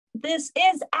This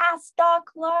is Ask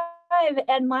Doc Live,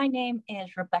 and my name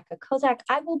is Rebecca Kozak.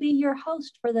 I will be your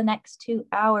host for the next 2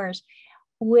 hours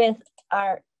with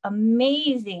our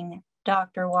amazing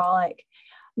Dr. Wallach.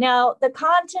 Now, the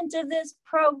content of this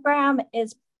program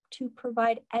is to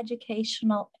provide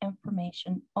educational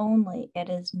information only. It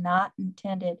is not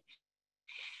intended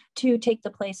to take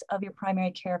the place of your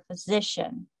primary care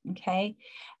physician, okay?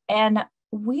 And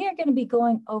we are going to be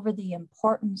going over the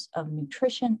importance of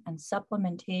nutrition and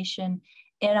supplementation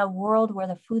in a world where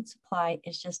the food supply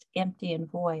is just empty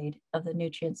and void of the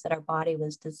nutrients that our body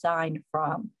was designed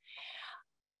from.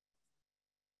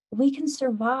 We can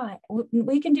survive.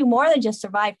 We can do more than just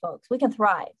survive, folks. We can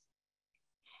thrive.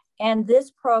 And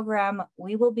this program,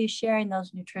 we will be sharing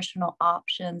those nutritional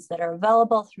options that are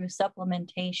available through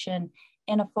supplementation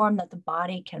in a form that the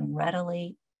body can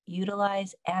readily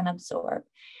utilize and absorb.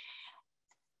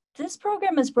 This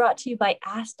program is brought to you by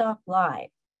Ask Doc Live,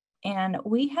 and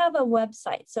we have a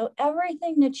website. So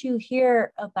everything that you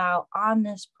hear about on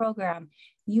this program,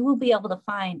 you will be able to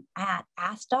find at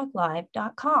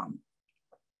AskDocLive.com.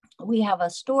 We have a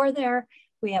store there.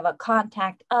 We have a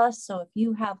contact us. So if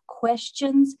you have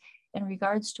questions in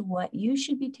regards to what you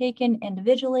should be taking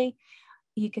individually,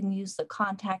 you can use the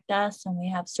contact us, and we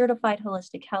have certified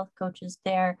holistic health coaches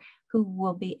there who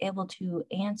will be able to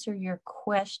answer your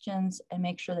questions and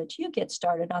make sure that you get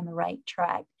started on the right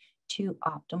track to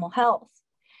optimal health.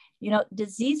 You know,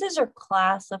 diseases are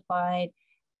classified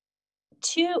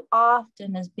too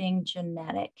often as being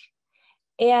genetic,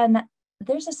 and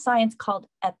there's a science called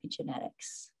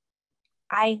epigenetics.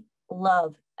 I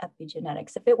love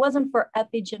epigenetics. If it wasn't for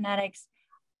epigenetics,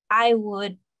 I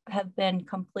would have been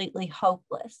completely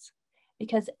hopeless,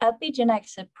 because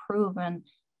epigenetics have proven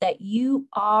that you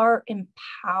are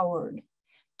empowered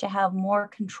to have more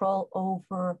control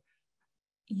over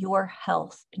your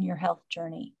health and your health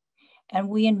journey. And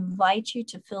we invite you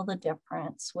to feel the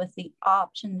difference with the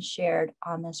options shared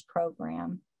on this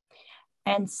program.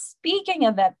 And speaking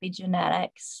of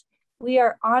epigenetics, we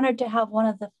are honored to have one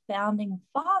of the founding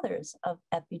fathers of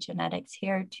epigenetics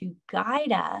here to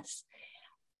guide us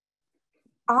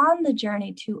on the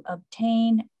journey to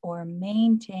obtain or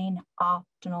maintain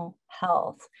optimal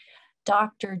health,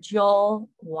 Dr. Joel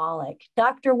Wallach.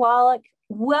 Dr. Wallach,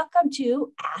 welcome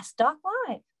to Ask Doc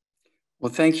Live.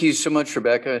 Well, thank you so much,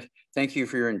 Rebecca. Thank you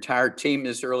for your entire team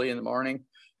this early in the morning.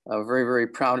 Very, very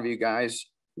proud of you guys.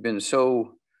 You've been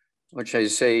so, what should I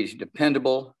say,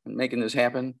 dependable in making this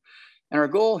happen. And our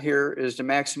goal here is to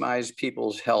maximize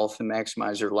people's health and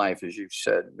maximize their life, as you've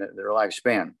said, their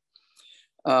lifespan.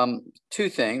 Two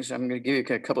things. I'm going to give you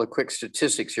a couple of quick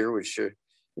statistics here, which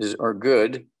are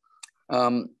good.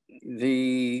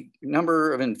 The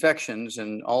number of infections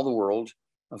in all the world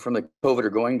from the COVID are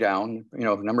going down. You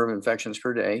know, number of infections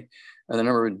per day. The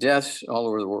number of deaths all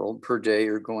over the world per day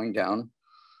are going down.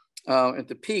 At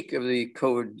the peak of the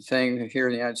COVID thing here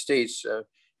in the United States,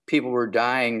 people were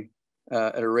dying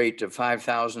at a rate of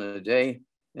 5,000 a day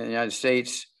in the United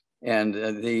States. And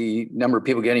the number of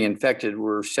people getting infected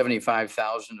were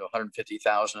 75,000 to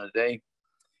 150,000 a day.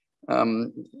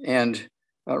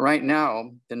 Right now,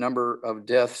 the number of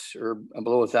deaths are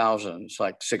below 1,000. It's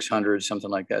like 600, something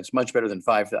like that. It's much better than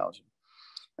 5,000.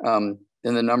 Then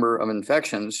the number of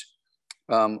infections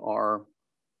are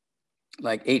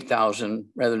like 8,000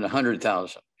 rather than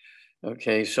 100,000.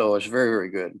 Okay, so it's very,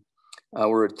 very good.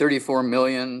 We're at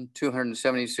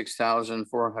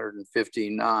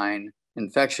 34,276,459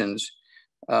 infections.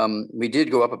 We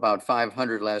did go up about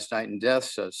 500 last night in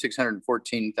deaths,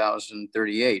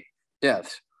 614,038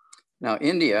 deaths. Now,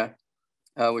 India,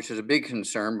 which is a big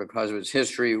concern because of its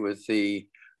history with the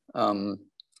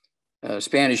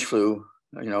Spanish flu,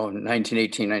 you know, in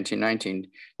 1918,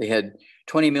 1919, they had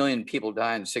 20 million people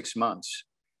die in 6 months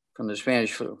from the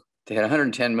Spanish flu. They had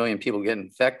 110 million people get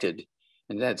infected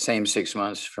in that same 6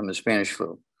 months from the Spanish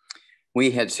flu.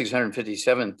 We had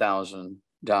 657,000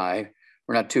 die.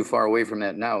 We're not too far away from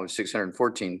that now. It's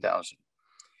 614,000.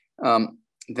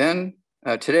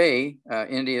 Today,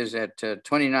 India is at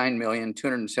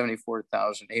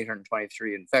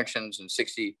 29,274,823 infections and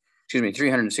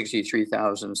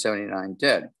 363,079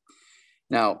 dead.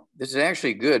 Now, this is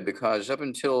actually good because up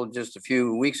until just a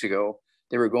few weeks ago,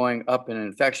 they were going up in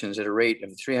infections at a rate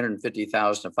of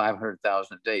 350,000 to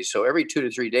 500,000 a day. So every 2 to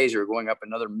 3 days, they were going up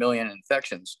another million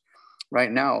infections.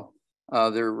 Right now,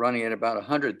 they're running at about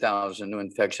 100,000 new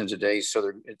infections a day.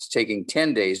 So it's taking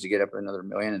 10 days to get up another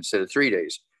million instead of 3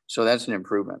 days. So that's an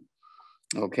improvement.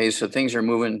 Okay, so things are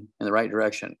moving in the right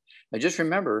direction. Now just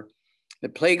remember, the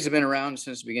plagues have been around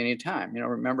since the beginning of time. You know,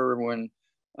 remember when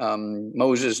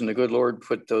Moses and the good Lord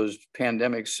put those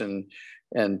pandemics and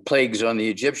and plagues on the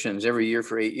Egyptians every year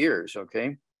for 8 years,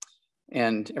 okay?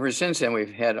 And ever since then,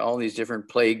 we've had all these different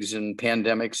plagues and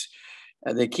pandemics.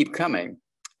 They keep coming.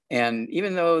 And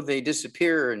even though they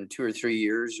disappear in 2 or 3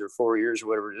 years or 4 years or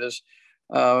whatever it is,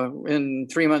 in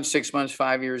 3 months, 6 months,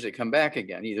 5 years, they come back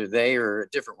again, either they or a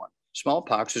different one.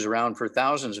 Smallpox is around for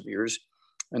thousands of years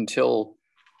until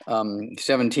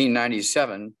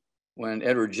 1797, when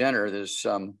Edward Jenner, this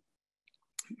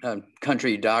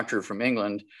country doctor from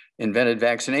England, invented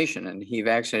vaccination, and he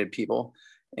vaccinated people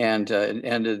and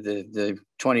ended the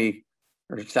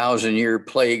 20,000 year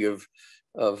plague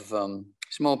of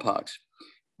smallpox.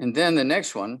 And then the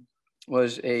next one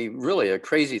was really a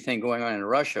crazy thing going on in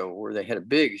Russia, where they had a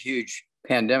big, huge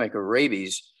pandemic of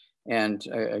rabies. And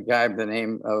a guy by the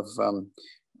name of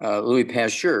Louis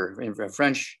Pasteur, a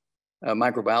French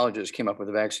microbiologist, came up with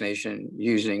a vaccination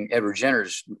using Edward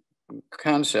Jenner's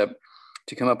concept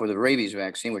to come up with a rabies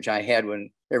vaccine, which I had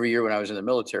every year when I was in the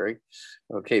military.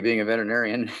 Okay, being a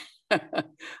veterinarian,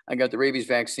 I got the rabies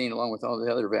vaccine along with all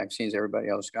the other vaccines everybody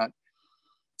else got.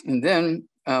 And then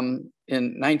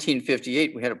in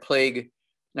 1958, we had a plague.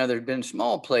 Now, there had been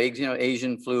small plagues,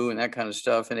 Asian flu and that kind of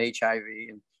stuff, and HIV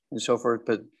and so forth.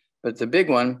 But the big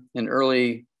one in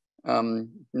early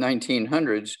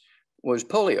 1900s was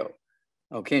polio.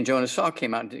 Okay, and Jonas Salk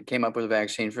came up with a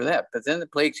vaccine for that. But then the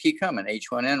plagues keep coming: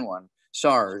 H1N1,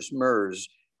 SARS, MERS,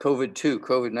 COVID-2,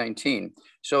 COVID-19.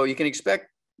 So you can expect,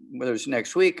 whether it's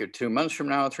next week or 2 months from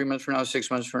now, 3 months from now,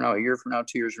 6 months from now, a year from now,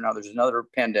 2 years from now, there's another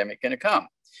pandemic going to come.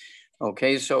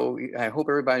 Okay, so I hope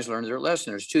everybody's learned their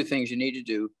lesson. There's 2 things you need to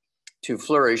do to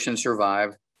flourish and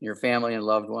survive: your family and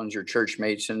loved ones, your church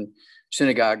mates and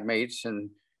synagogue mates, and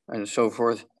so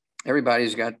forth.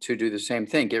 Everybody's got to do the same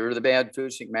thing. Get rid of the bad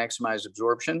foods, so you can maximize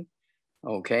absorption.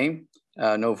 Okay,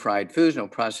 no fried foods, no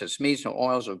processed meats, no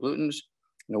oils, no glutens,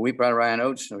 no wheat, bran, rye, and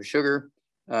oats, no sugar,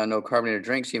 no carbonated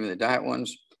drinks, even the diet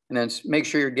ones. And then make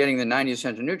sure you're getting the 90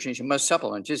 essential nutrients. You must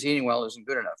supplement. Just eating well isn't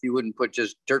good enough. You wouldn't put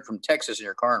just dirt from Texas in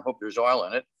your car and hope there's oil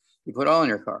in it. You put oil in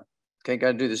your car. Okay,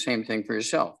 got to do the same thing for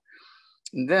yourself.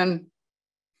 And then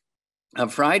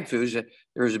fried foods. There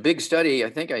was a big study.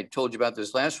 I think I told you about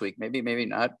this last week. Maybe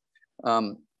not.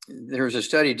 There was a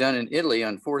study done in Italy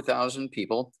on 4,000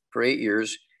 people for 8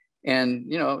 years, and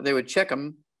they would check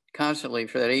them constantly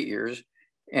for that 8 years.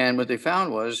 And what they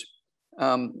found was,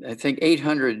 I think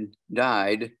 800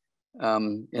 died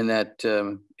in that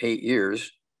 8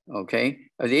 years. Okay,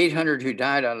 of the 800 who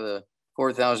died out of the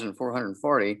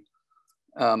 4,440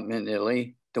 in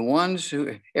Italy, the ones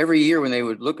who every year when they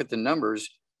would look at the numbers,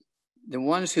 the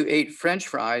ones who ate French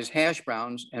fries, hash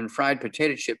browns, and fried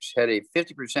potato chips had a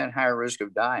 50% higher risk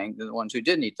of dying than the ones who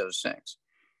didn't eat those things.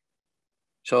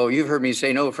 So you've heard me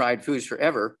say no fried foods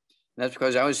forever. And that's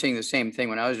because I was seeing the same thing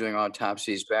when I was doing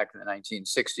autopsies back in the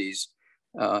 1960s.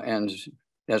 And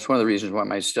that's one of the reasons why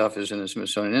my stuff is in the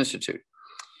Smithsonian Institute.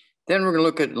 Then we're going to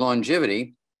look at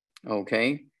longevity.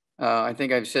 Okay. I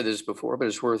think I've said this before, but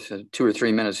it's worth 2 or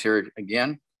 3 minutes here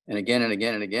again and again and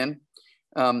again and again.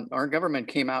 Our government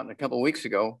came out a couple of weeks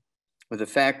ago with the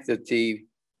fact that the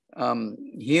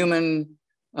human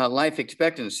life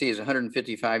expectancy is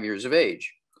 155 years of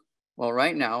age. Well,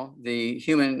 right now, the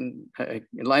human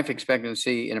life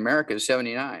expectancy in America is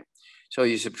 79. So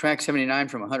you subtract 79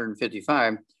 from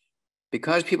 155,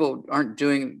 because people aren't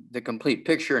doing the complete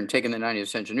picture and taking the 90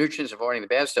 essential nutrients, avoiding the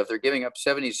bad stuff, they're giving up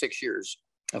 76 years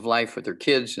of life with their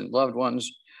kids and loved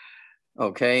ones.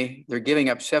 Okay, they're giving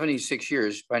up 76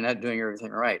 years by not doing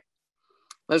everything right.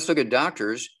 Let's look at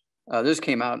doctors. This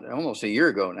came out almost a year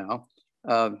ago now.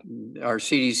 Our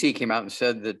CDC came out and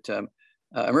said that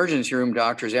emergency room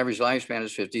doctors' average lifespan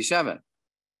is 57.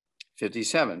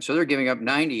 So they're giving up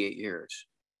 98 years.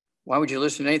 Why would you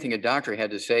listen to anything a doctor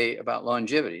had to say about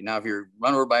longevity? Now, if you're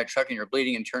run over by a truck and you're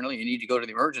bleeding internally, you need to go to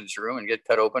the emergency room and get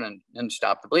cut open and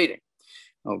stop the bleeding.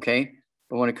 Okay.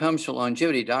 But when it comes to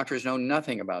longevity, doctors know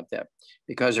nothing about that,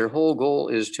 because their whole goal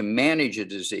is to manage a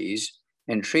disease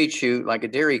and treat you like a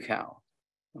dairy cow.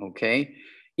 Okay.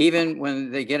 Even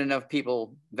when they get enough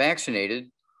people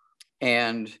vaccinated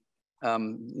and,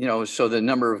 so the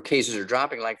number of cases are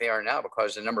dropping like they are now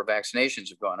because the number of vaccinations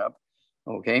have gone up.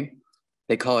 Okay.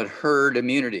 They call it herd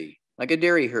immunity, like a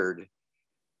dairy herd.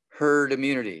 Herd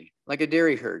immunity, like a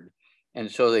dairy herd.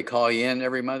 And so they call you in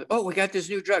every month. Oh, we got this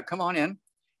new drug. Come on in.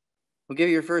 We'll give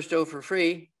you your first dose for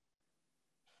free.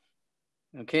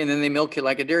 Okay, and then they milk you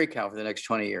like a dairy cow for the next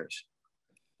 20 years,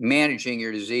 managing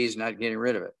your disease, not getting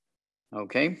rid of it.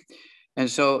 Okay, and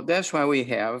so that's why we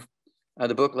have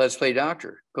the book Let's Play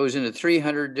Doctor. Goes into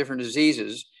 300 different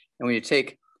diseases. And when you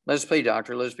take Let's Play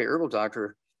Doctor, Let's Play Herbal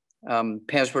Doctor,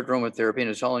 Passport Aromatherapy, and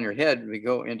it's all in your head, we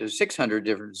go into 600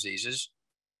 different diseases.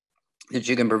 that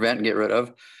you can prevent and get rid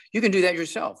of. You can do that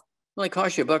yourself. It only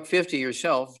costs you $1.50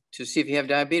 yourself to see if you have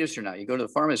diabetes or not. You go to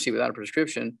the pharmacy without a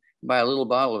prescription, buy a little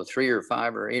bottle of 3 or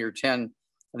 5 or 8 or 10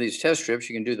 of these test strips.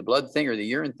 You can do the blood thing or the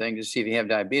urine thing to see if you have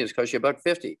diabetes. It costs you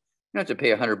 $1.50. You don't have to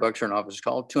pay $100 for an office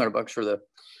call, $200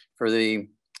 for the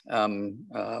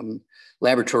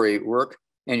laboratory work,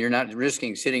 and you're not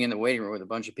risking sitting in the waiting room with a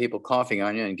bunch of people coughing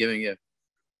on you and giving you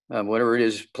whatever it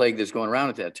is plague that's going around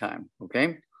at that time.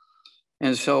 Okay,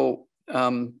 and so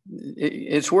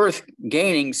it's worth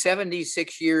gaining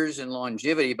 76 years in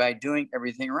longevity by doing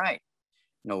everything right.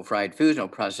 No fried foods, no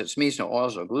processed meats, no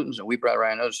oils, no gluten, no wheat, bran,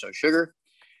 rye, nuts, no sugar,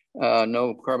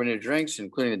 no carbonated drinks,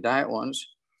 including the diet ones.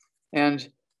 And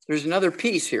there's another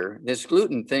piece here. This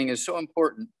gluten thing is so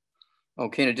important.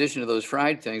 Okay, in addition to those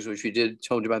fried things, which we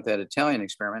told you about that Italian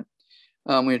experiment.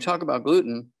 When you talk about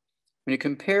gluten, when you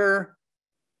compare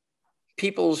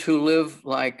peoples who live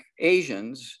like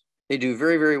Asians, they do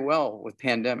very, very well with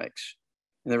pandemics.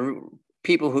 And the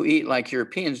people who eat like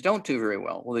Europeans don't do very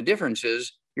well. Well, the difference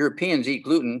is Europeans eat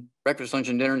gluten, breakfast, lunch,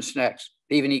 and dinner, and snacks.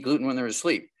 They even eat gluten when they're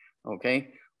asleep,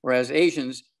 okay? Whereas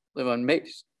Asians live on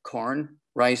maize, corn,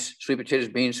 rice, sweet potatoes,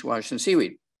 beans, squash, and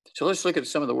seaweed. So let's look at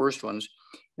some of the worst ones.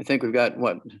 I think we've got,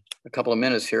 a couple of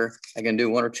minutes here. I can do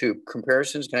 1 or 2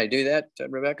 comparisons. Can I do that,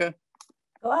 Rebecca?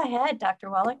 Go ahead, Dr.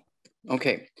 Wallach.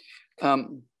 Okay.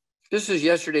 This is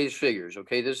yesterday's figures,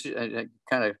 okay? I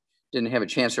kind of didn't have a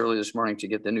chance early this morning to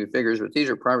get the new figures, but these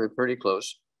are probably pretty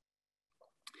close.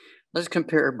 Let's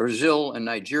compare Brazil and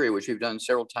Nigeria, which we've done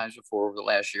several times before over the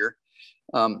last year.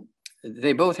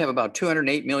 They both have about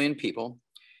 208 million people,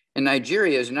 and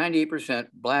Nigeria is 98%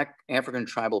 Black African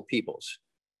tribal peoples.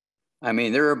 I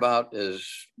mean, they're about as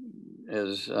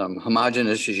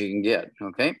homogenous as you can get,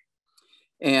 okay?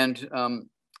 And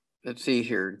let's see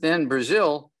here. Then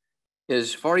Brazil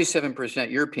is 47%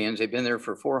 Europeans. They've been there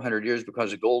for 400 years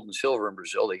because of gold and silver in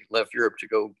Brazil. They left Europe to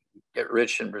go get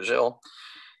rich in Brazil.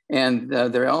 And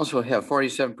they also have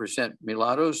 47%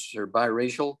 mulattoes, or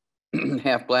biracial,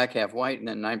 half black, half white, and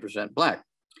then 9% black.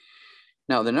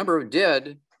 Now, the number of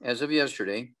dead as of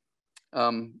yesterday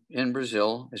in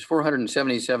Brazil is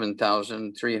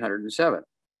 477,307.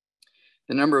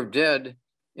 The number of dead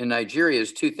in Nigeria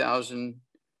is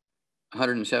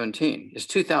 2,117. It's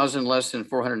 2,000 less than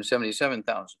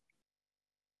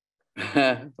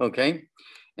 477,000. Okay.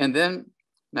 And then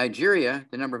Nigeria,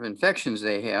 the number of infections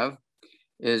they have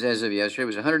is, as of yesterday,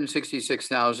 was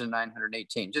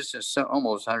 166,918, just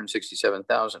almost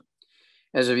 167,000.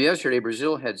 As of yesterday,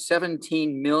 Brazil had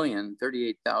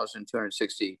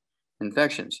 17,038,260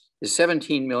 infections. Is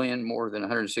 17 million more than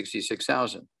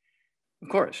 166,000? Of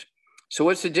course. So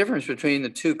what's the difference between the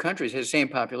two countries? They have the same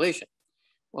population.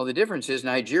 Well, the difference is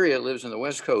Nigeria lives on the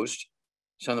West Coast.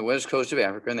 It's on the West Coast of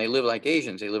Africa, and they live like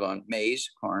Asians. They live on maize,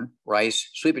 corn, rice,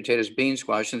 sweet potatoes, beans,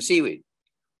 squash, and seaweed.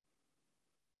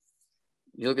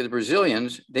 You look at the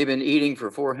Brazilians, they've been eating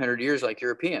for 400 years like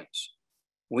Europeans.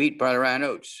 Wheat, barley, rye, and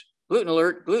oats. Gluten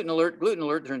alert, gluten alert, gluten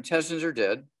alert. Their intestines are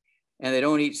dead, and they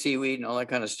don't eat seaweed and all that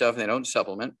kind of stuff, and they don't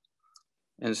supplement.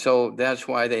 And so that's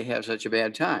why they have such a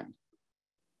bad time.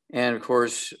 And of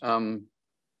course, it's one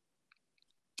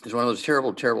of those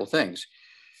terrible, terrible things.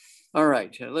 All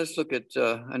right, let's look at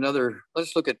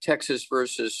let's look at Texas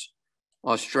versus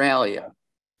Australia.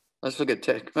 Let's look at,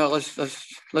 let's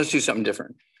do something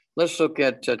different. Let's look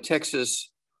at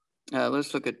Texas.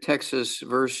 Let's look at Texas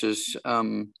versus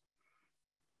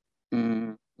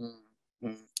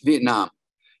Vietnam.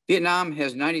 Vietnam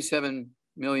has 97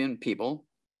 million people.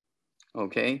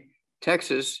 Okay,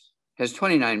 Texas has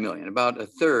 29 million, about a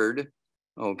third.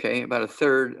 Okay, about a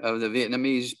third of the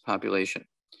Vietnamese population.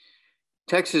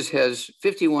 Texas has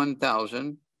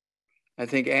 51,000. I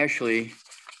think actually,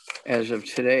 as of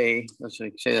today, let's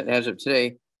say that as of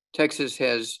today, Texas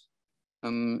has,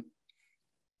 let's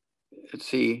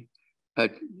see. Oh,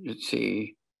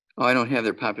 I don't have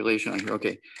their population on here.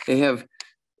 Okay, they have,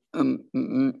 so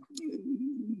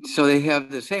they have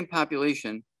the same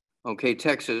population. Okay,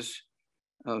 Texas,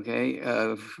 okay,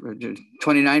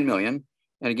 29 million.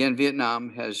 And again, Vietnam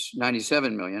has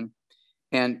 97 million.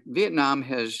 And Vietnam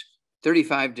has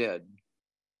 35 dead.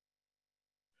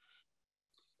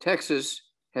 Texas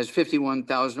has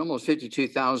 51,000, almost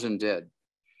 52,000 dead.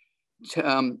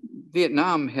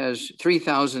 Vietnam has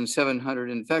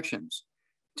 3,700 infections.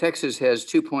 Texas has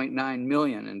 2.9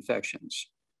 million infections.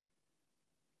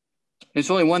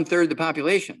 It's only 1/3 the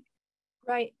population.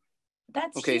 Right.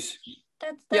 That's okay. Huge.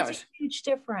 That's a huge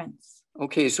difference.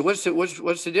 Okay, so what's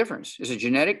the difference? Is it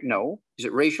genetic? No. Is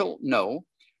it racial? No.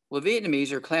 Well, the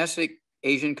Vietnamese are a classic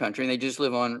Asian country, and they just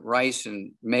live on rice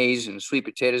and maize and sweet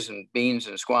potatoes and beans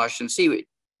and squash and seaweed.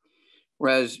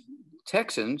 Whereas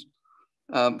Texans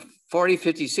 40,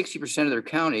 50, 60% of their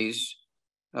counties,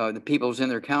 the peoples in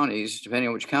their counties, depending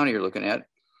on which county you're looking at,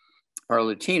 are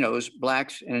Latinos,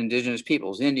 Blacks, and indigenous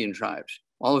peoples, Indian tribes,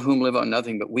 all of whom live on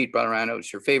nothing but wheat, brought around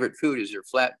oats. Their favorite food is their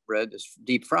flatbread that's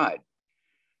deep fried.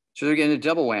 So they're getting a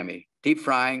double whammy, deep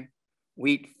frying,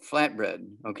 wheat, flatbread,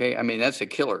 okay? I mean, that's a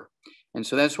killer. And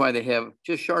so that's why they have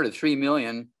just short of 3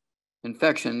 million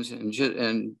infections and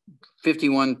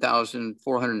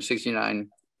 51,469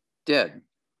 dead.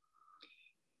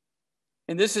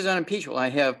 And this is unimpeachable. I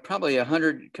have probably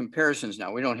 100 comparisons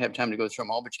now. We don't have time to go through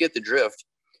them all, but you get the drift.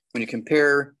 When you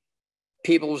compare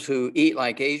peoples who eat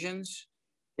like Asians,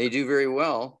 they do very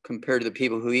well compared to the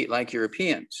people who eat like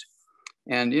Europeans.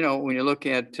 And, you know, when you look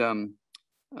at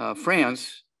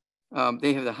France,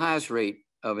 they have the highest rate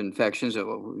of infections, of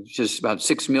just about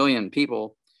 6 million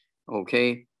people,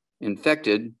 okay,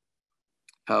 infected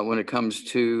when it comes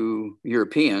to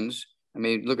Europeans. I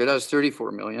mean, look at us,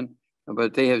 34 million,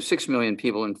 but they have 6 million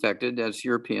people infected, that's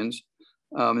Europeans.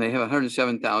 They have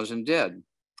 107,000 dead.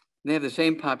 They have the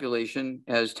same population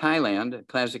as Thailand, a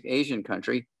classic Asian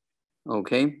country,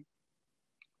 okay,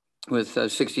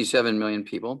 with 67 million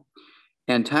people.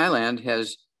 And Thailand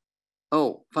has,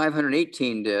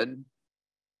 518 dead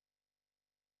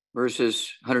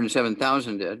versus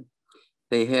 107,000 dead.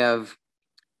 They have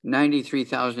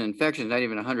 93,000 infections, not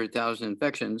even 100,000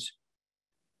 infections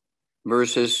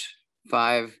versus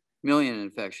 5 million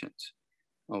infections,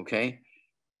 okay?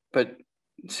 But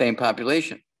same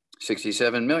population,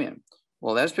 67 million.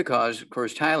 Well, that's because, of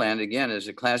course, Thailand, again, is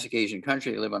a classic Asian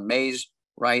country. They live on maize,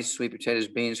 rice, sweet potatoes,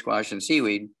 beans, squash, and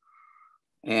seaweed.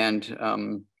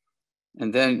 And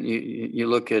then you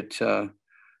look at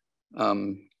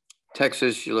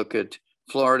Texas, you look at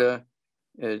Florida.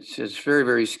 It's very,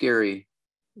 very scary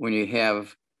when you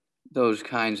have those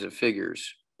kinds of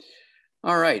figures.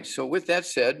 All right, so with that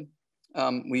said,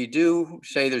 we do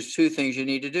say there's 2 things you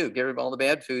need to do. Get rid of all the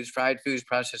bad foods, fried foods,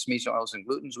 processed meats, oils, and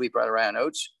glutens, wheat, brought around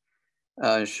oats,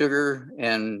 sugar,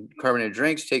 and carbonated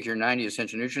drinks. Take your 90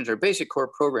 essential nutrients. Our basic core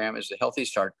program is the Healthy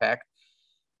Start Pack,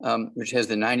 which has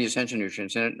the 90 essential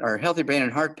nutrients in it. Our Healthy Brain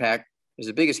and Heart Pack is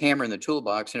the biggest hammer in the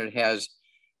toolbox, and it has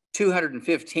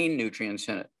 215 nutrients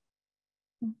in it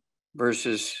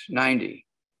versus 90.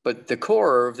 But the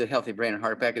core of the Healthy Brain and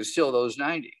Heart Pack is still those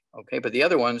 90, okay? But the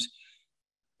other ones,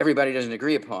 everybody doesn't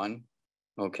agree upon,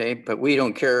 okay? But we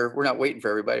don't care. We're not waiting for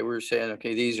everybody. We're saying,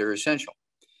 okay, these are essential.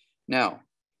 Now,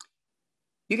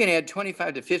 you can add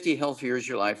 25 to 50 health years to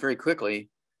your life very quickly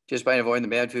just by avoiding the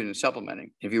bad food and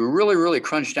supplementing. If you really, really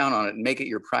crunch down on it and make it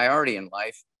your priority in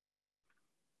life,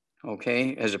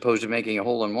 okay, as opposed to making a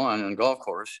hole-in-one on a golf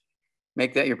course,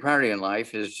 make that your priority in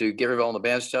life is to get rid of all the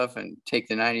bad stuff and take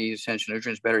the 90 essential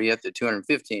nutrients, better yet, the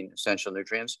 215 essential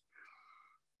nutrients.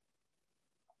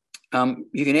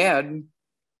 You can add,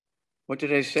 what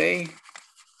did I say?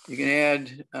 You can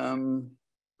add,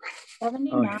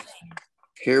 79.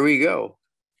 Here we go.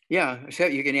 Yeah, so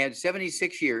you can add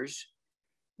 76 years.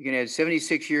 You can add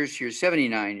 76 years to your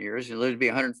 79 years and live to be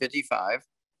 155,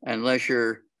 unless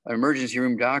you're an emergency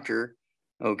room doctor.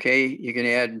 Okay, you can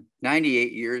add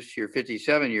 98 years to your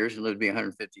 57 years and live to be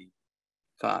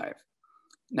 155.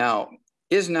 Now,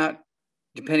 is not,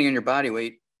 depending on your body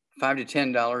weight, $5 to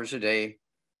 $10 a day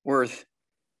worth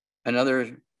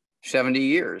another 70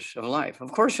 years of life?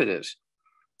 Of course it is.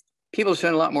 People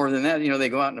spend a lot more than that. You know, they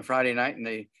go out on a Friday night and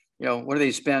they, you know, what do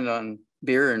they spend on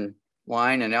beer and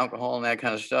wine and alcohol and that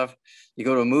kind of stuff? You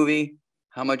go to a movie,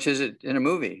 how much is it in a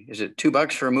movie? Is it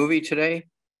 $2 for a movie today?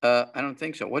 I don't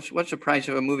think so. What's the price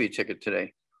of a movie ticket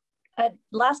today?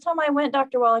 Last time I went,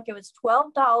 Dr. Wallach, it was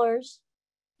 $12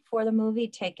 for the movie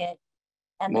ticket.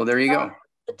 And well, there you go.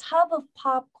 The tub of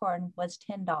popcorn was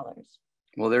 $10.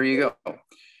 Well, there you go.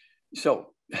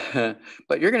 So,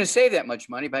 but you're going to save that much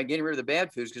money by getting rid of the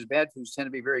bad foods, because bad foods tend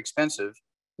to be very expensive,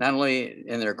 not only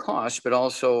in their cost, but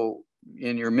also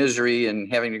in your misery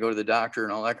and having to go to the doctor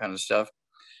and all that kind of stuff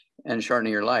and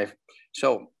shortening your life.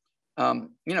 So,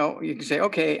 you know, you can say,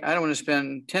 okay, I don't want to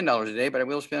spend $10 a day, but I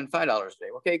will spend $5 a day.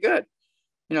 Okay, good.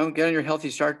 You know, get on your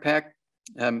Healthy Start Pack,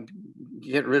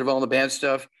 get rid of all the bad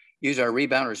stuff. Use our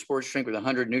Rebound or sports drink with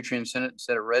 100 nutrients in it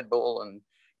instead of Red Bull and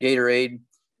Gatorade,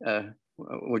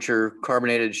 which are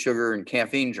carbonated sugar and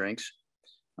caffeine drinks.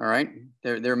 All right,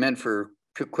 they're meant for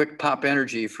quick pop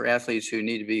energy for athletes who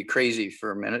need to be crazy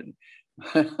for a minute.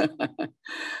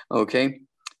 Okay,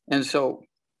 and so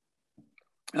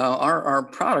our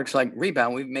products like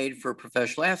Rebound we've made for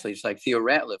professional athletes like Theo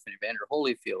Ratliff and Evander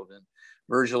Holyfield and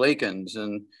Virgil Akins,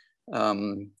 and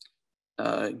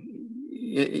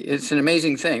it's an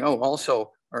amazing thing. Oh,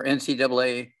 also our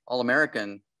NCAA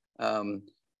All-American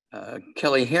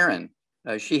Kelly Herron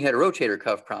she had a rotator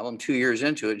cuff problem 2 years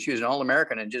into it. She was an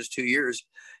All-American in just 2 years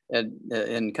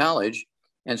in college.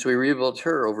 And so we rebuilt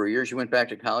her over a year. She went back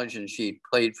to college and she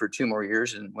played for 2 more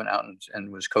years and went out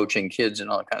and was coaching kids and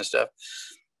all that kind of stuff.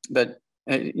 But,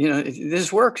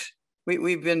 this works.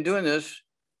 We've been doing this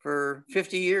for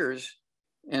 50 years.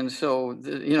 And so,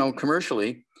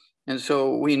 commercially. And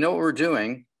so we know what we're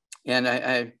doing. And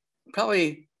I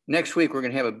probably next week, we're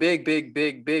going to have a big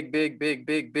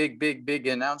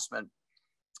announcement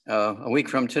a week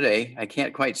from today. I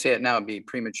can't quite say it now, it'd be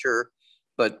premature,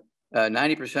 but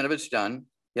 90% of it's done.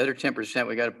 The other 10%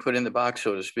 we got to put in the box,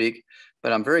 so to speak.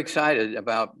 But I'm very excited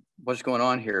about what's going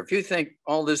on here. If you think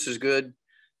all this is good,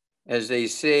 as they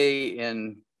say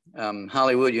in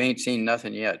Hollywood, you ain't seen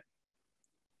nothing yet.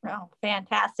 Oh,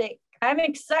 fantastic. I'm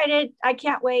excited. I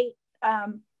can't wait.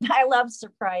 I love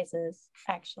surprises,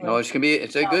 actually. Oh, it's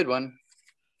a good one.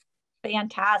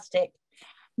 Fantastic.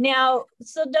 Now,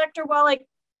 so Dr. Wallach,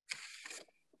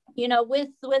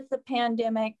 with the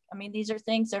pandemic, I mean, these are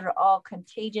things that are all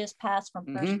contagious, pass from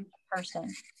person to person.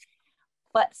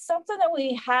 But something that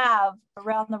we have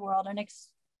around the world, and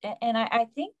I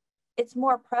think it's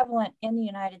more prevalent in the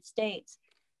United States,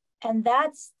 and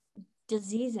that's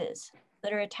diseases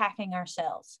that are attacking our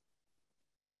cells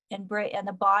and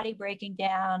the body breaking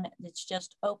down. It's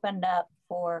just opened up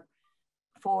for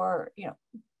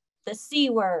the C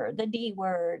word, the D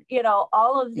word,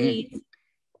 all of these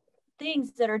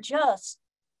things that are just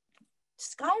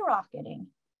skyrocketing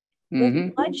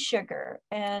with blood sugar.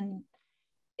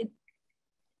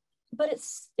 But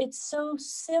it's so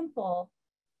simple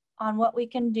on what we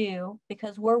can do,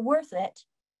 because we're worth it,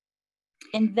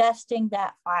 investing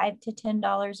that $5 to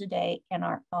 $10 a day in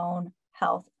our own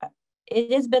health.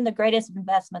 It has been the greatest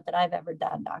investment that I've ever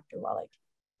done, Dr. Wallach.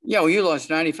 Yeah, well, you lost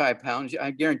 95 pounds.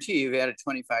 I guarantee you've added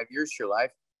 25 years to your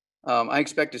life. I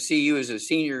expect to see you as a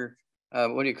senior,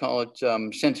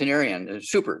 centenarian,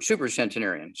 super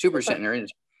centenarian.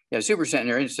 Yeah, super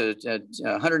centenarian at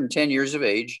 110 years of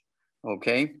age.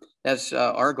 Okay, that's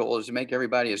our goal, is to make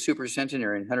everybody a super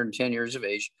centenarian, 110 years of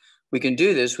age. We can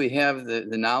do this. We have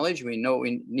the knowledge. We know what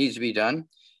needs to be done.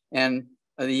 And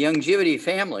the longevity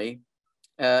family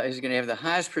is going to have the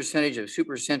highest percentage of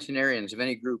super centenarians of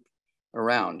any group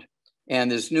around.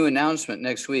 And this new announcement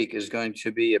next week is going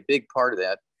to be a big part of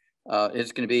that.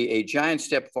 It's going to be a giant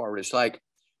step forward. It's like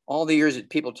all the years that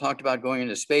people talked about going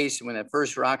into space. And when that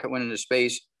first rocket went into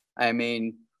space, I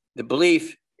mean, the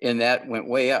belief in that went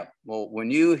way up. Well, when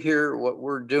you hear what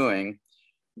we're doing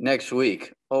next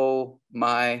week, oh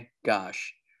my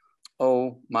gosh.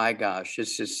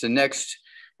 It's the next,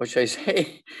 what should I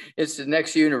say? It's the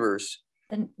next universe.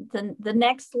 The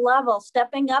next level,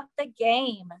 stepping up the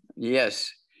game.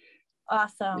 Yes.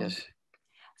 Awesome. Yes.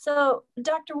 So,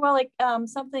 Dr. Wallach,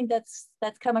 something that's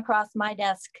come across my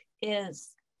desk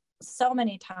is so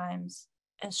many times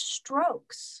as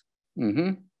strokes.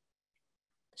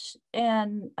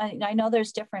 And I know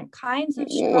there's different kinds of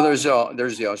strokes. Well,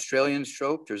 there's the Australian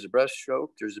stroke, there's the breast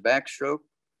stroke, there's the back stroke.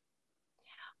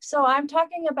 So I'm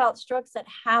talking about strokes that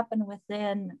happen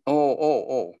within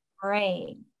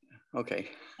brain. Okay.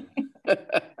 So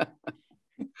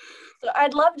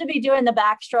I'd love to be doing the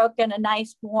backstroke in a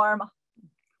nice warm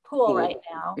pool right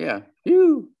now. Yeah.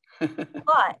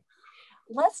 But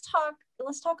let's talk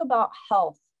about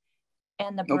health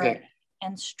and the brain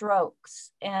and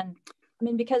strokes. And I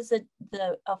mean, because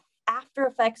the after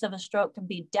effects of a stroke can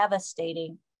be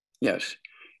devastating. Yes.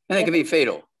 And they can be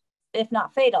fatal. If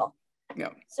not fatal. Yeah.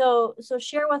 So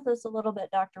share with us a little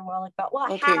bit, Dr. Wallach, about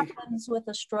what happens with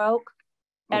a stroke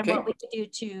and what we can do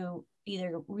to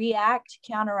either react,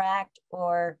 counteract,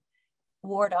 or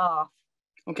ward off.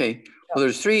 Okay. Well,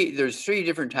 there's three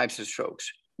different types of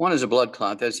strokes. One is a blood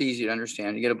clot. That's easy to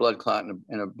understand. You get a blood clot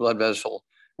in a blood vessel,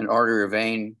 an artery or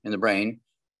vein in the brain,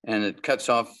 and it cuts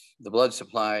off the blood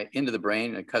supply into the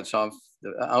brain, and it cuts off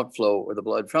the outflow of the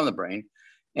blood from the brain.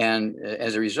 And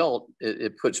as a result,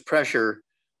 it puts pressure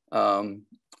on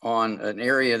an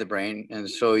area of the brain. And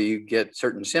so you get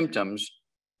certain symptoms,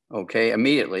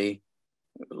 immediately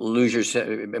lose your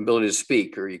ability to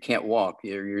speak, or you can't walk,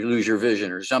 you lose your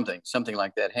vision or something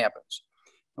like that happens,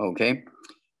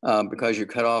 because you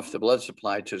cut off the blood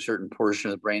supply to a certain portion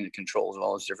of the brain that controls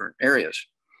all those different areas.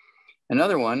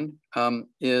 Another one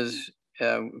is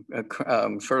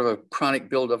sort of a chronic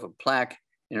buildup of plaque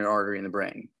in an artery in the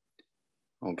brain.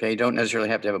 Don't necessarily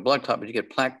have to have a blood clot, but you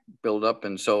get plaque buildup.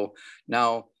 And so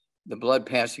now the blood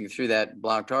passing through that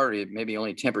blocked artery, maybe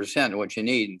only 10% of what you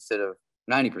need instead of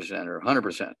 90% or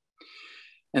 100%.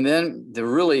 And then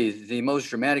the most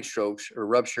dramatic strokes are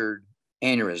ruptured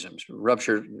aneurysms,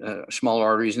 ruptured small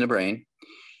arteries in the brain.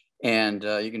 and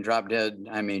you can drop dead.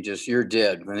 I mean, just you're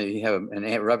dead. When you have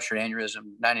a ruptured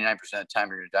aneurysm, 99% of the time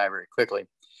you're going to die very quickly.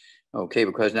 Okay,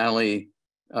 because not only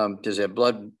does that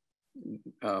blood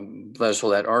vessel,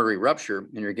 that artery rupture,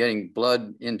 and you're getting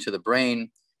blood into the brain,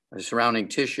 the surrounding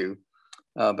tissue,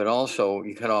 but also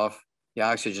you cut off the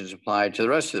oxygen supply to the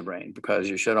rest of the brain because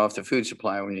you shut off the food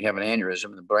supply when you have an aneurysm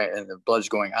and the brain and the blood's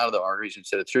going out of the arteries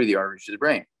instead of through the arteries to the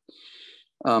brain.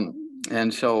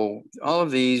 And so all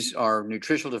of these are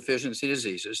nutritional deficiency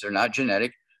diseases. They're not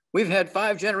genetic. We've had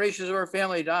 5 generations of our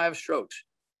family die of strokes.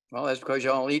 Well, that's because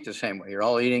you all eat the same way. You're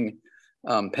all eating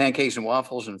pancakes and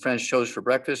waffles and French toast for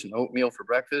breakfast and oatmeal for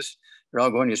breakfast. You're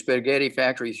all going to a spaghetti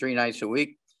factory 3 nights a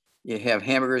week. You have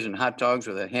hamburgers and hot dogs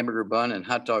with a hamburger bun and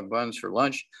hot dog buns for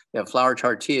lunch. You have flour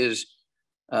tortillas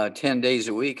 10 days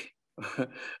a week.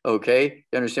 Okay,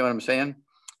 you understand what I'm saying?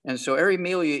 And so every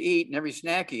meal you eat and every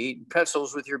snack you eat,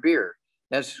 pretzels with your beer.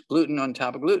 That's gluten on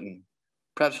top of gluten.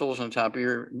 Pretzels on top of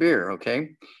your beer,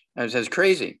 okay? That's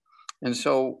crazy. And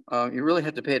so you really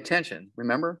have to pay attention.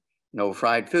 Remember, no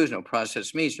fried foods, no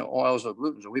processed meats, no oils, no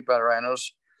gluten, no wheat, butter,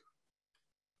 rhinos.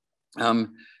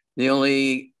 The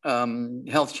only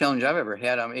health challenge I've ever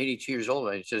had, I'm 82 years old.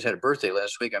 I just had a birthday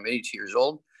last week. I'm 82 years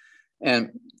old.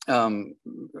 And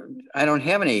I don't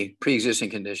have any pre-existing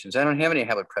conditions. I don't have any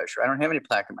high blood pressure. I don't have any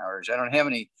plaque marriage. I don't have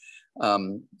any,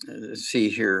 let's see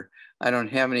here. I don't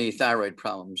have any thyroid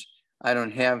problems. I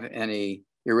don't have any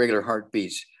irregular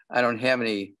heartbeats. I don't have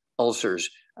any ulcers.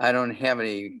 I don't have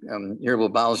any irritable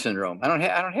bowel syndrome. I don't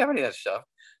have any of that stuff.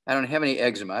 I don't have any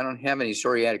eczema. I don't have any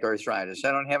psoriatic arthritis.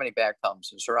 I don't have any back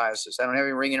problems and psoriasis. I don't have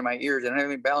any ringing in my ears. I don't have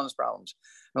any balance problems.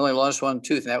 I only lost 1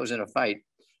 tooth, and that was in a fight.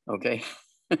 Okay.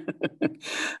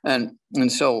 and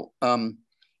so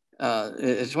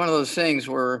it's one of those things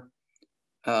where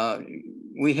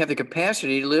we have the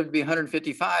capacity to live to be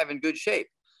 155 in good shape.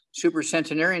 Super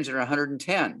centenarians are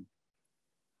 110.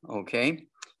 Okay.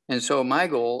 And so my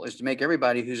goal is to make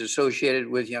everybody who's associated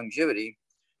with longevity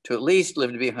to at least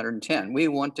live to be 110. We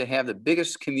want to have the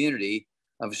biggest community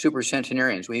of super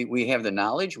centenarians. We have the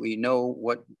knowledge. We know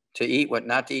what to eat, what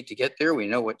not to eat to get there. We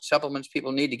know what supplements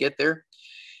people need to get there.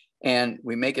 And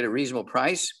we make it a reasonable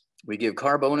price. We give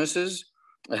car bonuses,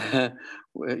 you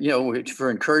know,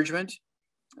 for encouragement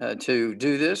to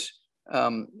do this.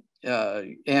 And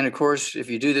of course, if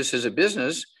you do this as a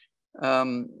business,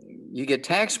 you get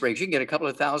tax breaks. You can get a couple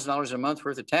of $1,000s a month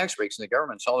worth of tax breaks, and the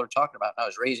government's all they're talking about now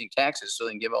is raising taxes so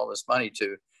they can give all this money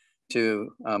to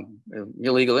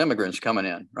illegal immigrants coming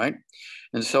in, right?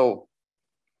 And so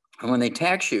when they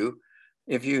tax you,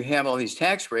 if you have all these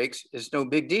tax breaks, it's no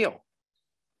big deal.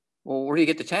 Well, where do you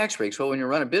get the tax breaks? Well, when you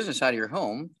run a business out of your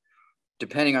home,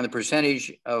 depending on the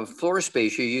percentage of floor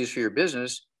space you use for your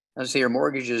business, let's say your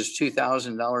mortgage is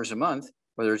 $2,000 a month,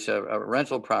 whether it's a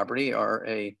rental property or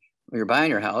you're buying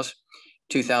your house,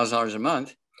 $2,000 a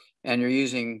month, and you're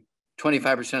using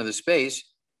 25% of the space,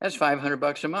 that's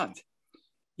 $500 a month.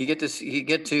 You get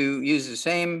to use the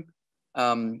same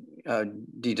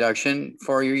deduction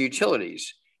for your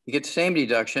utilities. You get the same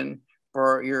deduction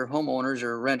for your homeowners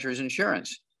or renters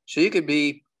insurance. So you could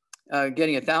be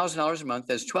getting $1,000 a month.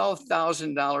 That's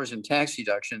 $12,000 in tax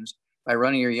deductions by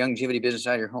running your longevity business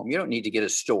out of your home. You don't need to get a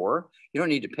store. You don't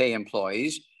need to pay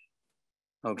employees.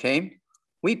 Okay,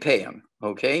 we pay them.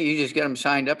 Okay, you just get them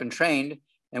signed up and trained,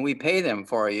 and we pay them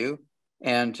for you.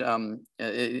 And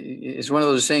it's one of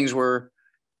those things where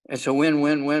it's a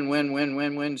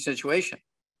win-win situation.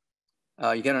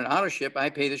 You get an auto ship,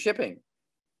 I pay the shipping.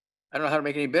 I don't know how to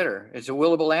make it any better. It's a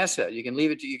willable asset. You can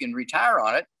leave it you can retire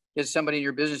on it, get somebody in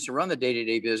your business to run the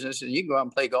day-to-day business, and you can go out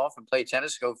and play golf and play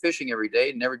tennis, go fishing every day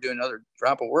and never do another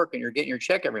drop of work, and you're getting your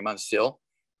check every month still.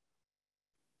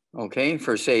 Okay,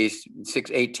 for say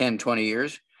 6, 8, 10, 20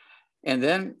 years. And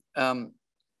then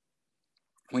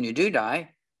when you do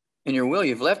die, in your will,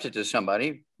 you've left it to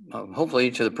somebody,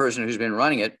 hopefully to the person who's been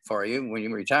running it for you when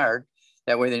you retired.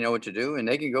 That way they know what to do, and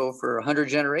they can go for 100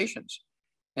 generations.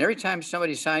 And every time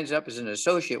somebody signs up as an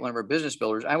associate, one of our business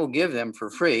builders, I will give them for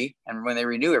free. And when they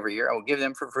renew every year, I will give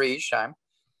them for free each time,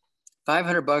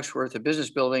 $500 worth of business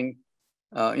building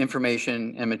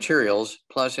information and materials,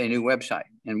 plus a new website.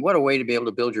 And what a way to be able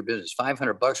to build your business.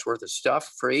 $500 worth of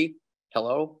stuff free.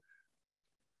 Hello.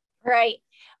 Right.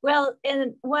 Well,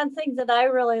 and one thing that I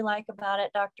really like about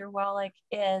it, Dr. Wallach,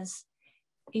 is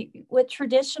with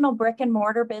traditional brick and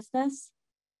mortar business,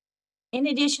 in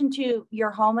addition to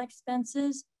your home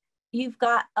expenses, you've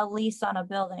got a lease on a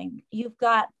building. You've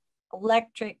got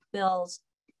electric bills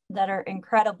that are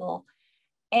incredible.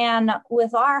 And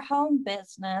with our home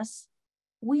business,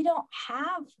 we don't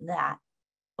have that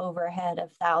overhead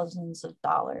of thousands of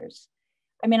dollars.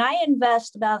 I mean, I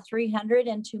invest about $300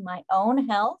 into my own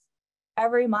health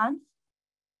every month,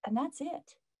 and that's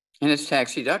it. And it's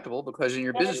tax deductible because in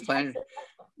your business plan,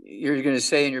 you're going to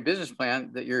say in your business plan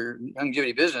that your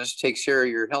longevity business takes care of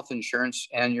your health insurance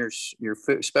and your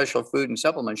special food and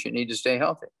supplements you need to stay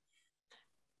healthy.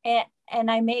 And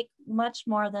I make much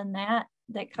more than that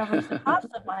covers the cost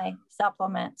of my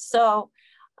supplements. So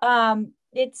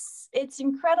it's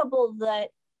incredible that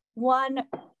one,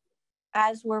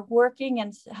 as we're working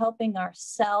and helping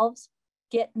ourselves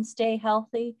get and stay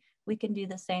healthy, we can do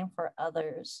the same for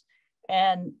others.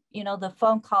 And, you know, the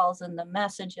phone calls and the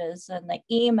messages and the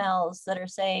emails that are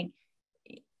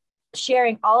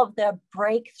sharing all of the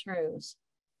breakthroughs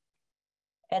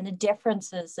and the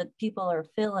differences that people are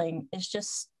feeling is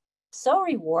just so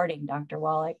rewarding, Dr.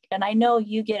 Wallach. And I know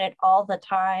you get it all the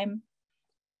time.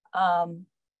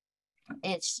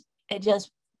 It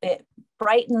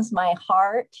brightens my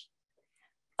heart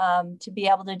to be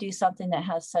able to do something that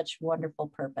has such wonderful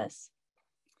purpose.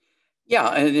 Yeah,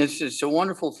 and it's a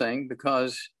wonderful thing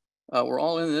because we're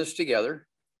all in this together.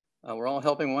 We're all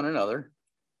helping one another.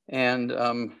 And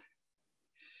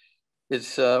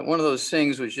it's one of those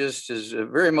things which just is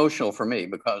very emotional for me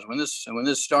because when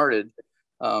this started,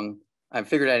 I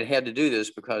figured I had to do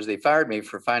this because they fired me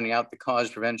for finding out the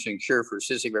cause, prevention, and cure for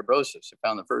cystic fibrosis. I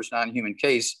found the first non-human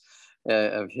case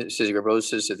of cystic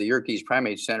fibrosis at the Yerkes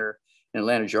Primate Center in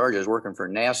Atlanta, Georgia. I was working for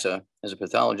NASA as a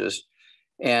pathologist.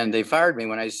 And they fired me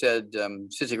when I said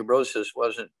cystic fibrosis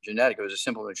wasn't genetic. It was a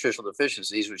simple nutritional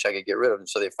deficiency, which I could get rid of. And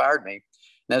so they fired me. And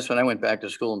that's when I went back to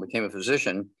school and became a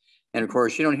physician. And of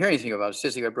course, you don't hear anything about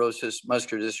cystic fibrosis,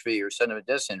 muscular dystrophy, or sudden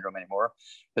death syndrome anymore,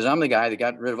 because I'm the guy that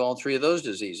got rid of all three of those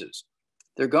diseases.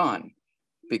 They're gone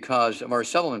because of our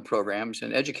supplement programs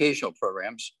and educational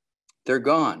programs. They're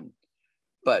gone.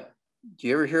 But do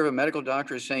you ever hear of a medical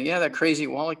doctor saying, yeah, that crazy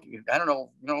Wallach, I don't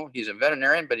know, he's a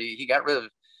veterinarian, but he got rid of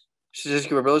cystic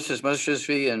fibrosis, muscular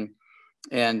dystrophy,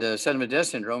 and sudden death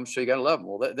syndrome, so you got to love them.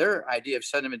 Well, their idea of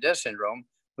sudden death syndrome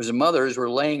was the mothers were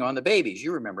laying on the babies.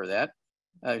 You remember that.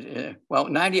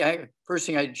 First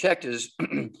thing I checked is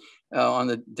on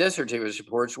the death certificate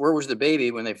reports, where was the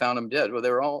baby when they found them dead? Well, they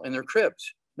were all in their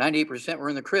cribs. 98% were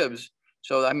in the cribs.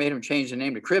 So I made them change the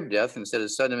name to crib death instead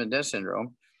of sudden death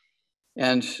syndrome.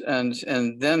 And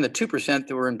then the 2%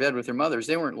 that were in bed with their mothers,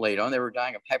 they weren't laid on. They were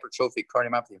dying of hypertrophic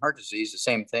cardiomyopathy heart disease, the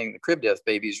same thing the crib death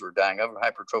babies were dying of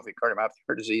hypertrophic cardiomyopathy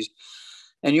heart disease.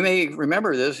 And you may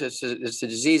remember this, it's a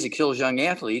disease that kills young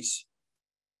athletes,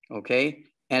 okay?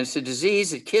 And it's a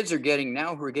disease that kids are getting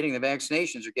now who are getting the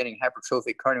vaccinations are getting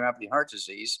hypertrophic cardiomyopathy heart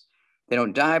disease. They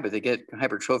don't die, but they get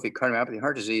hypertrophic cardiomyopathy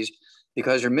heart disease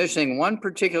because they're missing one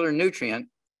particular nutrient.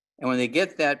 And when they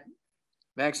get that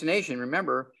vaccination,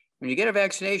 remember, when you get a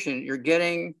vaccination, you're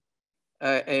getting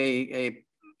a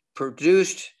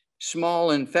produced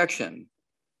small infection.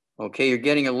 Okay, you're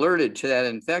getting alerted to that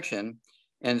infection.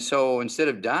 And so instead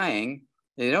of dying,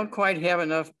 they don't quite have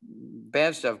enough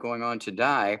bad stuff going on to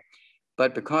die.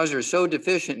 But because they're so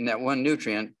deficient in that one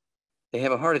nutrient, they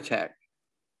have a heart attack.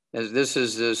 As this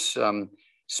is this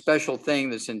special thing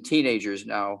that's in teenagers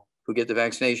now who get the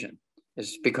vaccination.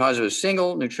 It's because of a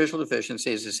single nutritional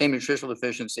deficiency. It's the same nutritional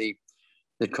deficiency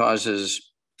that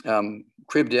causes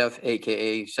crib death,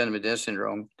 AKA sudden death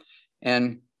syndrome.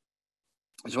 And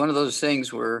it's one of those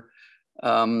things where,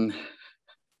 oh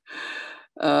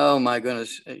my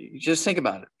goodness, just think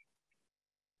about it.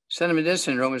 Sudden death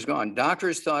syndrome is gone.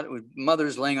 Doctors thought it was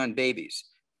mothers laying on babies.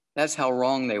 That's how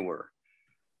wrong they were.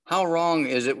 How wrong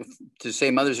is it to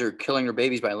say mothers are killing their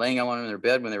babies by laying on them in their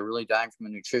bed when they're really dying from a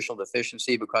nutritional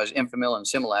deficiency because Enfamil and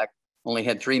Similac only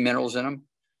had 3 minerals in them?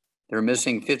 They're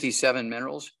missing 57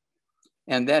 minerals.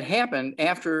 And that happened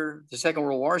after the Second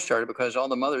World War started because all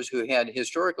the mothers who had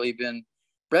historically been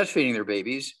breastfeeding their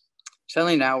babies,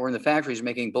 suddenly now were in the factories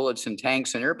making bullets and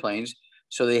tanks and airplanes.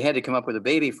 So they had to come up with a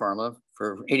baby formula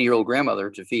for 80-year-old grandmother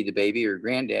to feed the baby or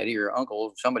granddaddy or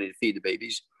uncle, somebody to feed the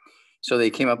babies. So they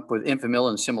came up with Enfamil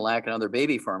and Similac and other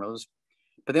baby formulas,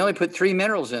 but they only put 3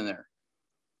 minerals in there.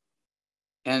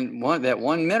 And that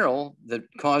one mineral that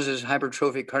causes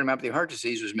hypertrophic cardiomyopathy heart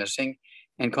disease was missing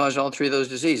and caused all 3 of those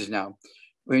diseases. Now,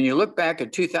 when you look back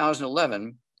at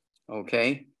 2011,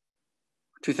 okay,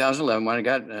 2011, when I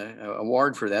got an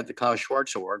award for that, the Klaus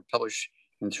Schwartz Award, published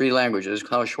in 3 languages,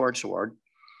 Klaus Schwartz Award.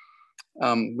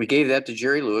 We gave that to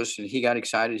Jerry Lewis and he got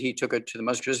excited. He took it to the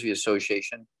Muscular Dystrophy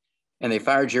Association and they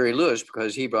fired Jerry Lewis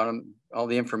because he brought him all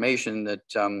the information that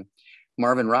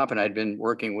Marvin Ropp and I had been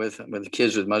working with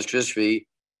kids with muscular dystrophy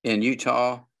in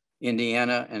Utah,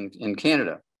 Indiana, and in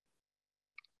Canada.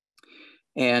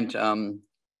 And,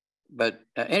 but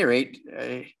at any rate,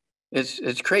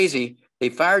 it's crazy. They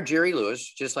fired Jerry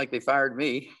Lewis, just like they fired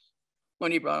me.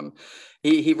 when he brought them.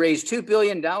 He raised $2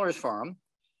 billion for them.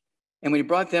 And when he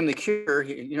brought them the cure,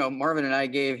 Marvin and I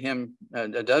gave him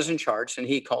a dozen charts, and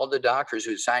he called the doctors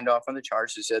who signed off on the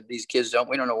charts and said, these kids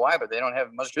we don't know why, but they don't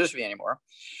have muscular dystrophy anymore.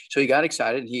 So he got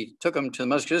excited. He took them to the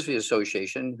Muscular Dystrophy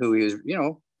Association, who he was,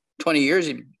 20 years,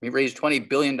 he raised $20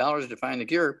 billion to find the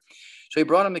cure. So he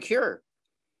brought him the cure.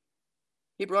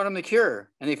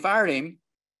 And they fired him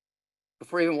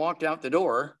before he even walked out the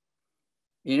door.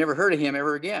 You never heard of him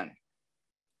ever again.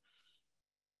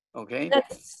 Okay.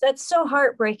 That's so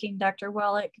heartbreaking, Dr.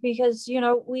 Wallach, because,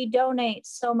 we donate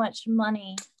so much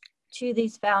money to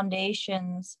these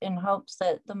foundations in hopes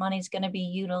that the money's going to be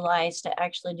utilized to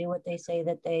actually do what they say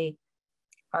that they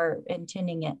are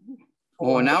intending it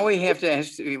for. Well, now we have to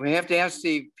ask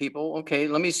the people, okay,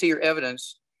 let me see your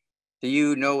evidence that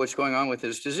you know what's going on with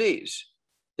this disease.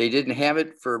 They didn't have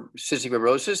it for cystic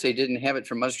fibrosis. They didn't have it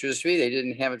for muscular dystrophy. They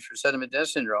didn't have it for Sediment-Death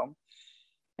syndrome.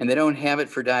 And they don't have it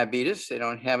for diabetes. They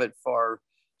don't have it for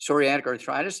psoriatic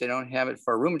arthritis. They don't have it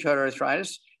for rheumatoid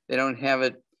arthritis. They don't have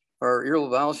it for irritable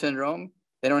bowel syndrome.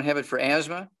 They don't have it for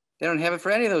asthma. They don't have it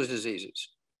for any of those diseases,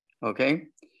 okay?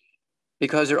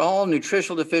 Because they're all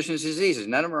nutritional deficiency diseases.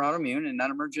 None of them are autoimmune and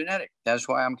none of them are genetic. That's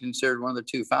why I'm considered one of the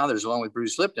two fathers, along with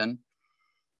Bruce Lipton,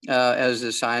 as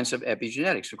the science of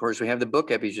epigenetics. Of course, we have the book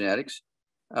Epigenetics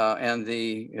and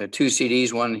the two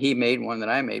CDs, one he made, one that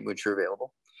I made, which are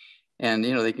available. And,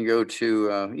 they can go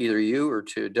to either you or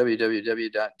to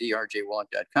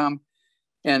www.drjwallach.com.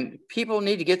 And people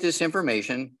need to get this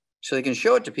information so they can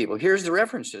show it to people. Here's the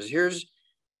references. Here's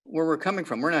where we're coming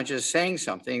from. We're not just saying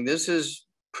something. This is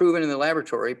proven in the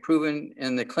laboratory, proven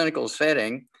in the clinical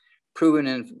setting, proven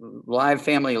in live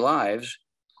family lives.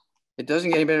 It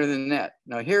doesn't get any better than that.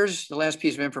 Now, here's the last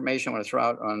piece of information I want to throw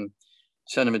out on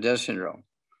Sediment-Death syndrome.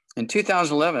 In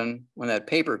 2011, when that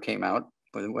paper came out,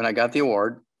 when I got the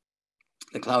award,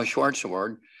 the Klaus Schwarz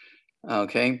Award,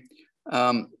 okay,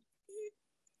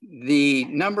 the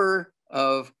number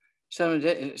of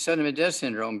Sediment-Death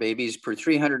syndrome babies per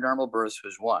 300 normal births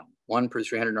was one per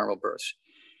 300 normal births.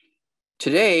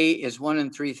 Today is 1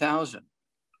 in 3,000.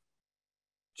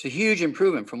 It's a huge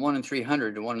improvement from 1 in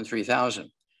 300 to 1 in 3,000.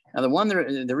 Now,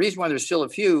 the reason why there's still a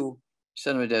few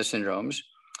Sediment-Death syndromes,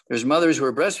 there's mothers who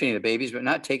are breastfeeding the babies but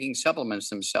not taking supplements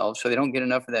themselves, so they don't get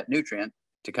enough of that nutrient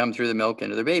to come through the milk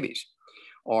into their babies.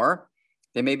 Or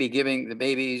they may be giving the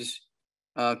babies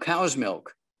cow's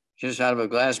milk just out of a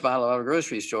glass bottle out of a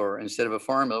grocery store instead of a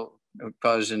farm milk,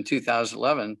 because in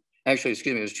 2011, actually,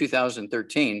 excuse me, it was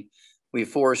 2013, we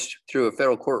forced through a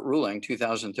federal court ruling,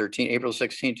 2013, April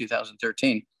 16,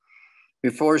 2013, we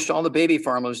forced all the baby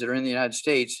formulas that are in the United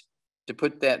States to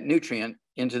put that nutrient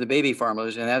into the baby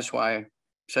formulas. And that's why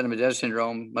Sediment-Death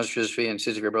syndrome, muscular dystrophy, and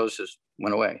cystic fibrosis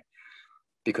went away,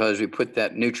 because we put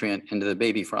that nutrient into the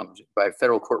baby formulas by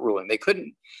federal court ruling. They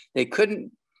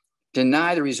couldn't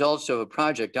deny the results of a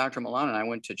project. Dr. Milan and I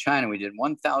went to China. We did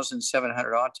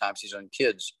 1,700 autopsies on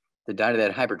kids that died of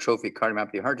that hypertrophic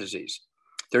cardiomyopathy heart disease.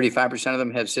 35% of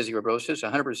them had cystic fibrosis,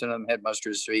 100% of them had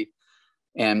muscular dystrophy,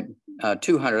 and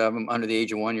 200 of them under the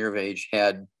age of 1 year of age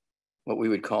had what we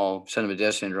would call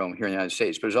Sediment-Death syndrome here in the United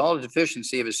States. But it was all a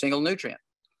deficiency of a single nutrient.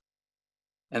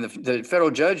 And the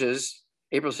federal judges,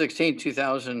 April 16,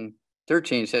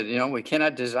 2013, said, we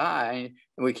cannot deny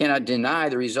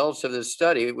the results of this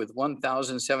study with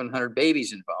 1,700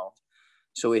 babies involved.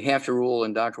 So we have to rule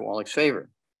in Dr. Wallach's favor.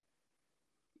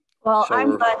 Well, so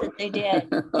I'm glad that they did.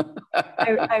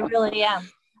 I really am.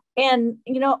 And,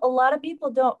 a lot of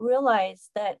people don't realize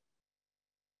that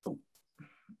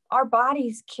our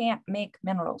bodies can't make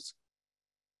minerals.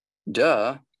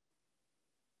 Duh.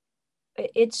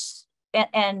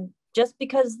 And just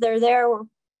because they're there,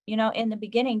 in the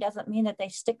beginning doesn't mean that they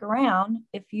stick around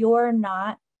if you're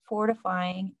not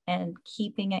fortifying and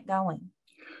keeping it going.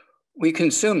 We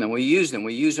consume them, we use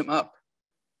them up.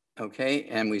 Okay,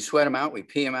 and we sweat them out, we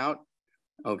pee them out.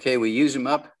 Okay, we use them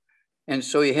up. And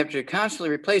so you have to constantly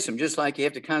replace them, just like you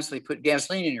have to constantly put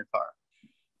gasoline in your car.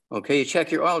 Okay, you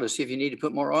check your oil to see if you need to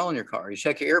put more oil in your car. You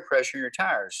check your air pressure in your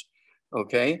tires.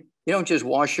 Okay, you don't just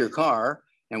wash your car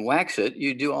and wax it.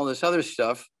 You do all this other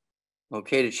stuff,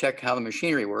 okay, to check how the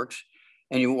machinery works.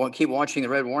 And you keep watching the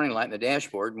red warning light in the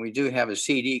dashboard. And we do have a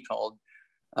CD called,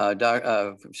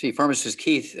 pharmacist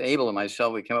Keith Abel and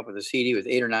myself, we came up with a CD with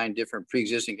 8 or 9 different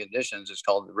pre-existing conditions. It's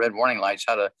called the red warning lights,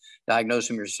 how to diagnose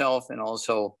them yourself and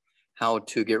also how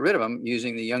to get rid of them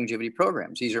using the longevity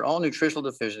programs. These are all nutritional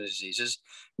deficiency diseases.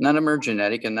 None of them are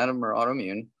genetic and none of them are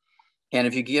autoimmune. And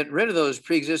if you get rid of those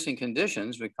pre-existing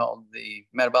conditions, we call the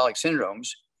metabolic syndromes,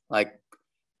 like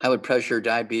high blood pressure,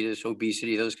 diabetes,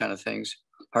 obesity, those kind of things,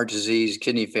 heart disease,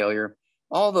 kidney failure,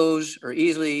 All those are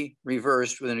easily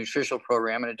reversed with a nutritional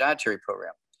program and a dietary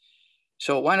program.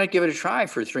 So why not give it a try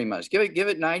for 3 months? Give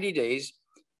it 90 days,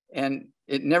 and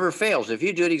it never fails. If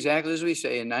you do it exactly as we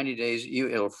say in 90 days,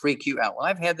 it'll freak you out. Well,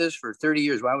 I've had this for 30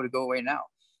 years. Why would it go away now?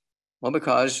 Well,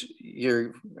 because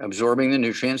you're absorbing the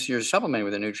nutrients, you're supplementing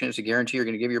with the nutrients to guarantee you're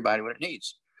going to give your body what it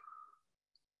needs.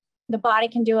 The body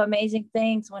can do amazing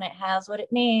things when it has what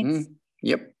it needs.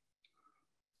 Yep.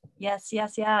 Yes,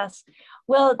 yes, yes.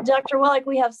 Well, Dr. Wallach,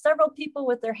 we have several people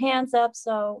with their hands up,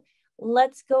 so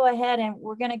let's go ahead and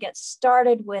we're going to get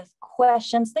started with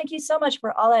questions. Thank you so much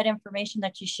for all that information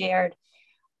that you shared.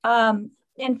 And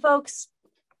folks,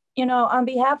 you know, on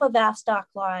behalf of Ask Doc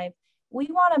Live, we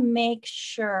want to make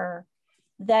sure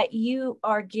that you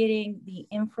are getting the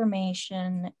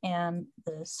information and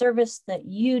the service that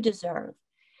you deserve.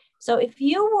 So if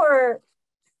you were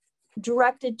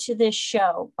directed to this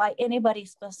show by anybody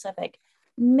specific,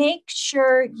 make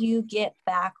sure you get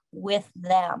back with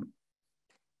them.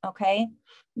 Okay.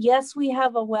 Yes, we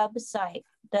have a website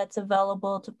that's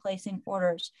available to placing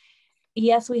orders.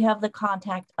 Yes, we have the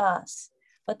contact us,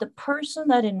 but the person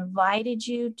that invited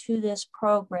you to this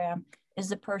program is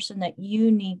the person that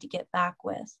you need to get back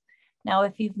with. Now,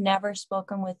 if you've never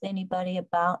spoken with anybody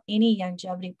about any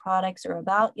longevity products or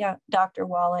about Dr.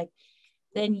 Wallach,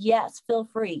 then yes, feel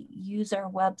free, use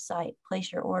our website,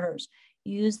 place your orders,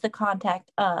 use the contact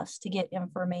us to get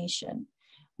information.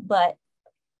 But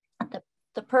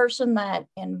the person that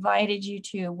invited you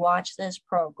to watch this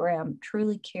program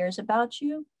truly cares about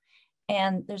you.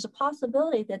 And there's a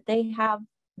possibility that they have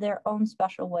their own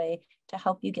special way to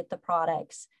help you get the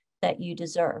products that you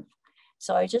deserve.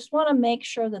 So I just want to make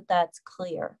sure that that's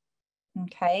clear.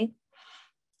 Okay.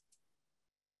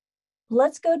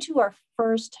 Let's go to our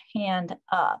first hand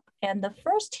up. And the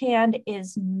first hand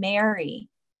is Mary.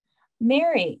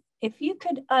 Mary, if you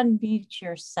could unmute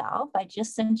yourself, I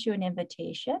just sent you an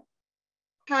invitation.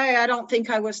 Hi, I don't think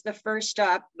I was the first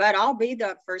up, but I'll be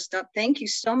the first up. Thank you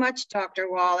so much, Dr.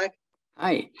 Wallach.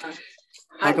 Hi.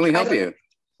 How can we help you?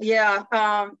 Yeah.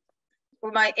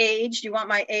 For my age, do you want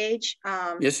my age?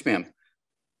 Yes, ma'am.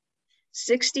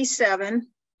 67.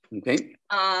 Okay.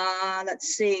 Let's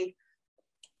see.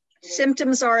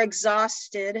 Symptoms are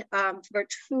exhausted. For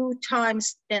 2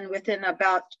 times within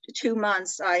about 2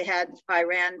 months, I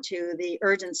ran to the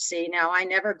urgency. Now I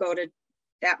never go to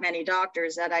that many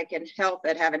doctors that I can help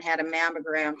it. Haven't had a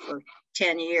mammogram for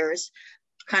 10 years.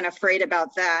 Kind of afraid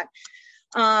about that.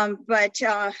 But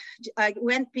I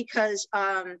went because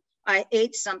I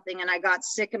ate something and I got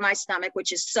sick in my stomach,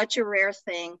 which is such a rare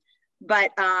thing.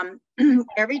 But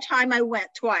every time I went,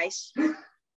 twice,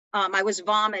 I was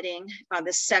vomiting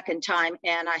the second time,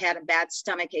 and I had a bad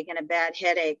stomach ache and a bad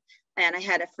headache. And I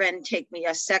had a friend take me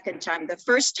a second time. The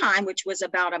first time, which was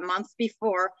about a month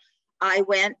before, I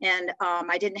went and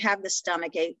I didn't have the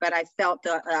stomach ache, but I felt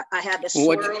I had the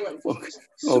swirling.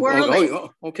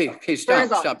 Okay,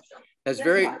 stop. That's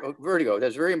vertigo.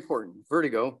 That's very important.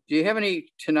 Vertigo. Do you have any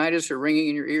tinnitus or ringing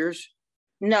in your ears?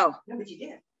 No. No, but you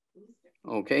did.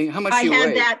 Okay. How much I do you weigh? I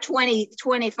had that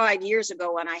 25 years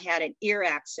ago when I had an ear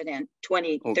accident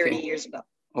 30 years ago.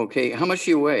 Okay. How much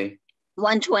do you weigh?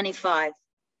 125.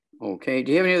 Okay.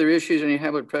 Do you have any other issues? Any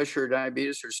high blood pressure,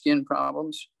 diabetes, or skin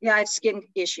problems? Yeah, I have skin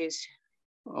issues.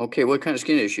 Okay. What kind of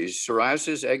skin issues?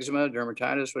 Psoriasis, eczema,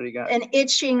 dermatitis? What do you got? And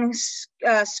itching,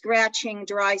 scratching,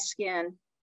 dry skin.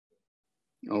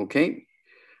 Okay.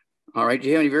 All right. Do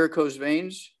you have any varicose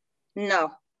veins? No.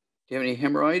 Do you have any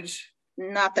hemorrhoids?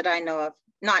 Not that I know of.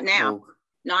 Not now. Oh.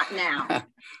 Not now.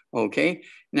 Okay.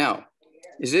 Now,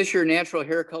 is this your natural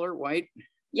hair color, white?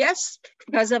 Yes,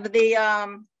 because of the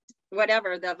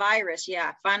the virus.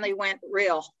 Yeah, finally went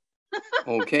real.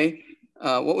 Okay.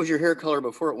 What was your hair color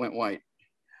before it went white?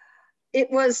 It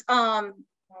was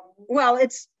well,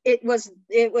 it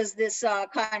was this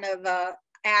kind of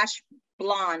ash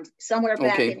blonde. Somewhere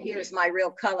back in here is my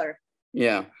real color.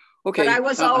 Yeah. Okay. But I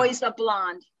was always a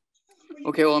blonde.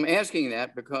 Okay. Well, I'm asking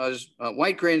that because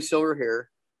white, gray, and silver hair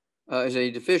is a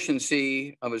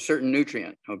deficiency of a certain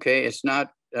nutrient. Okay. It's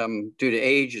not due to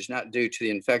age. It's not due to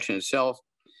the infection itself.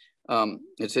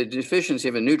 It's a deficiency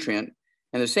of a nutrient.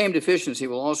 And the same deficiency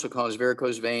will also cause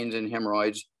varicose veins and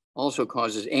hemorrhoids, also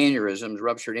causes aneurysms,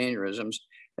 ruptured aneurysms.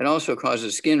 It also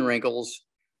causes skin wrinkles.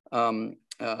 And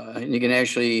you can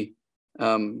actually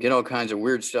get all kinds of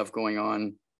weird stuff going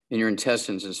on in your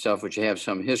intestines and stuff, which you have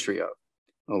some history of.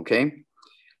 Okay.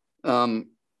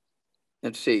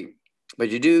 Let's see. But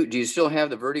do you still have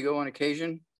the vertigo on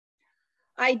occasion?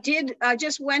 I did. I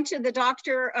just went to the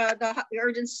doctor, the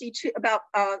urgency about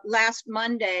last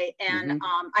Monday, and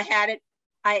I had it.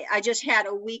 I just had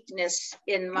a weakness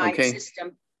in my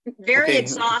system. Very Okay.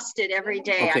 exhausted every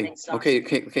day. I'm exhausted.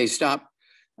 Okay, stop.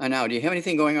 Now, do you have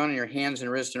anything going on in your hands and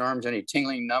wrists and arms? Any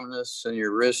tingling, numbness in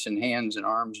your wrists and hands and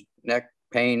arms, neck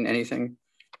pain, anything?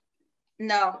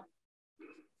 No.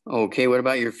 Okay, what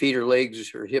about your feet or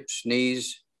legs or hips,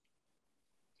 knees?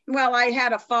 Well, I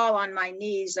had a fall on my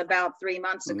knees about 3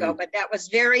 months ago, but that was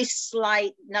very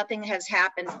slight. Nothing has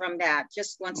happened from that.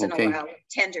 Just once in a while,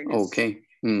 tenderness. Okay.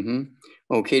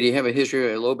 Okay, do you have a history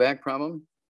of a low back problem?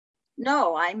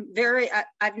 No, I've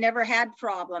never had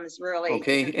problems really.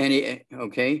 Okay,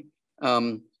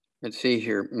 let's see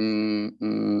here.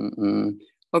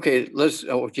 Okay,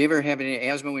 do you ever have any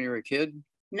asthma when you were a kid?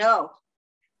 No.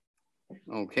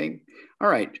 Okay, all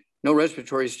right. No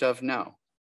respiratory stuff now.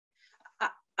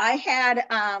 I had,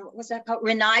 what's that called?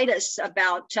 Rhinitis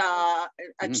about 4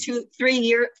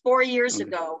 years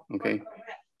ago. Okay.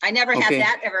 I never had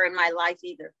that ever in my life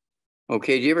either.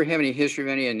 Okay, do you ever have any history of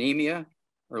any anemia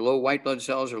or low white blood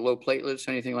cells or low platelets,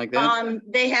 anything like that?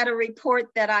 They had a report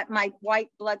that my white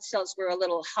blood cells were a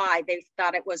little high. They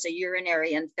thought it was a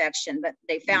urinary infection, but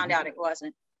they found out it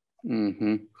wasn't.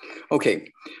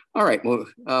 Okay, all right, well,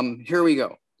 here we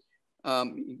go.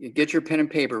 Get your pen and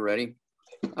paper ready.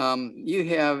 You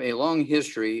have a long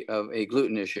history of a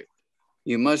gluten issue.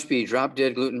 You must be drop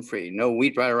dead gluten-free. No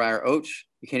wheat, rye, or oats.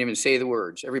 You can't even say the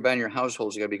words. Everybody in your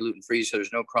household's got to be gluten-free, so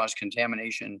there's no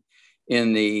cross-contamination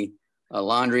in the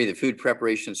laundry, the food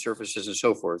preparation surfaces, and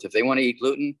so forth. If they want to eat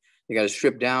gluten, they got to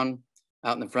strip down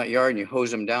out in the front yard, and you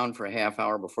hose them down for a half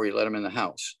hour before you let them in the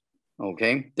house.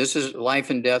 Okay, this is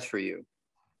life and death for you.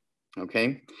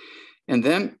 Okay, and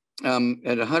then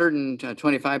at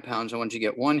 125 pounds, I want you to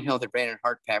get one healthy brain and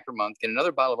heart pack per month. Get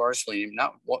another bottle of R-selenium,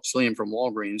 not selenium from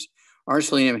Walgreens.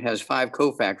 R-selenium has 5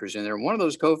 cofactors in there. One of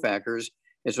those cofactors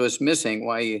is what's missing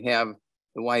why you have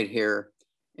the white hair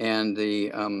and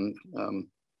the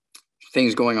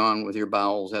things going on with your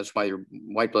bowels. That's why your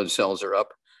white blood cells are up,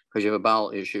 because you have a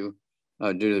bowel issue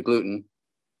due to the gluten.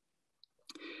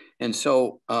 And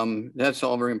so that's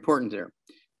all very important there.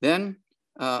 Then,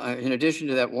 in addition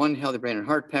to that one healthy brain and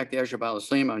heart pack, the extra bottle of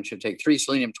selenium, I want you to take 3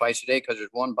 selenium twice a day because there's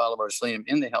 1 bottle of our selenium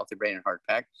in the healthy brain and heart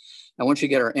pack. I want you to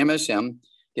get our MSM,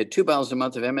 get 2 bottles a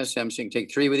month of MSM, so you can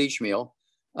take 3 with each meal.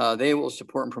 They will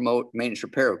support and promote maintenance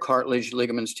repair of cartilage,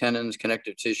 ligaments, tendons,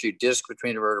 connective tissue, disc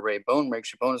between the vertebrae, bone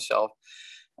breaks your bone itself,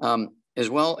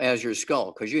 as well as your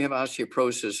skull, because you have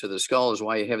osteoporosis. So the skull is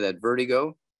why you have that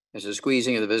vertigo. It's a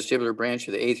squeezing of the vestibular branch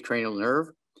of the 8th cranial nerve.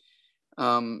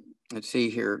 Let's see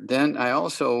here. Then I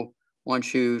also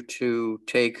want you to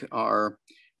take our,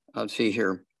 let's see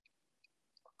here,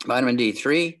 vitamin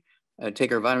D3.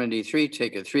 Take our vitamin D3,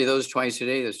 take 3 of those twice a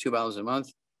day. That's 2 bottles a month.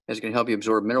 That's going to help you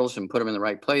absorb minerals and put them in the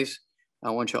right place.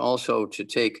 I want you also to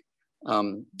take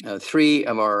 3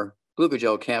 of our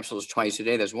glucogel capsules twice a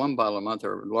day. That's 1 bottle a month,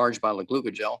 or a large bottle of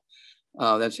glucogel.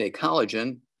 That's a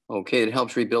collagen. Okay, it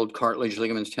helps rebuild cartilage,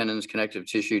 ligaments, tendons, connective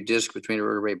tissue, disc between the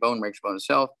vertebrae, bone breaks bone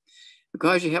itself.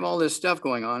 Because you have all this stuff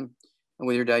going on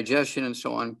with your digestion and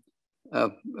so on.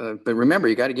 But remember,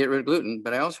 you got to get rid of gluten.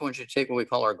 But I also want you to take what we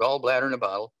call our gallbladder in a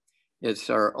bottle. It's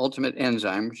our ultimate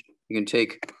enzymes. You can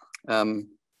take 1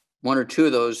 or 2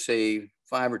 of those, say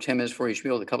 5 or 10 minutes before each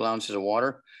meal with a couple ounces of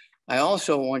water. I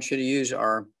also want you to use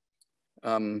our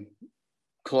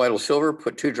colloidal silver.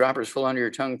 Put 2 droppers full under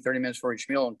your tongue 30 minutes before each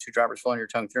meal, and 2 droppers full under your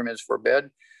tongue 30 minutes before bed.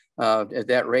 At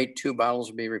that rate, 2 bottles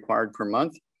will be required per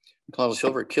month. Colloidal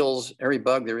silver kills every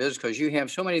bug there is, because you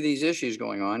have so many of these issues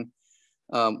going on,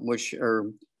 which are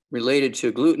related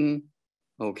to gluten,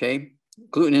 okay?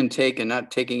 Gluten intake and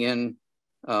not taking in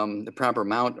the proper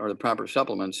amount or the proper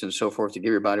supplements and so forth to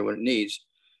give your body what it needs.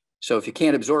 So if you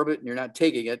can't absorb it and you're not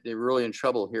taking it, you're really in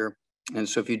trouble here. And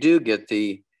so if you do get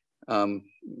the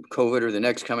COVID or the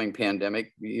next coming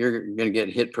pandemic, you're going to get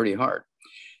hit pretty hard.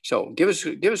 So give us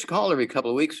a call every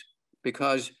couple of weeks,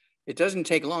 because it doesn't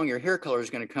take long. Your hair color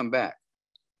is going to come back.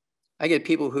 I get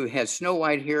people who had snow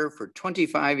white hair for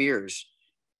 25 years,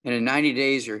 and in 90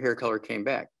 days, your hair color came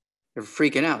back. They're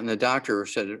freaking out. And the doctor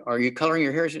said, "Are you coloring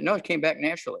your hair?" I said, "No, it came back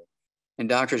naturally." And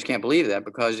doctors can't believe that,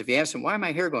 because if you ask them, "Why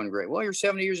my hair going gray?" "Well, you're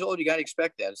 70 years old. You got to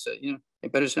expect that." So,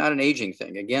 but it's not an aging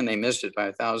thing. Again, they missed it by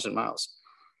 1,000 miles.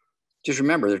 Just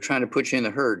remember, they're trying to put you in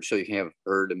the herd so you can have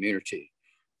herd immunity.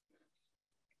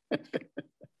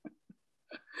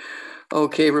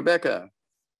 Okay, Rebecca.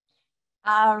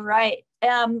 All right.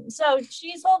 So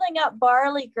she's holding up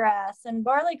barley grass, and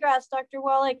barley grass, Dr.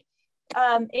 Wallach,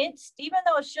 it's, even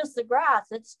though it's just the grass,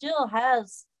 it still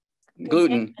has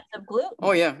gluten. Of gluten.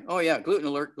 Oh yeah. Gluten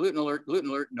alert, gluten alert, gluten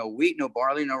alert. No wheat, no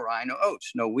barley, no rye, no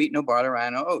oats. No wheat, no barley, rye,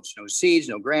 no oats. No seeds,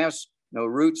 no grass, no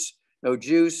roots, no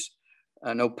juice,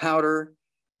 no powder,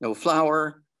 no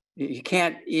flour, You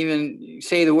can't even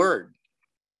say the word.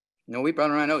 No wheat,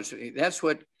 barley, rye, oats. That's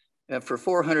what, for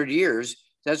 400 years,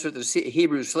 that's what the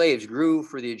Hebrew slaves grew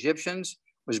for the Egyptians,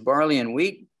 was barley and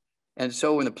wheat. And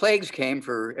so when the plagues came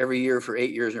for every year for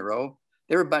 8 years in a row,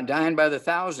 they were dying by the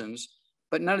thousands,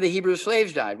 but none of the Hebrew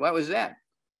slaves died. What was that?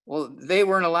 Well, they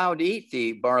weren't allowed to eat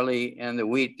the barley and the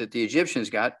wheat that the Egyptians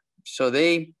got. So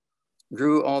they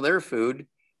grew all their food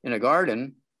in a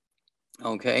garden,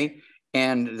 okay?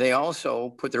 And they also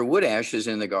put their wood ashes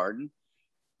in the garden.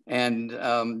 And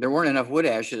there weren't enough wood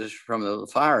ashes from the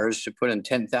fires to put in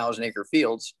 10,000 acre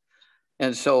fields.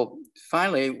 And so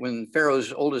finally, when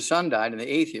Pharaoh's oldest son died in the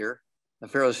 8th year, the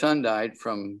Pharaoh's son died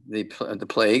from the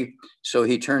plague. So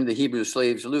he turned the Hebrew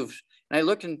slaves loose. And I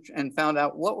looked and found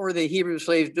out, what were the Hebrew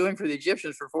slaves doing for the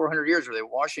Egyptians for 400 years? Were they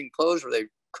washing clothes? Were they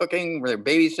cooking? Were they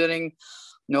babysitting?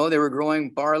 No, they were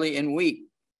growing barley and wheat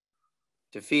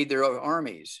to feed their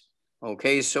armies.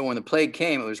 Okay, so when the plague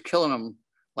came, it was killing them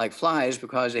like flies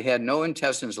because they had no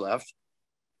intestines left.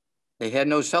 They had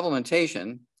no supplementation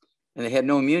and they had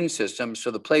no immune system.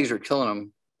 So the plagues were killing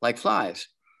them like flies.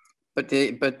 But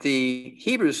the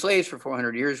Hebrew slaves for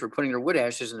 400 years were putting their wood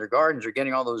ashes in their gardens, or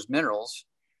getting all those minerals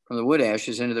from the wood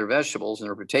ashes into their vegetables and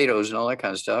their potatoes and all that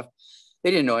kind of stuff.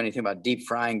 They didn't know anything about deep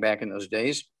frying back in those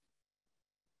days.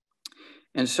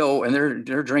 And so, and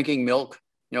they're drinking milk,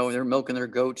 you know, they're milking their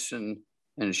goats and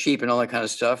sheep and all that kind of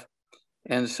stuff.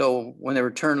 And so when they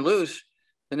were turned loose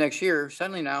the next year,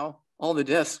 suddenly now all the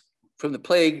deaths from the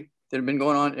plague that had been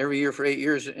going on every year for 8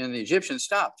 years in the Egyptians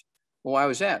stopped. Well, why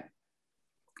was that?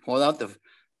 Well, without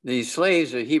the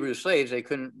slaves, the Hebrew slaves, they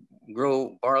couldn't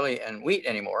grow barley and wheat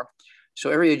anymore. So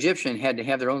every Egyptian had to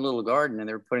have their own little garden, and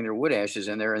they were putting their wood ashes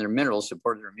in there, and their minerals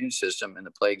supported their immune system, and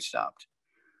the plague stopped.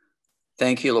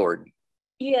 Thank you, Lord.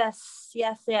 Yes,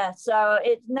 yes, yes. So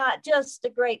it's not just a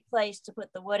great place to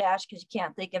put the wood ash because you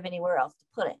can't think of anywhere else to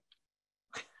put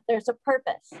it. There's a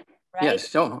purpose, right? Yes.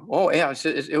 So, oh, yeah.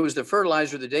 It was the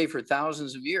fertilizer of the day for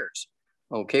thousands of years.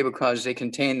 Okay, because they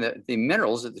contain the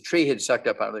minerals that the tree had sucked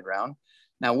up out of the ground.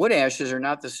 Now, wood ashes are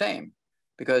not the same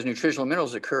because nutritional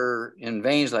minerals occur in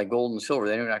veins like gold and silver.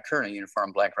 They do not occur in a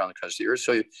uniform black around the crust of the earth.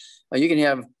 So you can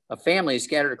have a family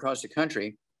scattered across the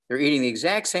country. They're eating the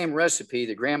exact same recipe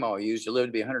that grandma used to live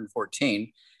to be 114.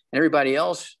 And everybody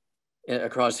else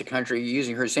across the country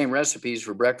using her same recipes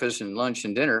for breakfast and lunch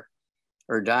and dinner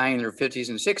are dying in their 50s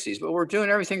and 60s. But we're doing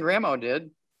everything grandma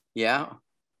did. Yeah.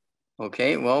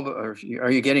 Okay. Well,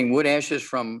 are you getting wood ashes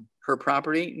from her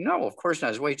property? No, of course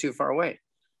not. It's way too far away.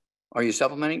 Are you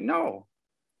supplementing? No.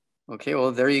 Okay.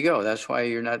 Well, there you go. That's why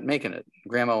you're not making it.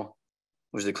 Grandma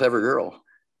was the clever girl.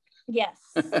 Yes.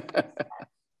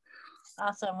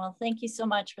 Awesome. Well, thank you so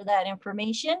much for that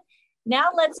information.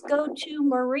 Now let's go to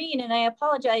Maureen. And I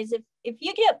apologize if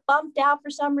you get bumped out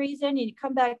for some reason and you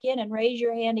come back in and raise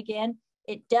your hand again,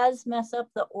 it does mess up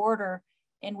the order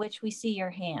in which we see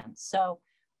your hand. So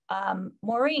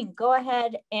Maureen, go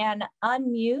ahead and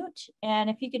unmute. And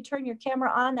if you could turn your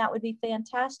camera on, that would be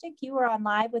fantastic. You are on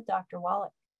live with Dr.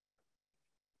 Wallach.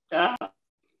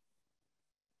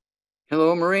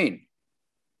 Hello, Maureen.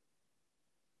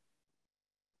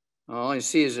 All I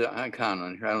see is an icon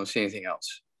on here. I don't see anything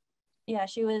else. Yeah,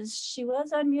 she was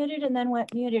unmuted and then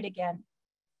went muted again.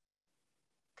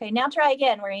 Okay, now try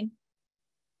again, Maureen.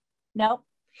 Nope,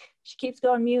 she keeps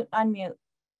going mute, unmute.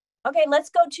 Okay, let's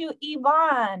go to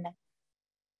Yvonne.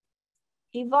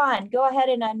 Yvonne, go ahead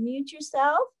and unmute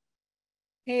yourself.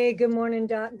 Hey, good morning,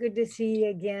 Doc. Good to see you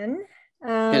again.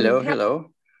 Hello.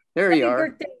 There you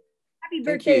are. Happy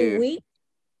birthday week.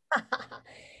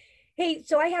 Hey,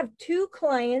 so I have two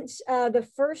clients. The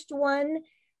first one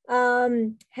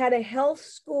had a health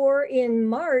score in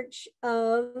March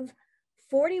of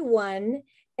 41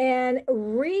 and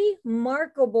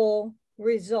remarkable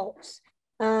results.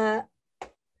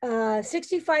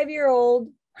 65-year-old,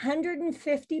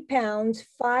 150 pounds,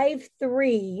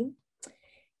 5'3",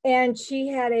 and she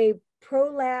had a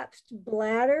prolapsed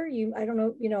bladder. I don't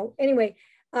know, anyway,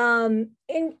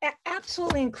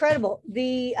 absolutely incredible.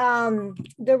 The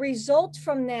results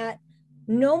from that,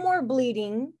 no more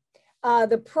bleeding.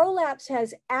 The prolapse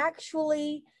has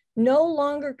actually no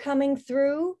longer coming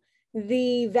through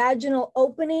the vaginal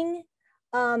opening,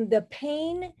 the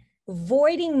pain,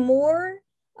 voiding more,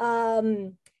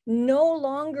 no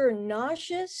longer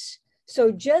nauseous.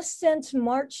 So just since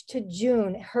March to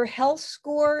June, her health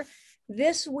score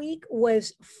this week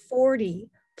was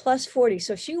 40, plus 40.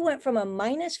 So she went from a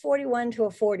minus 41 to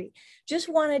a 40. Just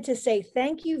wanted to say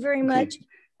thank you very much.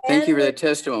 Thank you for that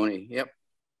testimony. Yep.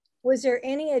 Was there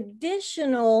any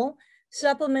additional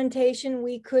supplementation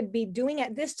we could be doing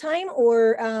at this time,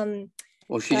 or?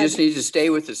 Well, she just needs to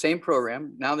stay with the same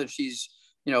program. Now that she's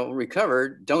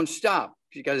recovered, don't stop.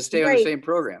 You got to stay on the same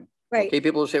program. Right. Okay.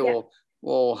 People will say,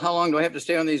 well, how long do I have to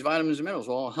stay on these vitamins and minerals?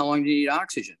 Well, how long do you need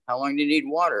oxygen? How long do you need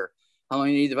water? How long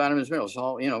do you need the vitamins and minerals?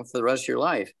 All, for the rest of your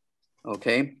life.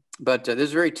 Okay. But this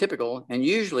is very typical. And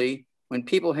usually when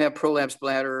people have prolapsed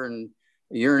bladder and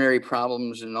urinary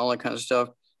problems and all that kind of stuff,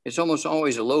 it's almost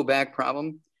always a low back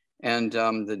problem. And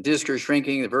the discs are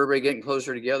shrinking, the vertebrae getting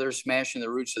closer together, smashing the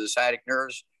roots of the sciatic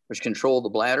nerves, which control the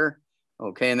bladder.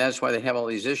 Okay. And that's why they have all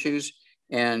these issues.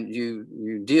 And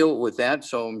you deal with that.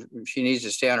 So she needs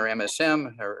to stay on her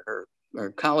MSM, her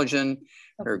collagen,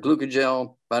 her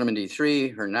glucogel, vitamin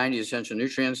D3, her 90 essential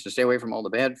nutrients, to stay away from all the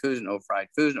bad foods, no fried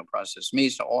foods, no processed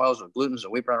meats, no oils, no gluten, no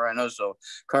wheat bran, no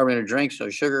carbonated drinks, no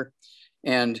sugar.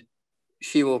 And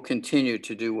she will continue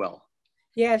to do well.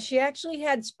 Yeah, she actually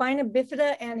had spina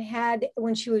bifida and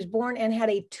when she was born, and had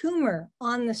a tumor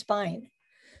on the spine.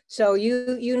 So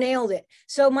you nailed it.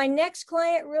 So my next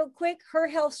client, real quick, her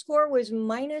health score was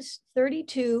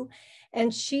 -32,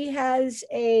 and she has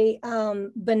a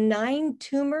benign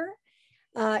tumor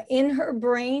in her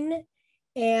brain,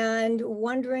 and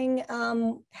wondering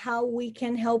how we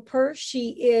can help her.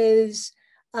 She is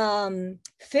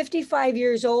 55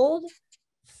 years old,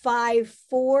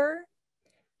 5'4",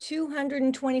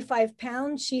 225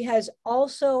 pounds. She has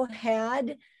also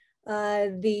had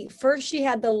she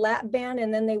had the lap band,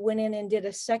 and then they went in and did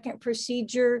a second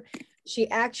procedure. She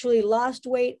actually lost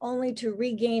weight only to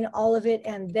regain all of it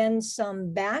and then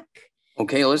some back.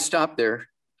 Okay, let's stop there.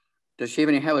 Does she have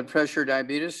any high blood pressure,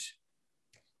 diabetes?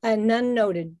 None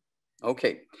noted.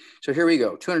 Okay, so here we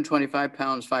go. 225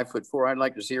 pounds, 5'4". I'd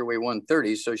like to see her weigh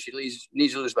 130. So she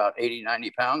needs to lose about 80,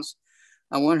 90 pounds.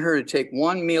 I want her to take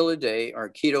one meal a day or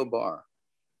keto bar.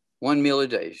 One meal a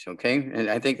day, okay? And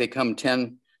I think they come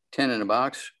 10 in a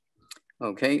box.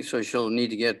 Okay, so she'll need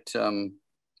to get,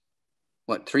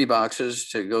 3 boxes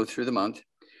to go through the month.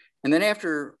 And then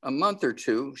after a month or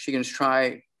two, she can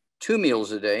try 2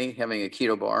 meals a day, having a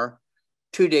keto bar,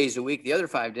 2 days a week. The other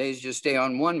 5 days, just stay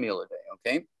on 1 meal a day,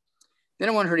 okay? Then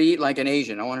I want her to eat like an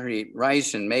Asian. I want her to eat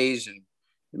rice and maize and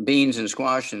beans and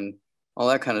squash and all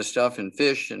that kind of stuff, and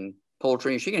fish and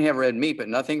poultry. She can have red meat, but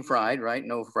nothing fried, right?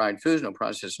 No fried foods, no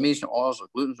processed meats, no oils, no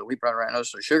gluten, no wheat, bran, no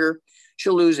sugar.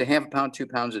 She'll lose a half a pound, 2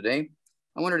 pounds a day.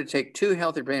 I want her to take 2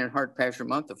 healthy brain and heart packs a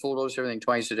month, a full dose of everything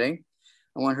twice a day.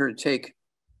 I want her to take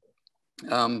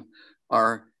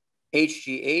our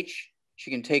HGH. She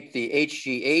can take the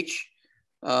HGH,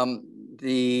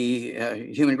 the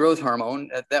human growth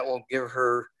hormone. That will give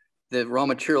her the raw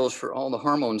materials for all the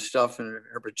hormone stuff in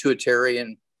her pituitary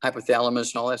and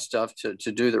hypothalamus and all that stuff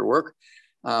to do their work.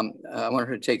 I want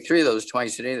her to take 3 of those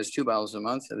twice a day. That's 2 bottles a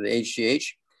month of the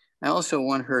HGH. I also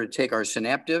want her to take our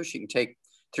Synaptive. She can take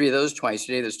 3 of those twice a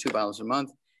day. That's 2 bottles a month.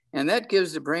 And that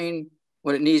gives the brain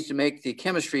what it needs to make the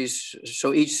chemistries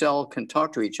so each cell can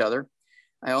talk to each other.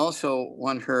 I also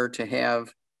want her to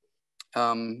have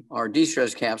our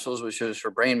de-stress capsules, which is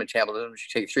for brain metabolism.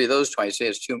 She take 3 of those twice a day.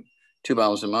 It's 2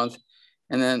 bottles a month.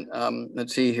 And then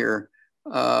let's see here.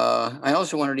 I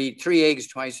also want her to eat 3 eggs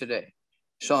twice a day.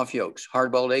 Soft yolks.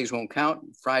 Hard-boiled eggs won't count.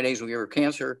 Fried eggs will give her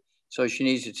cancer. So she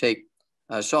needs to take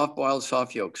soft-boiled,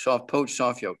 soft yolk, soft poached,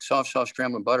 soft yolk, soft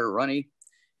scrambled butter, runny,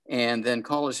 and then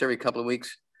call us every couple of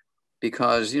weeks,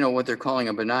 because what they're calling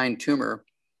a benign tumor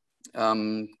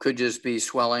could just be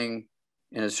swelling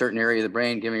in a certain area of the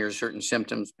brain, giving her certain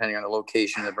symptoms depending on the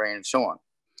location of the brain and so on.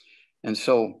 And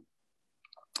so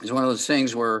it's one of those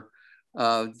things where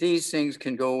these things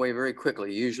can go away very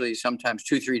quickly, usually sometimes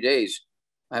 2-3 days.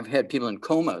 I've had people in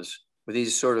comas with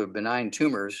these sort of benign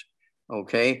tumors,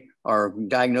 okay, or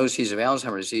diagnoses of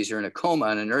Alzheimer's disease. They're in a coma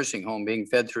in a nursing home being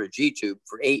fed through a G-tube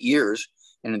for 8 years.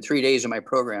 And in 3 days of my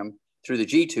program through the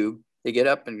G-tube, they get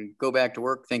up and go back to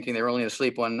work thinking they were only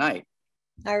asleep one night.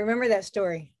 I remember that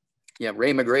story. Yeah,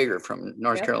 Ray McGregor from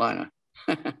North Carolina.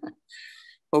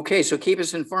 Okay, so keep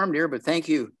us informed here, but thank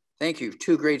you. Thank you.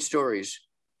 2 great stories.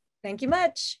 Thank you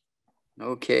much.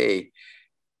 Okay.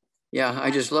 Yeah,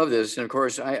 I just love this. And of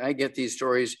course, I get these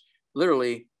stories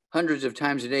literally hundreds of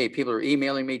times a day. People are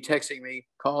emailing me, texting me,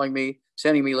 calling me,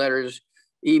 sending me letters,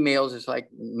 emails. It's like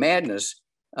madness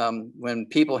when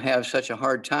people have such a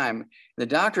hard time. The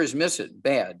doctors miss it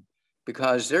bad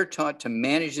because they're taught to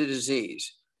manage the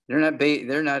disease. They're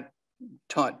not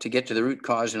taught to get to the root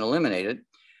cause and eliminate it.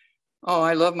 Oh,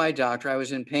 I love my doctor. I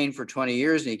was in pain for 20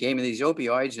 years and he gave me these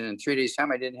opioids, and in 3 days'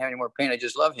 time, I didn't have any more pain. I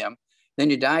just love him.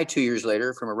 Then you die 2 years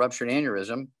later from a ruptured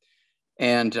aneurysm.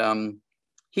 And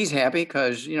he's happy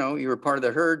because, you were part of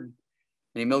the herd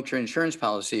and he milked your insurance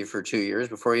policy for 2 years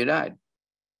before you died.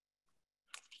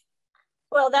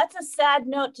 Well, that's a sad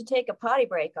note to take a potty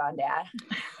break on, Dad.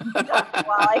 Dr.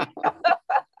 Wallach.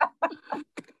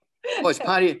 Oh, it's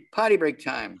potty break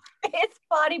time. It's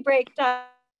potty break time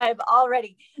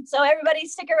already. So everybody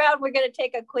stick around. We're going to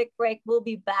take a quick break. We'll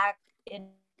be back in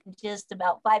just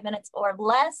about 5 minutes or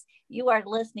less. You are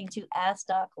listening to Ask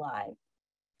Doc Live.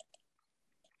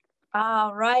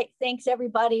 All right. Thanks,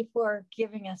 everybody, for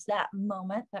giving us that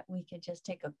moment that we could just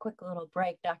take a quick little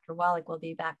break. Dr. Wallach will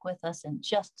be back with us in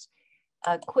just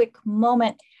a quick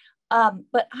moment.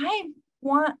 But I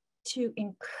want to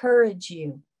encourage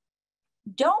you.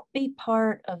 Don't be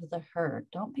part of the herd.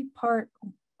 Don't be part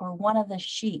or one of the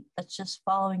sheep that's just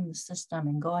following the system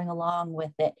and going along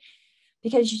with it,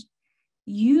 because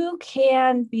you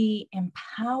can be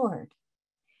empowered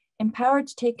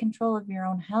to take control of your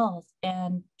own health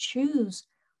and choose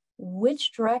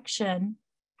which direction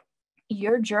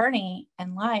your journey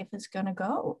in life is going to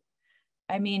go.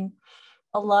 I mean,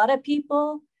 a lot of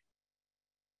people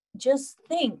just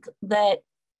think that,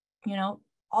 you know,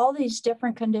 all these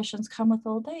different conditions come with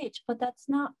old age, but that's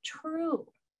not true.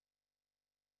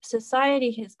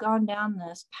 Society has gone down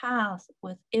this path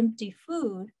with empty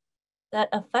food that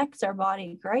affects our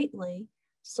body greatly,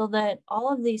 so that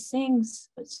all of these things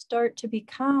start to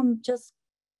become just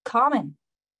common.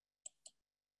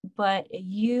 But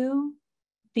you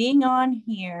being on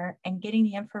here and getting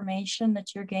the information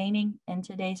that you're gaining in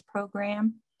today's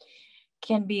program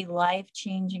can be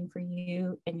life-changing for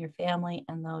you and your family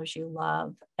and those you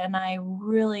love. And I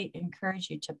really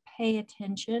encourage you to pay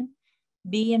attention,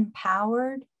 be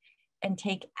empowered, and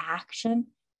take action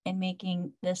in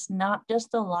making this not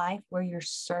just a life where you're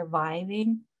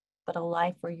surviving, but a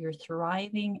life where you're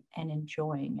thriving and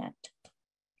enjoying it.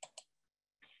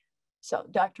 So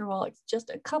Dr. Wallach, just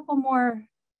a couple more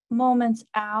moments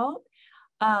out.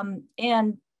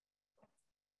 And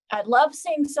I love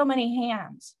seeing so many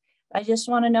hands. I just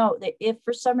want to know that if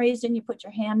for some reason you put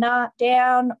your hand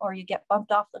down or you get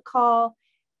bumped off the call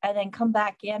and then come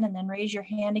back in and then raise your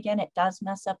hand again, it does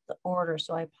mess up the order.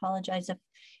 So I apologize if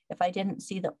I didn't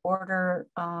see the order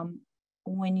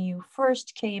when you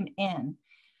first came in.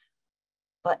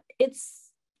 But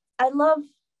I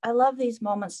love these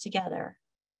moments together,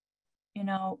 you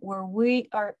know, where we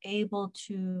are able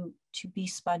to be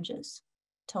sponges,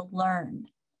 to learn,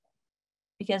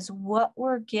 because what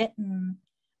we're getting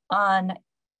on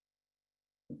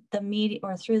the media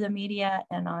or through the media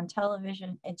and on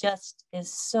television, it just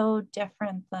is so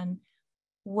different than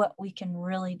what we can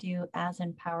really do as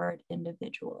empowered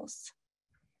individuals.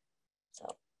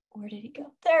 So where did he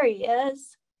go? There he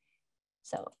is.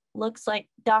 So looks like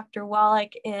Dr.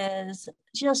 Wallach is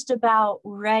just about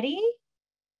ready.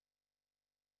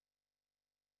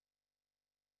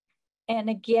 And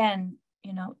again,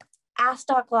 you know, Ask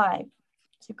Doc Live.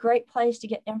 It's a great place to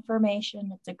get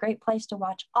information. It's a great place to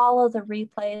watch all of the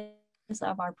replays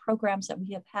of our programs that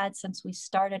we have had since we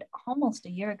started almost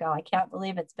a year ago. I can't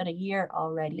believe it's been a year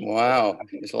already. Wow,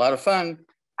 it's a lot of fun.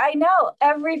 I know,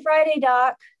 every Friday,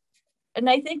 Doc. And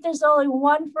I think there's only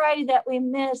one Friday that we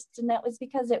missed, and that was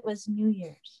because it was New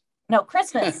Year's. No,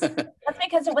 Christmas. That's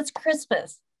because it was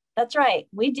Christmas. That's right.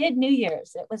 We did New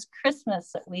Year's. It was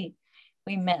Christmas that we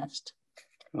missed.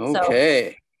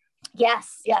 Okay. So,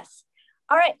 yes.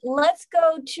 All right, let's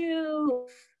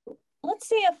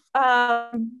see if,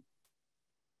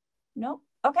 no,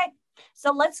 okay.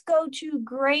 So let's go to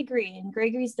Gregory, and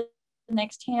Gregory's the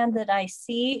next hand that I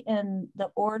see in the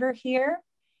order here.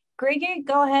 Gregory,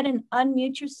 go ahead and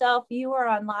unmute yourself. You are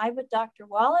on live with Dr.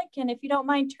 Wallach, and if you don't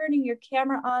mind turning your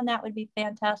camera on, that would be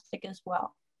fantastic as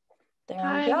well. There we go.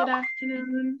 Hi, good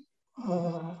afternoon.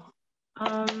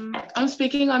 I'm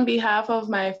speaking on behalf of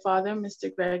my father,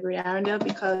 Mr. Gregory Arundel,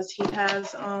 because he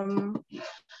has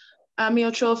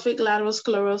amyotrophic lateral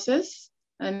sclerosis,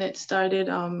 and it started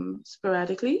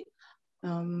sporadically.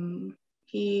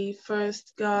 He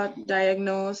first got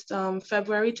diagnosed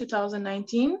February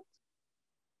 2019,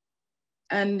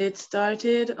 and it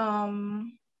started,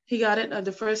 he got it,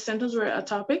 the first symptoms were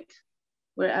atopic,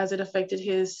 whereas it affected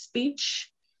his speech,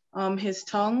 his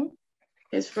tongue.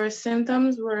 His first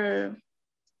symptoms were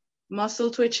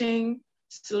muscle twitching,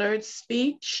 slurred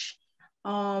speech,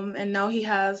 and now he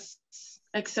has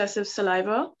excessive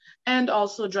saliva and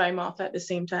also dry mouth at the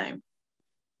same time.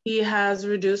 He has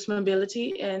reduced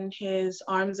mobility in his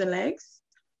arms and legs.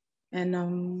 And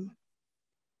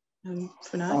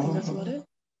for now, I think that's about it.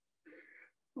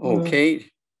 Okay.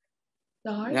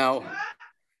 The heart? Now,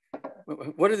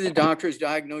 what did the doctors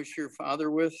diagnose your father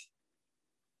with?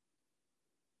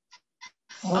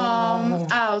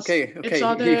 Okay.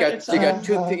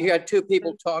 You got two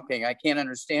people talking. I can't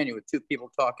understand you with two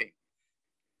people talking.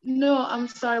 No, I'm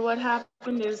sorry. What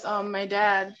happened is my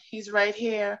dad, he's right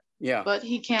here. Yeah. But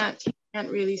he can't can't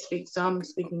really speak, so I'm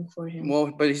speaking for him.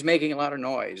 Well, but he's making a lot of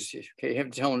noise. Okay, you have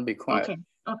to tell him to be quiet. Okay,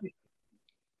 okay.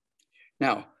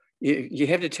 Now, you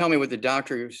have to tell me what the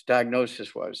doctor's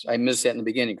diagnosis was. I missed that in the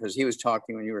beginning because he was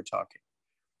talking when you were talking.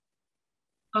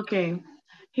 Okay,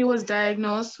 he was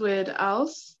diagnosed with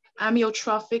ALS,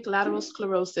 amyotrophic lateral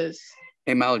sclerosis.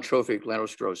 Amyotrophic lateral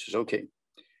sclerosis, okay.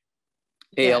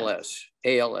 Yes.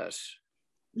 ALS.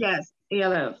 Yes,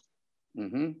 ALS.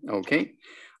 Okay,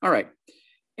 all right.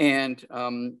 And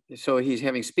so he's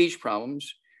having speech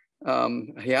problems.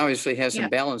 He obviously has some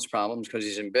balance problems because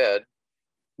he's in bed.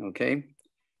 Okay.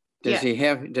 Does he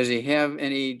have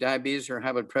any diabetes or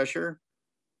high blood pressure?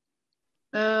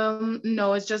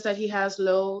 No, it's just that he has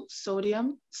low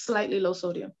sodium, slightly low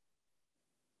sodium.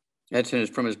 That's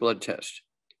from his blood test.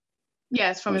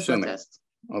 Yes, from his blood test.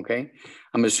 Okay.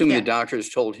 I'm assuming the doctors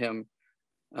told him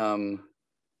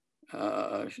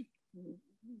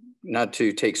not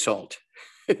to take salt.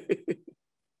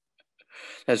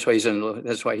 That's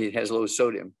why he has low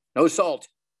sodium. No salt.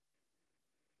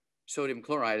 Sodium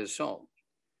chloride is salt.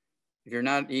 If you're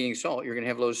not eating salt, you're going to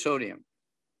have low sodium.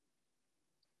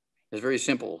 It's very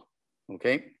simple.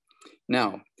 Okay.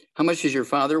 Now, how much does your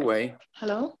father weigh?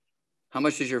 Hello? How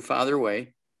much does your father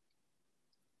weigh?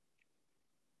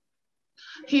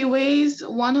 He weighs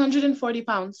 140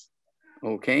 pounds.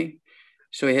 Okay.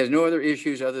 So he has no other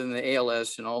issues other than the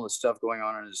ALS and all the stuff going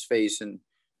on in his face and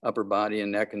upper body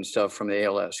and neck and stuff from the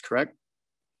ALS, correct?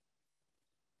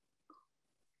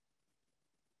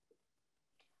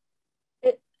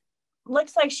 It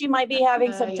looks like she might be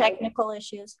having some technical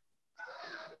issues.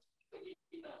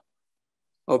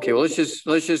 Okay, well, let's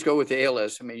just go with the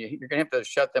ALS. I mean, you're gonna have to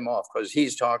shut them off because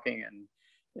he's talking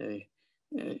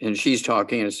and she's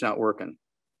talking and it's not working.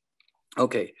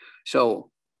 Okay, so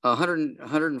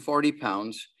 140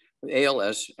 pounds with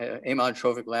ALS,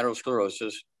 amyotrophic lateral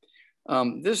sclerosis.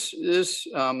 This is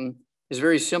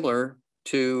very similar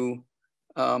to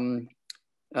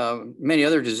many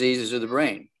other diseases of the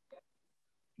brain.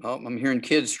 Oh, I'm hearing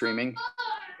kids screaming.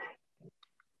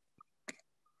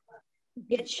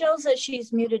 It shows that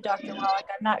she's muted, Dr. Wallach.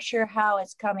 I'm not sure how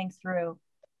it's coming through.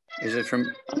 Is it from?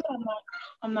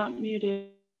 I'm not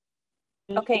muted.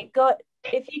 Okay, go.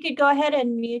 If you could go ahead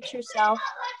and mute yourself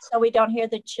so we don't hear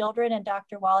the children and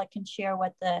Dr. Wallach can share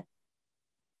what that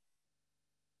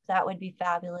would be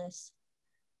fabulous.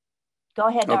 Go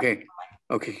ahead, Dr. Okay,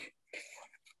 okay.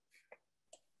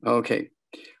 Okay,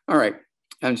 all right.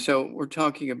 And so we're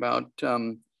talking about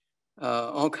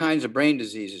all kinds of brain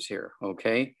diseases here,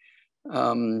 okay?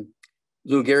 Lou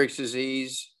Gehrig's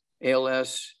disease,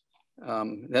 ALS,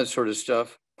 that sort of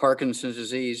stuff, Parkinson's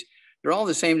disease, they're all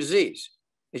the same disease.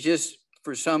 It's just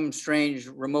for some strange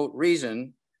remote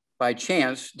reason, by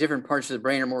chance, different parts of the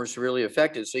brain are more severely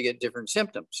affected, so you get different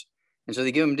symptoms. And so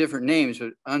they give them different names,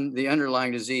 but the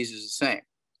underlying disease is the same.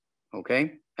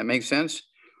 Okay, that makes sense?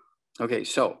 Okay,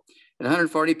 so at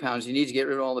 140 pounds, you need to get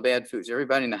rid of all the bad foods.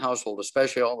 Everybody in the household,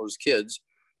 especially all those kids,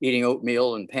 eating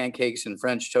oatmeal and pancakes and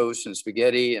French toast and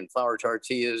spaghetti and flour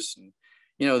tortillas, and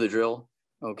you know the drill,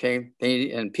 okay?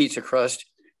 And pizza crust.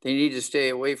 They need to stay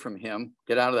away from him,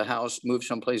 get out of the house, move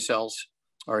someplace else,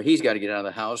 or he's got to get out of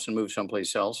the house and move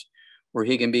someplace else where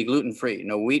he can be gluten-free.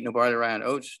 No wheat, no barley, rye, and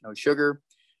oats, no sugar,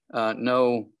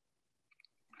 let's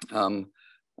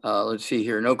see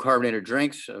here, no carbonated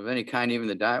drinks of any kind, even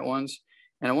the diet ones.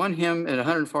 And I want him at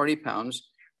 140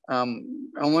 pounds, I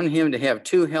want him to have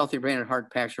 2 healthy brain and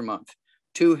heart packs per month.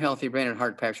 2 healthy brain and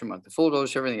heart packs per month. The full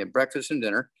dose, everything at breakfast and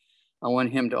dinner. I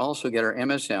want him to also get our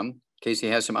MSM in case he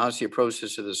has some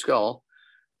osteoporosis of the skull.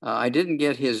 I didn't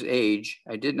get his age.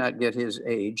 I did not get his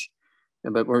age,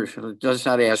 but let's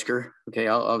not ask her. Okay,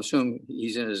 I'll assume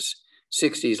he's in his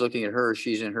 60s. Looking at her,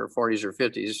 she's in her 40s or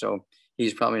 50s, so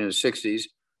he's probably in his 60s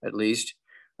at least.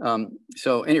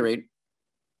 So, at any rate,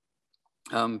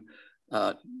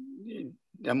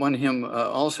 I want him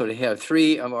also to have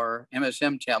 3 of our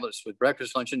MSM tablets with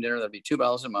breakfast, lunch, and dinner. That'll be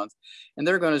 $2 a month. And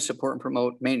they're going to support and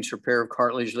promote maintenance repair of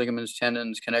cartilage, ligaments,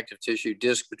 tendons, connective tissue,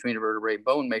 disc between the vertebrae,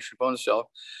 bone, makes your bone itself.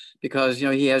 Because, you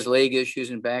know, he has leg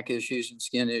issues and back issues and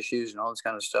skin issues and all this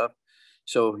kind of stuff.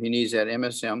 So he needs that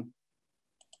MSM.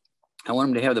 I want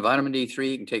him to have the vitamin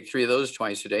D3. You can take 3 of those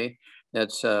twice a day.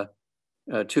 That's 2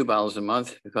 bottles a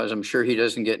month, because I'm sure he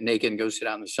doesn't get naked and go sit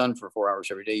out in the sun for 4 hours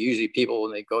every day. Usually people,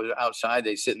 when they go outside,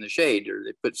 they sit in the shade or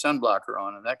they put sunblocker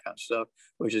on and that kind of stuff,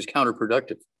 which is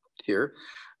counterproductive here.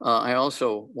 I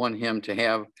also want him to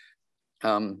have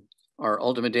our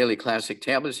Ultimate Daily Classic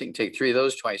tablets. He can take 3 of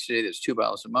those twice a day. That's 2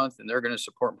 bottles a month, and they're going to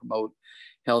support and promote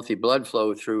healthy blood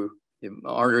flow through the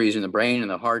arteries in the brain and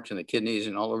the heart and the kidneys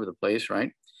and all over the place,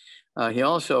 right? He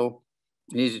also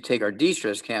He needs to take our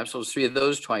de-stress capsules, 3 of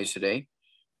those twice a day.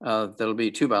 That'll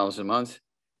be 2 bottles a month.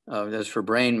 That's for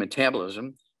brain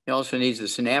metabolism. He also needs the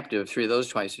synaptive, 3 of those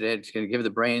twice a day. It's going to give the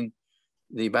brain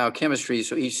the biochemistry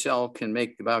so each cell can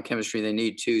make the biochemistry they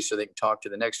need to so they can talk to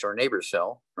the next door neighbor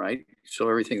cell, right? So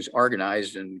everything's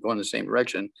organized and going in the same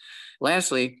direction.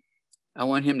 Lastly, I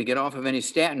want him to get off of any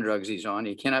statin drugs he's on.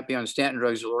 He cannot be on statin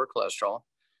drugs to lower cholesterol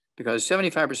because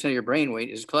 75% of your brain weight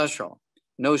is cholesterol.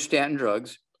 No statin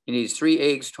drugs. He needs 3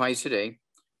 eggs twice a day,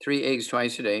 3 eggs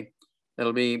twice a day.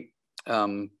 That'll be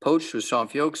poached with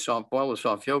soft yolks, soft boiled with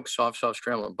soft yolks, soft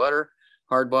scrambled butter.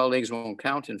 Hard boiled eggs won't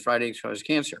count, and fried eggs cause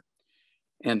cancer.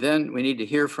 And then we need to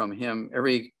hear from him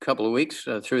every couple of weeks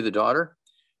through the daughter.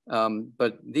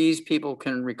 But these people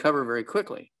can recover very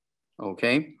quickly,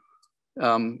 okay?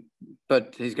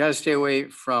 But he's got to stay away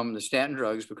from the statin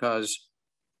drugs because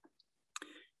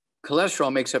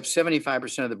cholesterol makes up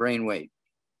 75% of the brain weight,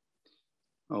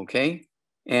 okay?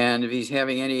 And if he's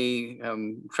having any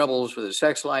troubles with his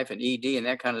sex life and ED and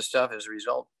that kind of stuff as a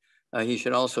result, he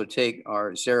should also take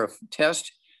our Zaref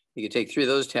test. He could take 3 of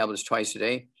those tablets twice a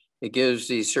day. It gives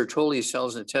the Sertoli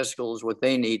cells in the testicles what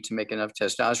they need to make enough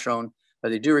testosterone, but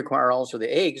they do require also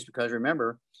the eggs because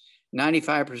remember,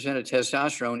 95% of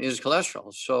testosterone is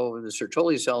cholesterol. So the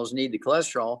Sertoli cells need the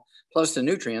cholesterol plus the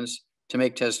nutrients to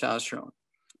make testosterone,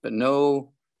 but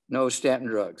no statin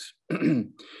drugs.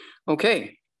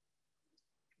 Okay,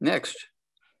 next.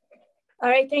 All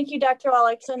right, thank you, Dr.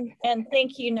 Wallach, and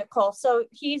thank you, Nicole. So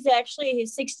he's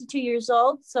 62 years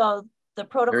old, so the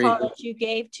protocol that you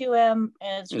gave to him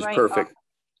is right perfect.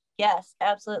 Yes,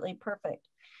 absolutely perfect.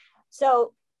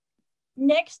 So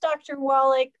next, Dr.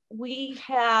 Wallach, we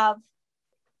have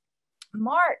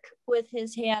Mark with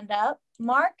his hand up.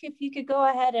 Mark, if you could go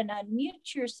ahead and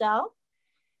unmute yourself.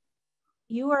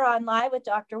 You are on live with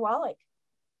Dr. Wallach.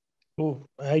 Cool.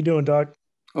 How you doing, Doc?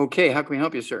 Okay, how can we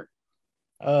help you, sir?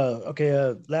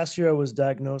 Last year I was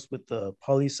diagnosed with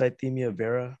polycythemia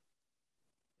vera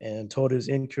and told it was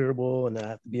incurable and I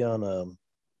have to be on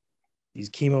these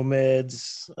chemo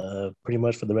meds pretty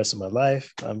much for the rest of my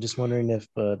life. I'm just wondering if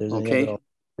there's any other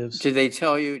alternatives. Did they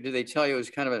tell you it was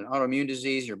kind of an autoimmune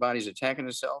disease, your body's attacking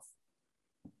itself?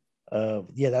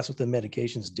 Yeah, that's what the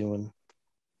medication's doing.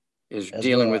 Is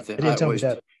dealing with it. They didn't tell me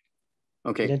that.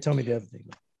 Okay. They didn't tell me the other thing.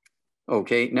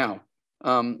 Okay, now,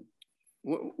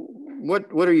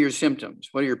 what are your symptoms?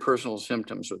 What are your personal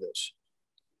symptoms with this?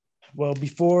 Well,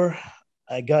 before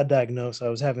I got diagnosed, I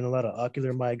was having a lot of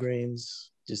ocular migraines,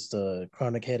 just a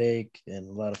chronic headache and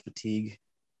a lot of fatigue.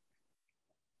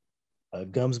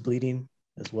 Gums bleeding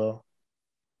as well.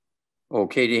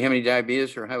 Okay, do you have any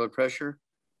diabetes or high blood pressure?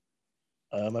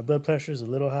 My blood pressure is a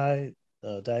little high,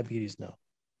 diabetes, no.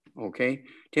 Okay, do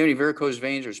you have any varicose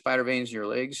veins or spider veins in your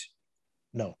legs?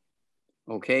 No.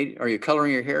 Okay, are you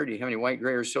coloring your hair? Do you have any white,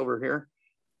 gray, or silver hair?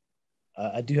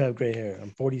 I do have gray hair.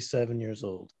 I'm 47 years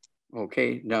old.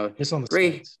 Okay, now it's on the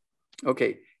gray. sides.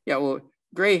 Okay, yeah, well,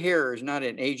 gray hair is not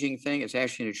an aging thing. It's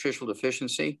actually a nutritional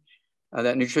deficiency.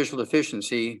 That nutritional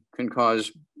deficiency can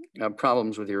cause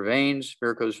problems with your veins,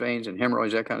 varicose veins and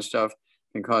hemorrhoids, that kind of stuff.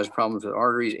 Can cause problems with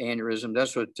arteries, aneurysm.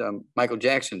 That's what Michael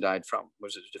Jackson died from,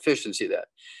 was a deficiency of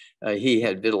that. He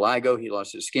had vitiligo, he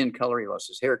lost his skin color, he lost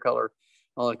his hair color,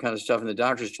 all that kind of stuff. And the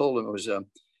doctors told him it was a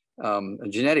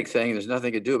genetic thing. There's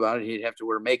nothing to do about it. He'd have to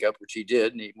wear makeup, which he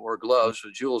did, and he wore gloves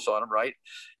with jewels on him, right?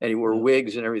 And he wore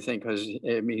wigs and everything because,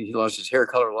 I mean, he lost his hair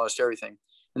color, lost everything.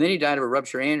 And then he died of a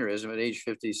ruptured aneurysm at age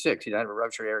 56. He died of a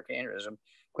ruptured aortic aneurysm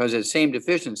because that same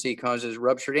deficiency causes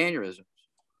ruptured aneurysms.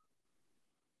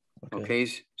 Okay,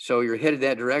 so you're headed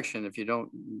that direction if you don't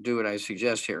do what I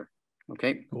suggest here.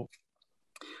 Okay. Cool.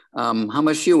 How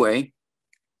much do you weigh?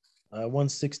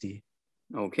 160.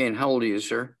 Okay, and how old are you,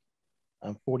 sir?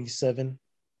 I'm 47.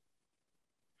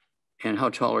 And how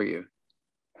tall are you?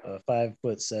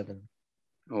 5'7".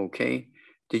 Okay.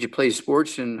 Did you play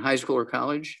sports in high school or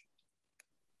college?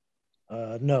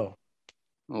 No.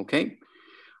 Okay.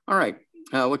 All right.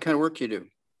 What kind of work do you do?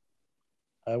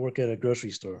 I work at a grocery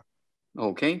store.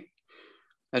 Okay.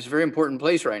 That's a very important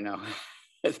place right now.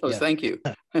 So thank you.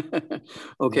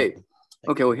 Okay.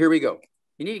 Okay, well, here we go.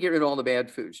 You need to get rid of all the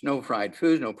bad foods. No fried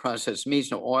foods, no processed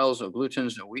meats, no oils, no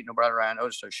glutens, no wheat, no butter, iron,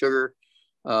 oats, no sugar,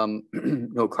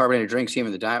 no carbonated drinks,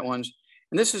 even the diet ones.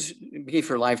 And this is key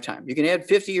for a lifetime. You can add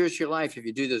 50 years to your life if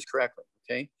you do this correctly,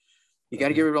 okay? You got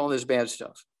to get rid of all this bad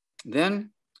stuff.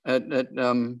 Then,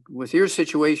 with your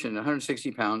situation,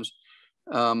 160 pounds,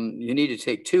 you need to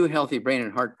take 2 healthy brain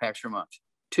and heart packs per month.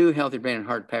 2 healthy brain and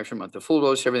heart packs per month, the full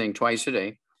dose, everything twice a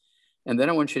day. And then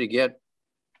I want you to get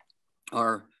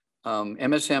our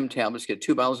MSM tablets, get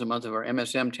 2 bottles a month of our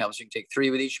MSM tablets. You can take 3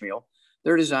 with each meal.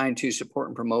 They're designed to support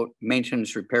and promote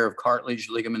maintenance, repair of cartilage,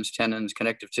 ligaments, tendons,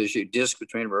 connective tissue, disc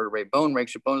between vertebrae, bone,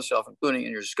 makes your bone itself, including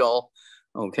in your skull.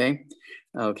 Okay.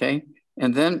 Okay.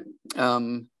 And then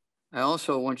I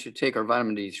also want you to take our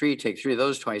vitamin D3, take 3 of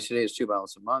those twice a day. It's 2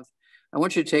 bottles a month. I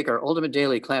want you to take our Ultimate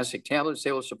Daily Classic tablets.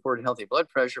 They will support healthy blood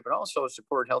pressure, but also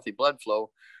support healthy blood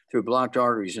flow through blocked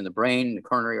arteries in the brain, the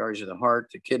coronary arteries of the heart,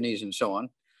 the kidneys, and so on.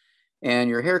 And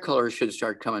your hair color should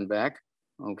start coming back.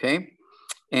 Okay.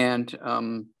 And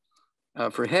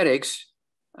for headaches,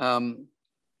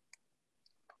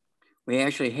 we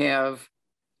actually have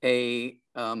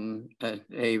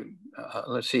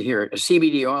let's see here, a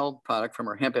CBD oil product from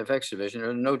our Hemp FX division.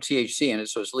 There's no THC in it,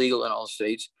 so it's legal in all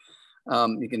states.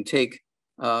 You can take,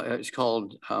 it's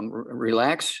called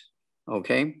Relax,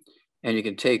 okay? And you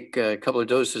can take a couple of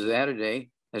doses of that a day.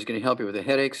 That's going to help you with the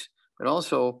headaches, but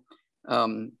also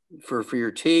for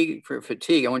fatigue,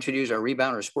 I want you to use our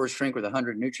Rebound or Sports Drink with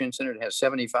 100 nutrients in it. It has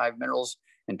 75 minerals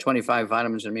and 25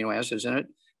 vitamins and amino acids in it.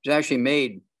 It's actually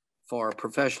made for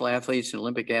professional athletes and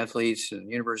Olympic athletes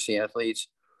and university athletes.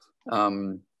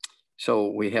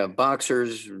 So we have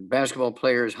boxers, basketball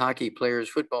players, hockey players,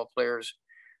 football players,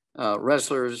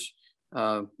 wrestlers,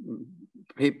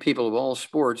 people of all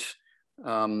sports,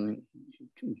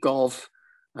 golf,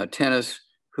 tennis,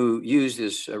 who use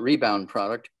this Rebound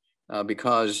product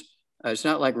because it's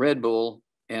not like Red Bull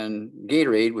and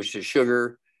Gatorade, which is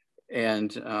sugar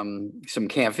and some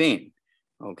caffeine.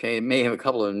 Okay, it may have a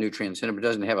couple of nutrients in it, but it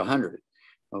doesn't have 100.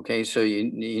 Okay, so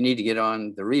you need to get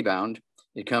on the Rebound.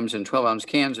 It comes in 12-ounce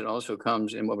cans. It also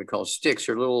comes in what we call sticks,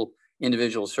 or little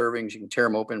individual servings. You can tear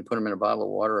them open, put them in a bottle of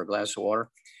water or a glass of water,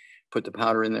 put the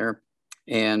powder in there.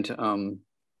 And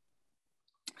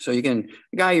so you can,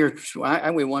 I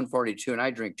weigh 142 and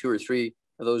I drink 2 or 3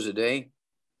 of those a day.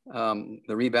 The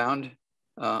Rebound.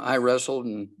 I wrestled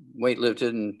and weightlifted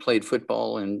and played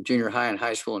football in junior high and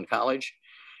high school and college.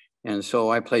 And so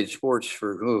I played sports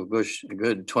for a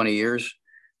good 20 years.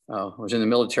 I was in the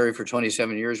military for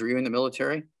 27 years. Were you in the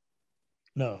military?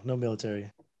 No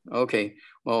military. Okay.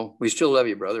 Well, we still love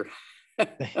you, brother.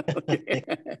 Okay.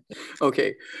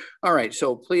 Okay. All right.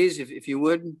 So please, if you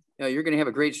would, you're going to have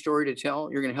a great story to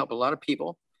tell. You're going to help a lot of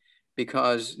people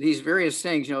because these various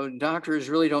things, doctors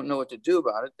really don't know what to do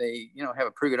about it. They, have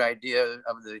a pretty good idea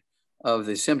of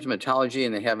the symptomatology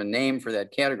and they have a name for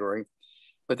that category.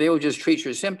 But they will just treat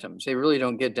your symptoms. They really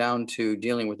don't get down to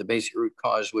dealing with the basic root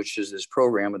cause, which is this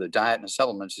program of the diet and the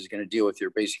supplements is going to deal with your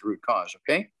basic root cause,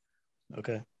 okay?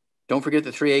 Okay. Don't forget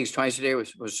the 3 eggs twice a day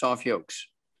with soft yolks.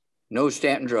 No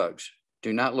statin drugs.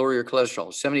 Do not lower your cholesterol.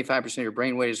 75% of your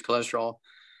brain weight is cholesterol.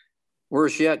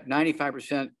 Worse yet,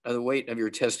 95% of the weight of your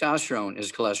testosterone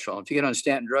is cholesterol. If you get on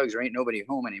statin drugs, there ain't nobody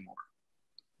home anymore.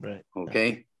 Right.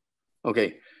 Okay?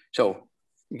 Okay. So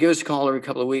give us a call every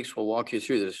couple of weeks. We'll walk you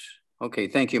through this. Okay,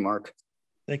 thank you, Mark.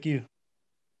 Thank you.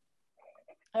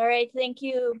 All right, thank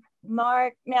you,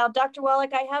 Mark. Now, Dr.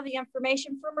 Wallach, I have the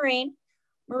information for Maureen.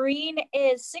 Maureen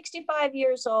is 65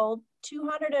 years old,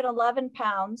 211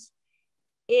 pounds,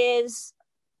 is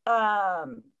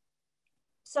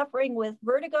suffering with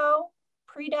vertigo,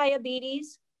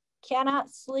 prediabetes,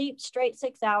 cannot sleep straight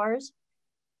 6 hours.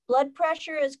 Blood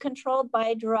pressure is controlled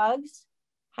by drugs,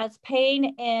 has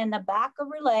pain in the back of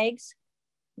her legs,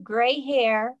 gray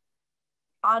hair,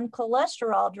 on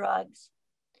cholesterol drugs,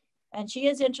 and she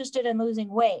is interested in losing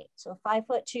weight. So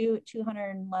 5'2",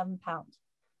 211 pounds.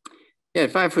 Yeah,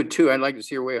 at 5'2", I'd like to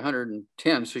see her weigh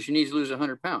 110, so she needs to lose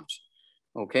 100 pounds.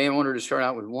 Okay, I want her to start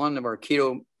out with 1 of our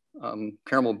keto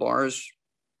caramel bars.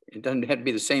 It doesn't have to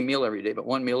be the same meal every day, but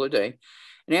 1 meal a day.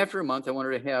 And after a month, I want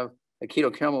her to have a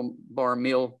keto caramel bar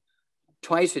meal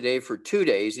twice a day for 2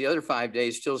 days. The other 5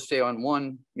 days still stay on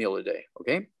 1 meal a day,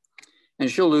 okay? And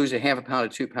she'll lose a half a pound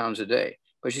to 2 pounds a day.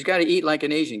 But she's got to eat like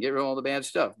an Asian, get rid of all the bad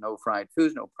stuff. No fried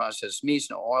foods, no processed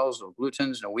meats, no oils, no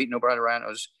glutens, no wheat, no butter,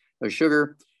 no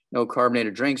sugar, no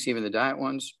carbonated drinks, even the diet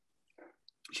ones.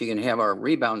 She can have our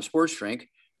Rebound Sports Drink,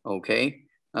 okay,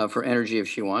 for energy if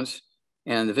she wants.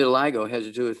 And the vitiligo has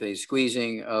to do with a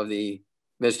squeezing of the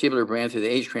vestibular band through the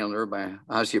H cranial nerve by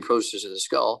osteoporosis of the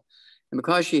skull. And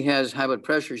because she has high blood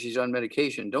pressure, she's on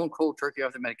medication. Don't cold turkey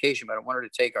off the medication, but I want her to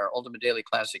take our Ultimate Daily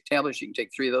Classic tablets. She can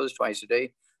take 3 of those twice a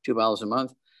day, 2 bottles a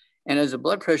month. And as the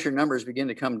blood pressure numbers begin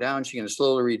to come down, she can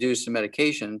slowly reduce the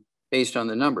medication based on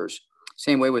the numbers.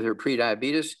 Same way with her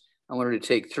prediabetes. I want her to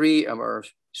take 3 of our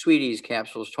Sweeties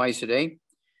capsules twice a day,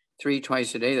 3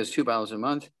 twice a day. That's 2 bottles a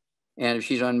month. And if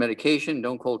she's on medication,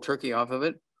 don't cold turkey off of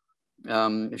it.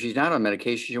 If she's not on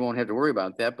medication, you won't have to worry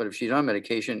about that. But if she's on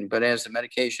medication, but as the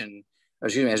medication,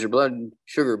 as her blood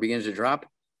sugar begins to drop,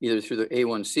 either through the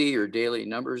A1C or daily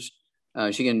numbers,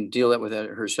 She can deal that with that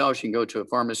herself. She can go to a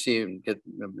pharmacy and get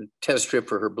a test strip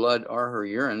for her blood or her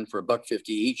urine for $1.50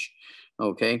 each.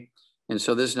 Okay. And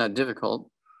so this is not difficult.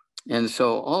 And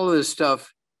so all of this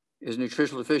stuff is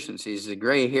nutritional deficiencies. The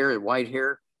gray hair, the white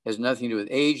hair has nothing to do with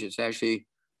age. It's actually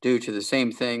due to the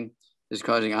same thing that's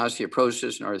causing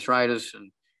osteoporosis and arthritis.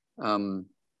 And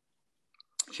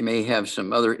she may have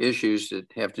some other issues that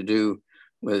have to do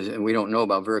with, and we don't know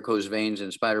about varicose veins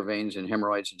and spider veins and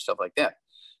hemorrhoids and stuff like that.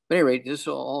 But anyway, this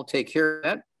will all take care of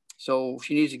that. So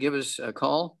she needs to give us a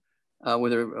call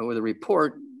with a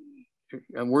report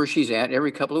where she's at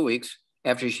every couple of weeks.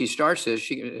 After she starts this,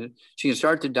 she can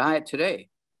start the diet today.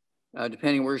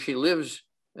 Depending where she lives,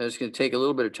 it's going to take a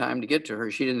little bit of time to get to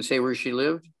her. She didn't say where she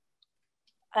lived?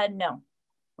 No.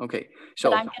 Okay.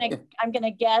 So but I'm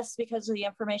gonna guess, because of the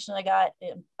information I got,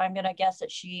 I'm gonna guess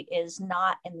that she is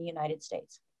not in the United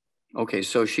States. Okay,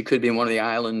 so she could be in one of the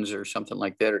islands or something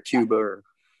like that, or Cuba or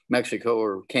Mexico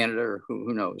or Canada, or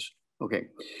who knows. Okay.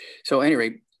 So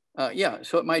anyway, yeah,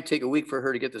 so it might take a week for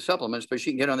her to get the supplements, but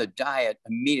she can get on the diet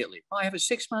immediately. Oh, I have a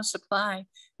 6-month supply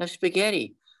of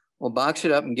spaghetti. Well, box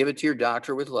it up and give it to your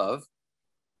doctor with love.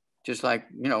 Just like,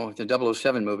 you know, the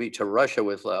 007 movie, To Russia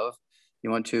with Love. You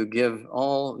want to give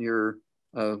all your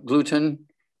gluten,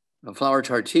 flour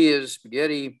tortillas,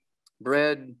 spaghetti,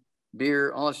 bread,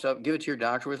 beer, all that stuff, give it to your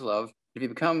doctor with love. If you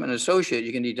become an associate,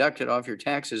 you can deduct it off your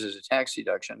taxes as a tax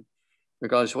deduction,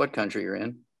 regardless of what country you're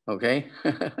in. Okay.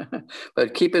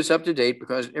 But keep us up to date,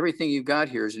 because everything you've got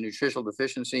here is a nutritional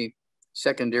deficiency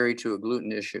secondary to a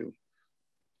gluten issue.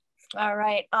 All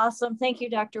right. Awesome. Thank you,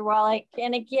 Dr. Wallach.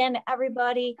 And again,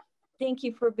 everybody, thank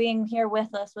you for being here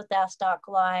with us with Ask Doc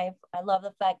Live. I love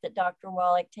the fact that Dr.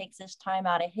 Wallach takes his time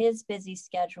out of his busy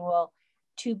schedule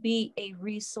to be a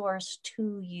resource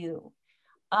to you.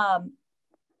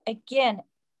 Again,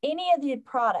 any of the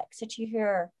products that you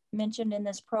hear mentioned in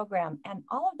this program and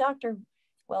all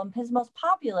of his most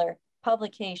popular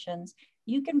publications,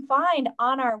 you can find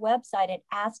on our website at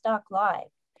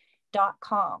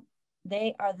AskDocLive.com.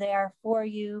 They are there for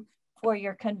you for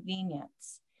your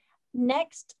convenience.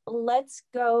 Next, let's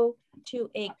go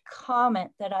to a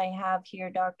comment that I have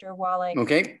here, Dr. Wallach.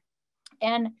 Okay.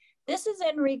 And this is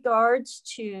in regards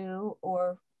to,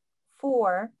 or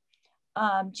for,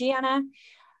 Gianna,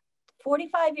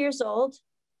 45 years old,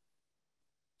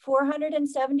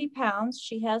 470 pounds.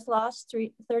 She has lost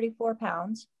 34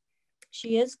 pounds.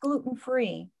 She is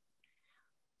gluten-free,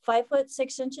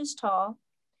 5'6" tall.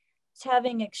 Is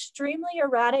having extremely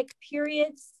erratic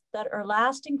periods that are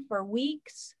lasting for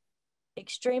weeks,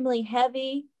 extremely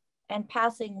heavy, and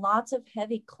passing lots of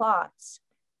heavy clots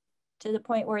to the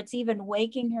point where it's even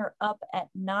waking her up at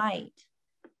night.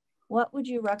 What would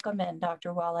you recommend,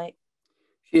 Dr. Wallach?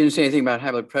 She didn't say anything about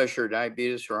high blood pressure,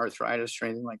 diabetes, or arthritis, or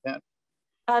anything like that?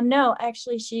 No,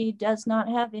 actually, she does not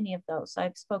have any of those.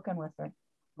 I've spoken with her.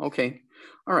 Okay.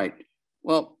 All right.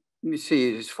 Well, let me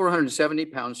see. It's 470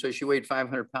 pounds, so she weighed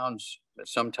 500 pounds at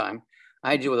some time.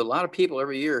 I deal with a lot of people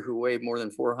every year who weigh more than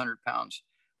 400 pounds.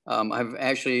 I've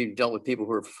actually dealt with people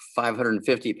who are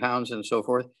 550 pounds and so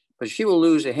forth, but she will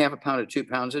lose a half a pound to 2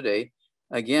 pounds a day.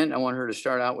 Again, I want her to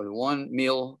start out with 1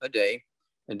 meal a day.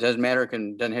 It doesn't matter,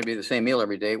 it doesn't have to be the same meal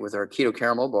every day, with our keto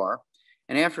caramel bar.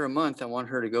 And after a month, I want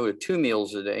her to go to 2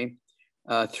 meals a day,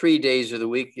 3 days of the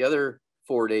week. The other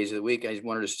 4 days of the week, I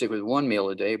want her to stick with 1 meal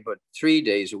a day, but 3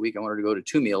 days a week, I want her to go to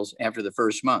 2 meals after the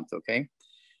first month, okay,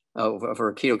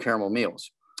 for keto caramel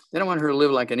meals. Then I want her to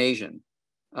live like an Asian.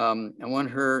 I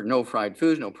want her no fried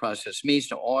foods, no processed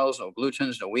meats, no oils, no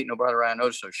glutens, no wheat, no butter,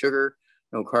 oats, no sugar,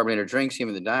 no carbonated drinks,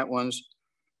 even the diet ones.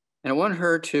 And I want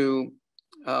her to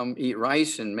eat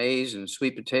rice and maize and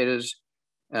sweet potatoes.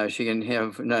 She can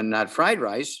have not fried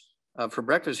rice. For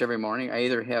breakfast every morning, I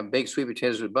either have baked sweet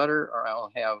potatoes with butter, or I'll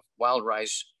have wild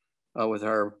rice with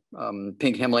our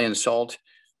pink Himalayan salt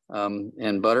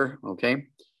and butter, okay,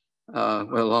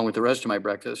 along with the rest of my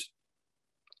breakfast.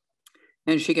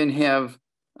 And she can have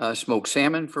smoked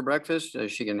salmon for breakfast.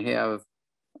 She can have,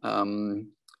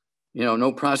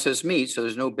 no processed meat. So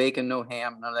there's no bacon, no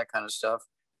ham, none of that kind of stuff.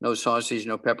 No sausage,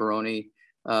 no pepperoni.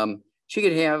 She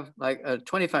could have like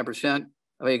 25%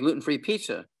 of a gluten-free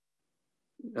pizza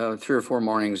 3 or 4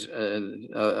 mornings.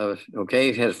 Okay,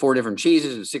 it has 4 different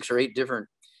cheeses and 6 or 8 different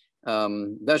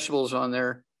vegetables on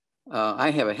there.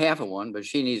 I have a half of one, but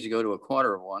she needs to go to a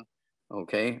quarter of one.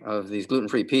 Okay, of these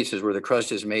gluten-free pizzas where the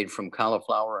crust is made from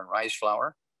cauliflower and rice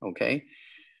flour. Okay,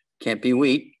 can't be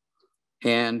wheat.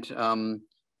 And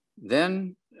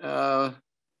then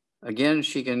again,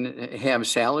 she can have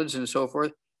salads and so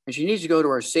forth. And she needs to go to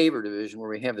our Savor division, where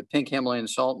we have the pink Himalayan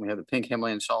salt, and we have the pink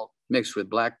Himalayan salt mixed with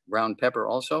black brown pepper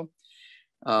also.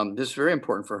 This is very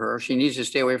important for her. She needs to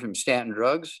stay away from statin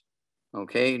drugs.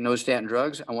 Okay, no statin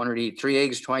drugs. I want her to eat 3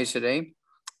 eggs twice a day.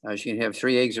 She can have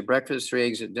 3 eggs at breakfast, 3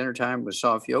 eggs at dinner time with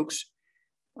soft yolks.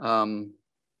 And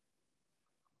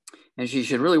she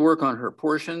should really work on her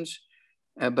portions.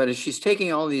 But if she's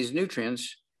taking all these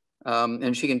nutrients,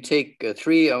 and she can take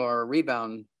 3 of our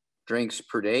rebound drinks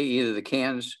per day, either the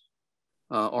cans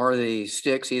or the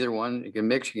sticks, either one. You can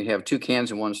mix, you can have 2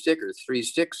 cans and 1 stick, or 3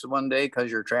 sticks one day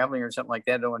because you're traveling or something like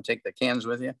that. Don't want to take the cans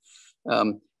with you,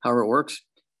 however it works.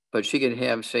 But she could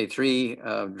have, say, 3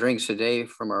 drinks a day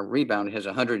from our rebound. It has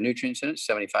 100 nutrients in it,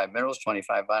 75 minerals,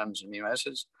 25 vitamins and amino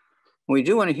acids. We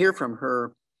do want to hear from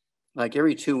her like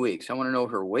every 2 weeks. I want to know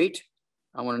her weight.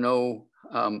 I want to know,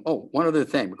 one other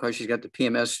thing, because she's got the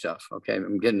PMS stuff. Okay,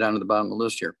 I'm getting down to the bottom of the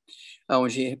list here.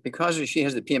 Because she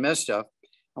has the PMS stuff,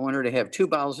 I want her to have 2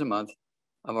 bottles a month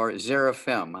of our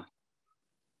Xerafem.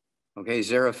 Okay,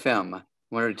 Xerafem. I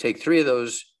want her to take 3 of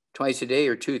those twice a day,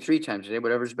 or 2, 3 times a day,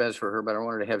 whatever's best for her. But I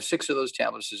want her to have 6 of those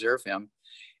tablets of Xerafem,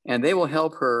 and they will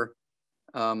help her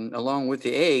along with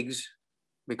the eggs,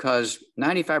 because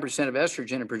 95% of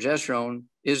estrogen and progesterone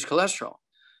is cholesterol.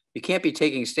 You can't be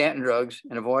taking statin drugs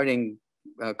and avoiding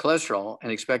cholesterol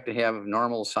and expect to have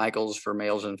normal cycles for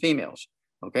males and females.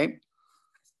 Okay.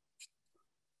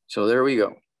 So there we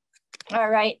go. All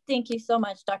right. Thank you so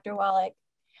much, Dr. Wallach.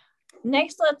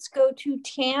 Next, let's go to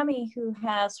Tammy, who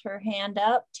has her hand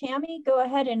up. Tammy, go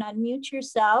ahead and unmute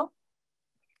yourself.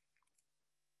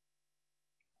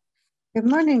 Good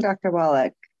morning, Dr.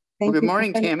 Wallach. Well, good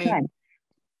morning, Tammy.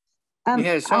 You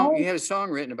had a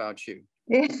song written about you.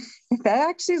 Yeah, that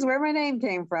actually is where my name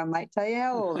came from. Might tell you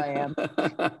how old I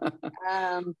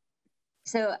am.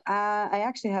 So I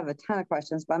actually have a ton of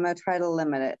questions, but I'm going to try to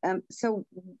limit it. So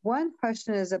one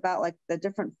question is about like the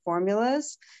different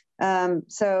formulas.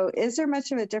 So is there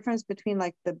much of a difference between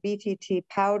like the BTT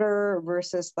powder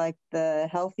versus like the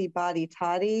Healthy Body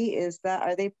Toddy?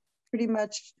 Are they pretty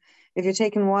much, if you're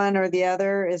taking one or the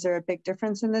other, is there a big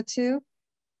difference in the two?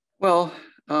 Well,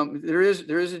 there is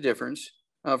a difference.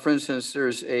 For instance,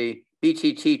 there's a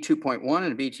BTT 2.1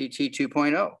 and a BTT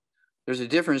 2.0. There's a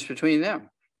difference between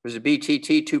them. There's a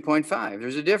BTT 2.5.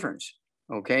 There's a difference.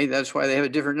 Okay, that's why they have a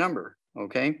different number.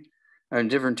 Okay, or a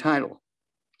different title.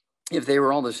 If they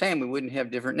were all the same, we wouldn't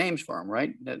have different names for them,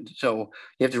 right? So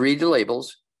you have to read the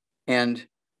labels. And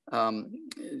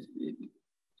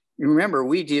remember,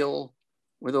 we deal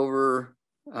with over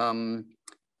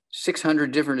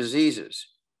 600 different diseases.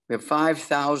 We have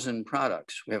 5,000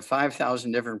 products. We have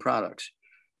 5,000 different products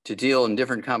to deal in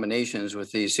different combinations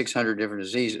with these 600 different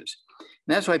diseases.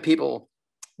 And that's why people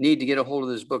need to get a hold of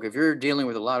this book. If you're dealing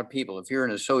with a lot of people, if you're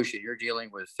an associate, you're dealing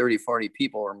with 30, 40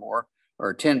 people or more,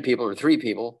 or 10 people or 3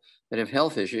 people that have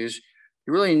health issues,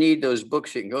 you really need those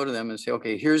books. You can go to them and say,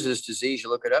 okay, here's this disease. You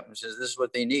look it up and says, this is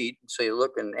what they need. So you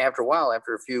look, and after a while,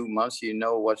 after a few months, you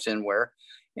know what's in where,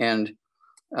 and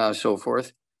so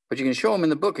forth. But you can show them in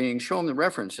the book, and you can show them the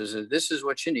references. This is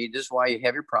what you need. This is why you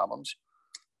have your problems.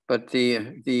 But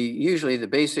usually the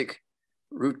basic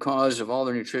root cause of all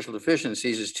their nutritional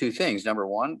deficiencies is 2 things. Number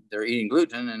 1, they're eating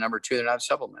gluten, and number 2, they're not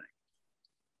supplementing.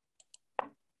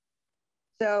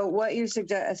 So what you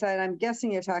suggest, I'm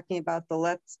guessing you're talking about the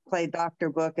Let's Play Doctor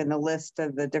book and the list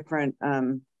of the different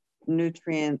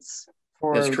nutrients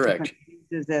for That's correct. different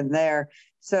diseases in there.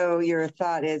 So your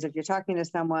thought is, if you're talking to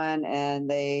someone and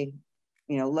they,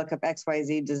 look up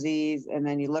XYZ disease, and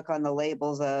then you look on the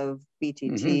labels of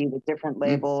BTT, the different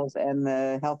labels, and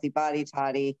the Healthy Body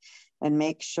Toddy, and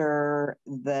make sure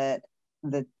that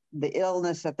the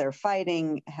illness that they're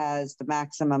fighting has the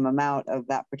maximum amount of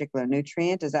that particular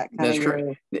nutrient. Is that kind of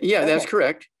correct? Yeah, okay. That's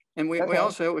correct. And we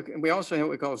also have what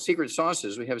we call secret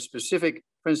sauces. We have specific,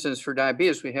 for instance, for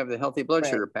diabetes, we have the Healthy Blood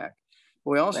Sugar Pack.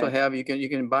 We also have, you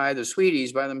can buy the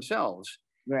sweeties by themselves.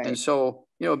 Right. And so,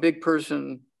 a big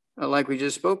person like we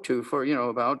just spoke to for,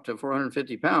 about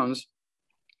 450 pounds,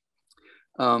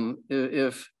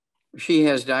 if she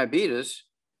has diabetes,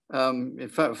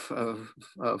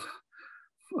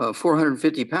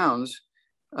 450 pounds,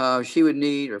 she would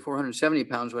need, or 470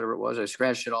 pounds, whatever it was. I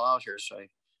scratched it all out here, so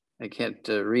I can't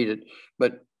read it.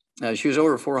 But she was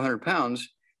over 400 pounds.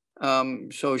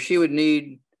 So she would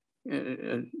need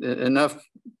enough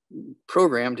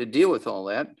program to deal with all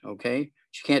that. Okay.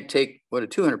 She can't take what a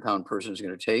 200-pound person is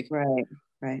going to take. Right.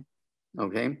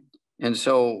 Okay. And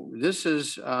so this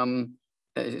is,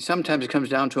 sometimes it comes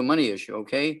down to a money issue.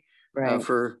 Okay. Right.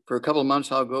 For a couple of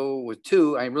months, I'll go with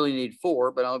 2. I really need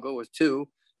 4, but I'll go with 2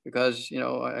 because,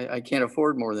 I can't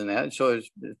afford more than that. So it's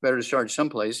better to start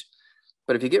someplace.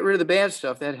 But if you get rid of the bad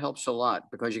stuff, that helps a lot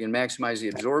because you can maximize the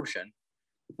absorption.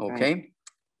 Okay.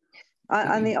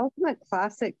 On the Ultimate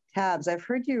Classic tabs, I've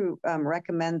heard you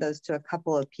recommend those to a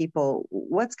couple of people.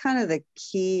 What's kind of the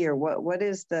key, or what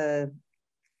is the?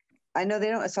 I know they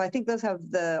don't. So I think those have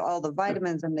all the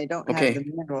vitamins, and they don't have the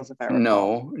minerals, if I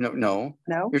recall. No.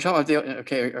 You're talking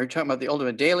about are you talking about the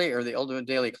Ultimate Daily or the Ultimate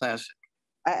Daily Classic?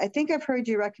 I think I've heard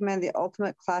you recommend the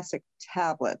Ultimate Classic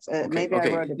tablets. Maybe I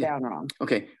wrote it down wrong.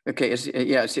 Okay. It's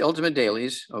the Ultimate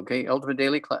Dailies. Okay, Ultimate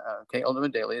Daily.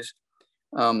 Ultimate Dailies.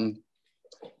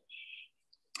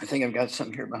 I think I've got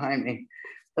something here behind me.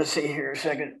 Let's see here a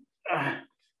second.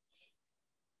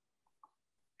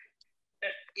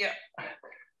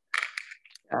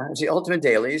 It's the Ultimate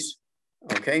Dailies.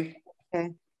 Okay.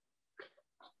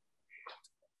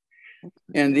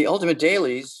 And the Ultimate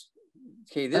Dailies.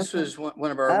 Okay, this was one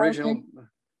of our original.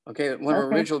 One of our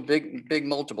original big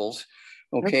multiples.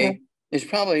 It's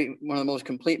probably one of the most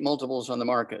complete multiples on the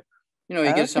market. You know,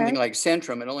 you get something like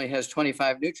Centrum. It only has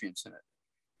 25 nutrients in it.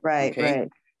 Right.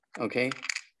 Okay,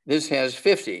 this has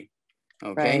 50.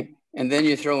 And then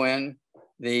you throw in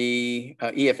the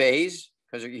EFAs,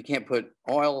 because you can't put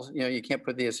oil, you can't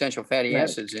put the essential fatty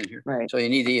acids in here. So you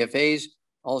need the EFAs.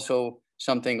 Also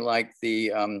something like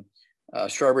the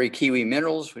strawberry kiwi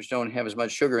minerals, which don't have as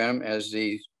much sugar in them as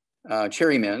the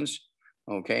cherry mints.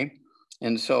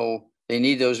 And so they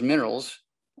need those minerals.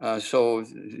 So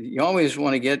you always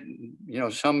want to get,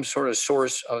 some sort of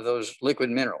source of those liquid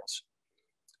minerals,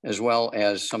 as well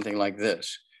as something like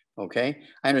this. I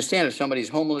understand if somebody's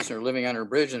homeless or living under a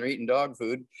bridge and they're eating dog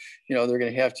food, they're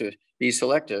going to have to be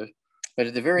selective. But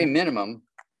at the very minimum,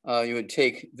 you would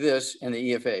take this and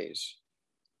the EFAs.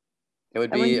 It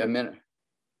would be a minute.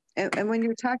 And when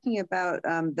you're talking about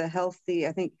the healthy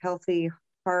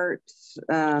heart,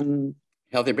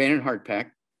 Healthy Brain and Heart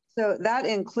Pack. So that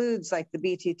includes like the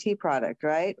BTT product,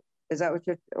 right? Is that what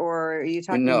or are you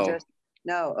talking just?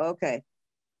 No. Okay.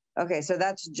 So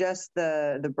that's just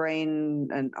the brain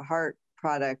and heart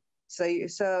product.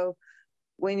 So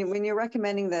when you're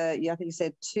recommending I think you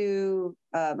said 2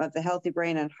 of the Healthy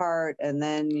Brain and Heart, and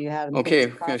then you had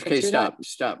stop.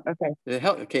 The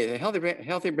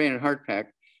Healthy Brain and Heart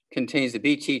Pack contains the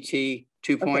BTT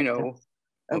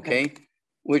 2.0,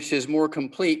 which is more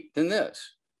complete than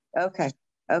this. Okay.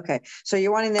 So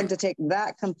you're wanting them to take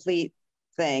that complete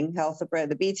thing,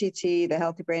 the BTT, the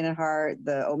Healthy Brain and Heart,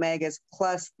 the omegas,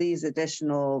 plus these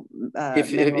additional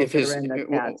minerals that are in the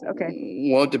tabs.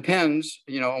 Well, it depends,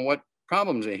 on what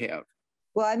problems they have.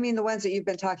 Well, I mean the ones that you've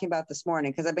been talking about this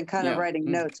morning, because I've been kind of writing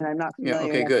notes and I'm not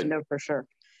familiar enough to know for sure.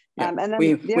 And then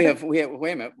we have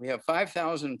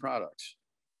 5,000 products.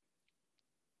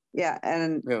 We have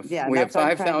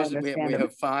 5,000. We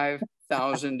have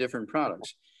 5,000 different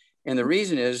products, and the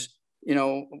reason is,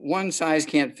 one size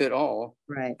can't fit all.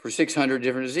 For 600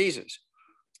 different diseases.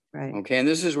 And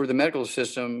this is where the medical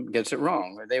system gets it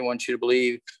wrong. They want you to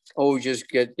believe, just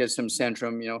get some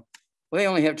Centrum. Well, they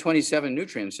only have 27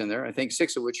 nutrients in there. I think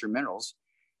 6 of which are minerals.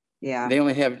 They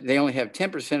only have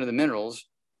 10% of the minerals,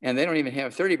 and they don't even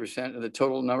have 30% of the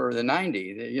total number of the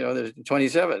 90. There's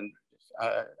 27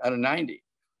 out of 90.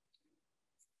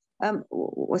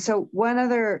 So one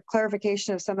other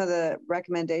clarification of some of the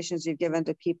recommendations you've given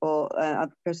to people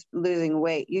losing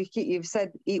weight. You've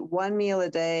said eat 1 meal a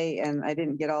day, and I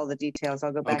didn't get all the details.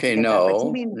 I'll go back.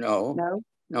 No,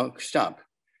 stop.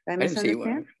 I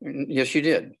misunderstand? Yes, you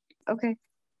did. Okay,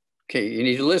 you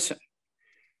need to listen.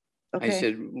 I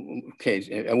said,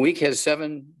 a week has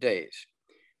 7 days.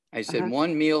 I said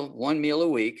 1 meal a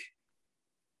week.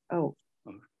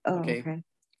 Okay.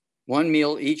 1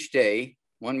 meal each day.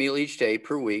 1 meal each day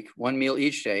per week, 1 meal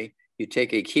each day, you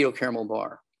take a keto caramel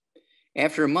bar.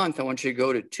 After a month, I want you to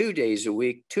go to 2 days a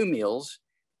week, 2 meals.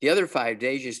 The other 5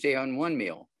 days, you stay on 1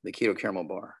 meal, the keto caramel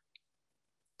bar.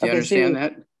 Do you understand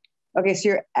that? Okay, so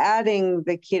you're adding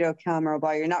the keto caramel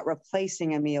bar. You're not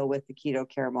replacing a meal with the keto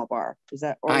caramel bar. Is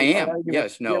that? I am.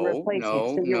 Yes. You're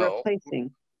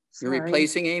replacing. You're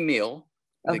replacing a meal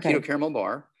with a keto caramel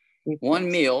bar.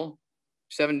 1 meal,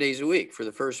 7 days a week for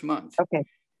the first month.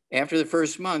 After the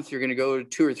first month, you're going to go to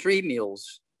 2 or 3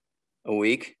 meals a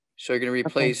week. So you're going to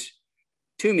replace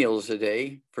 2 meals a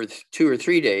day for 2 or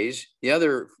 3 days. The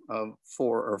other 4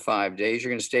 or 5 days, you're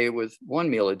going to stay with 1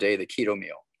 meal a day, the keto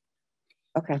meal.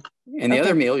 And the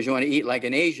other meals, you want to eat like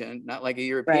an Asian, not like a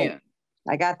European.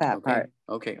 I got that part.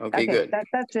 Okay, good.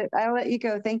 That's it. I'll let you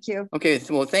go. Thank you. Okay,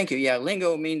 well, thank you. Yeah,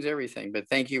 lingo means everything, but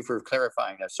thank you for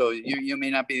clarifying that. So you may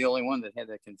not be the only one that had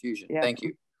that confusion. Thank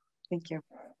you. Thank you.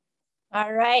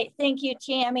 All right. Thank you,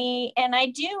 Tammy. And I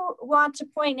do want to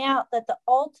point out that the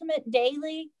Ultimate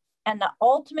Daily and the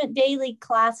Ultimate Daily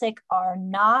Classic are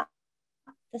not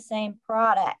the same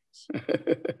product.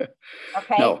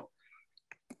 No.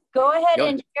 Go ahead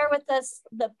and share with us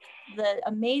the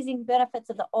amazing benefits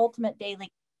of the Ultimate Daily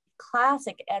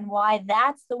Classic and why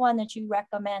that's the one that you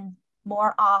recommend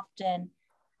more often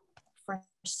for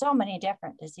so many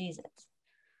different diseases.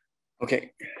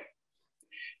 Okay.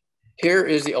 Here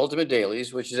is the Ultimate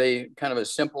Dailies, which is a kind of a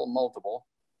simple multiple.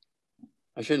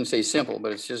 I shouldn't say simple,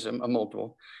 but it's just a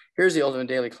multiple. Here's the Ultimate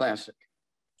Daily Classic.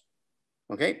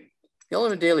 Okay. The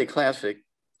Ultimate Daily Classic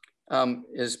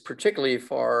is particularly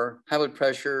for high blood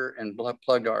pressure and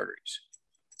plugged arteries,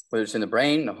 whether it's in the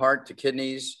brain, the heart, the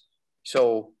kidneys.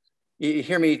 So you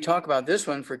hear me talk about this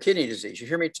one for kidney disease. You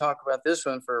hear me talk about this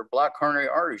one for blocked coronary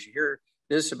arteries. You hear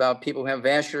this about people who have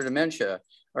vascular dementia,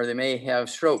 or they may have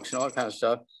strokes and all that kind of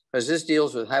stuff, because this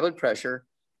deals with high blood pressure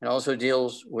and also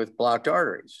deals with blocked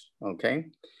arteries, okay?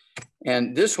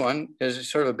 And this one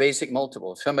is sort of a basic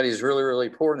multiple. If somebody's really, really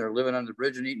poor and they're living under the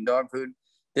bridge and eating dog food,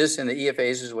 this and the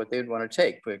EFAs is what they'd want to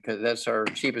take, because that's our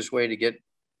cheapest way to get,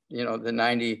 you know, the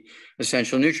 90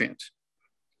 essential nutrients.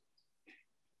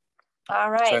 All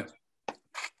right. So,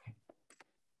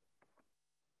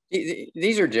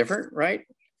 these are different, right?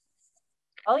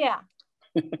 Oh yeah.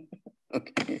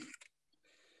 Okay.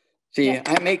 See, yeah.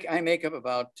 I make up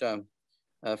about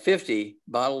 50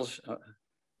 bottles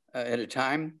at a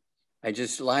time. I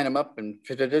just line them up and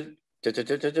I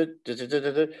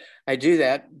do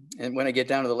that, and when I get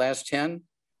down to the last 10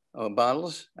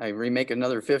 bottles, I remake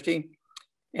another 50,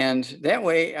 and that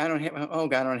way I don't have, oh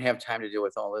God, I don't have time to deal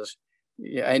with all this.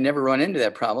 Yeah, I never run into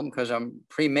that problem because I'm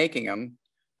pre-making them,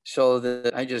 so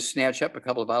that I just snatch up a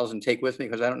couple of bottles and take with me,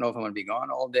 because I don't know if I'm going to be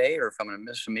gone all day or if I'm going to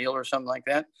miss a meal or something like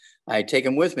that. I take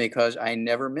them with me because I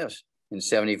never miss. In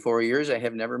 74 years, I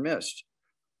have never missed.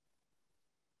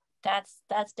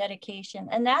 That's dedication,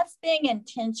 and that's being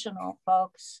intentional,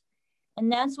 folks.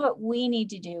 And that's what we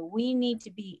need to do. We need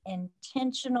to be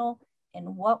intentional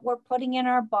in what we're putting in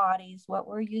our bodies, what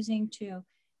we're using to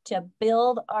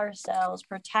build ourselves,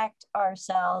 protect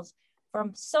ourselves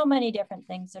from so many different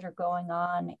things that are going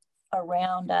on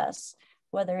around us,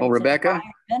 whether it's Rebecca,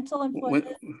 environmental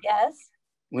influences. Yes.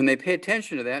 When they pay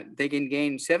attention to that, they can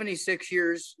gain 76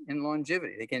 years in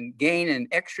longevity. They can gain an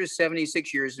extra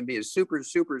 76 years and be a super,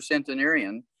 super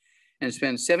centenarian and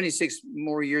spend 76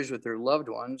 more years with their loved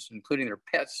ones, including their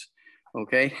pets,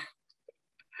 okay?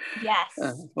 Yes.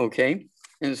 Okay,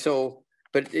 and so,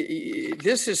 but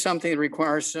this is something that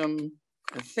requires some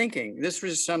thinking. This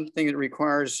is something that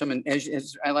requires some,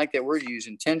 I like that word you use,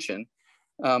 intention.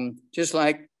 Just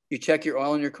like you check your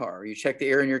oil in your car, you check the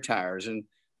air in your tires and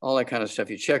all that kind of stuff.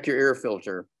 You check your air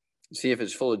filter, see if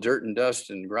it's full of dirt and dust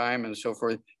and grime and so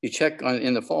forth. You check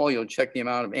in the fall, you'll check the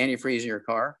amount of antifreeze in your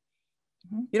car.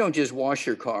 Mm-hmm. You don't just wash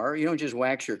your car. You don't just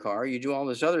wax your car. You do all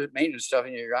this other maintenance stuff,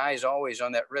 and your eye's always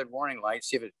on that red warning light,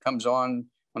 see if it comes on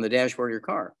the dashboard of your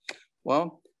car.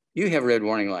 Well, you have red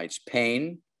warning lights: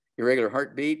 pain, irregular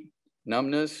heartbeat,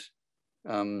 numbness,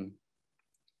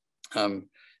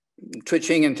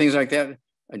 twitching and things like that,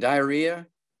 diarrhea,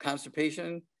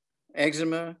 constipation,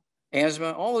 eczema,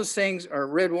 asthma. All those things are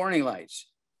red warning lights.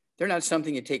 They're not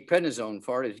something you take prednisone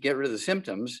for to get rid of the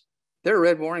symptoms. They're a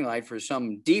red warning light for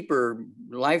some deeper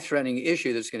life-threatening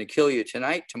issue that's going to kill you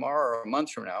tonight, tomorrow, or a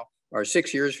month from now, or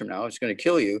 6 years from now. It's going to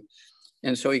kill you.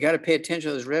 And so you got to pay attention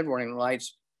to those red warning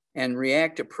lights and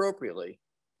react appropriately.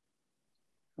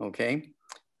 Okay.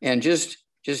 And just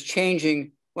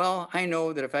changing, well, I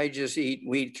know that if I just eat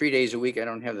wheat 3 days a week, I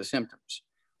don't have the symptoms.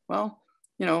 Well,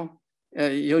 you know,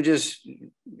 you'll just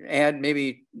add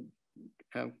maybe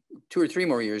 2 or 3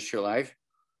 more years to your life.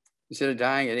 Instead of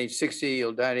dying at age 60,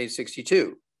 you'll die at age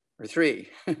 62 or 3.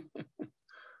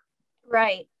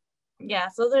 Right. Yeah.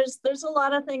 So there's a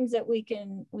lot of things that we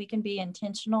can be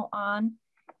intentional on.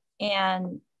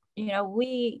 And, you know,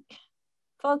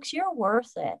 folks, you're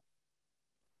worth it.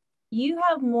 You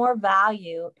have more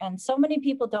value. And so many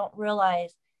people don't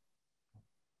realize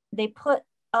they put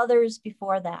others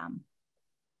before them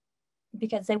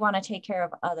because they want to take care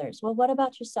of others. Well, what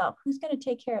about yourself? Who's going to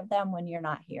take care of them when you're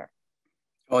not here?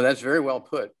 Oh, that's very well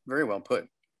put. Very well put.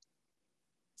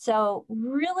 So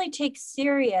really take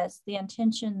serious the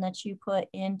intention that you put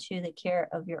into the care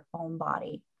of your own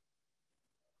body.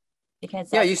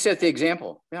 Because yeah, you set the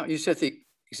example. Yeah, you set the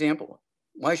example.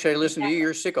 Why should I listen to you?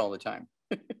 You're sick all the time.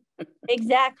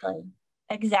 Exactly.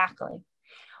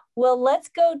 Well, let's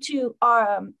go to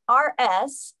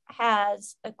RS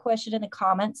has a question in the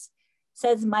comments.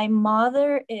 Says, my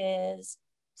mother is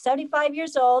 75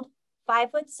 years old,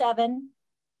 5'7",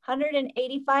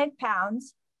 185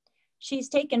 pounds. She's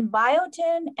taken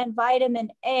biotin and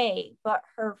vitamin A, but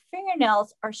her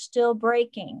fingernails are still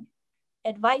breaking.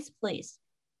 Advice, please.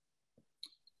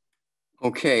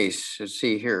 Okay, so let's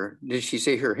see here. Did she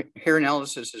say her hair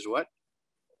analysis is what?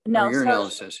 No, or your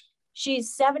analysis?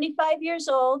 She's 75 years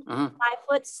old, 5'7",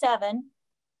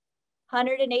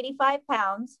 185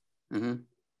 pounds.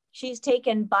 She's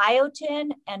taken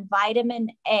biotin and vitamin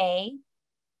A,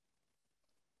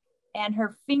 and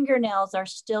her fingernails are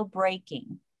still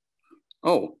breaking.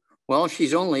 Oh, well,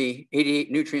 she's only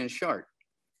 88 nutrients short.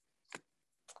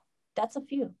 That's a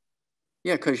few.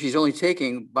 Yeah, because she's only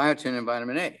taking biotin and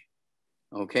vitamin A.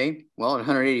 Okay, well, at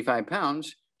 185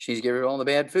 pounds, she's getting rid of all the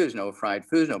bad foods, no fried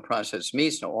foods, no processed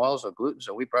meats, no oils, no gluten,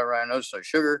 no wheat, brown oats, no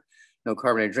sugar, no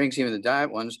carbonated drinks, even the diet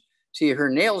ones. See, her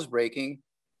nails breaking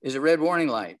is a red warning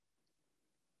light.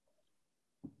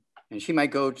 And she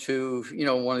might go to, you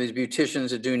know, one of these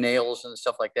beauticians that do nails and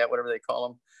stuff like that, whatever they call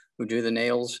them, who do the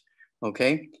nails,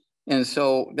 okay? And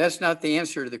so that's not the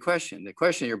answer to the question. The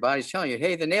question, your body's telling you,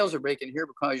 hey, the nails are breaking here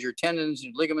because your tendons,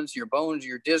 your ligaments, your bones,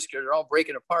 your discs are all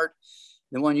breaking apart.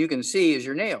 The one you can see is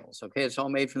your nails, okay? It's all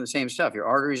made from the same stuff. Your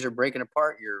arteries are breaking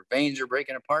apart, your veins are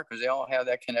breaking apart because they all have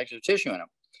that connective tissue in them,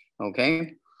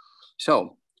 okay?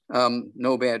 So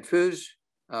no bad foods.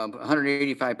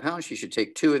 185 pounds, she should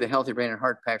take 2 of the Healthy Brain and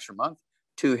Heart Packs per month,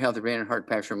 2 Healthy Brain and Heart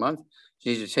Packs per month.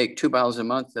 She needs to take 2 bottles a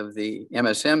month of the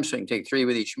MSM, so you can take 3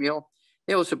 with each meal.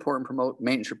 They will support and promote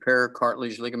maintenance repair,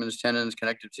 cartilage, ligaments, tendons,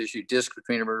 connective tissue, disc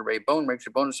between vertebrae, bone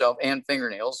mixture, bone itself, and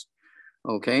fingernails.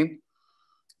 Okay.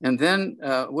 And then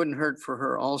it wouldn't hurt for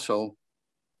her also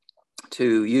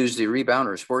to use the Rebound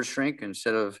or sports drink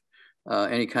instead of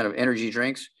any kind of energy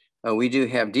drinks. We do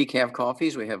have decaf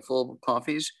coffees. We have full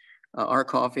coffees. Our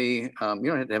coffee, you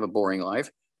don't have to have a boring life.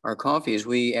 Our coffees,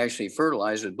 we actually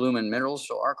fertilize with Bloomin' Minerals.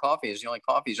 So our coffee is the only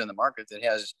coffees on the market that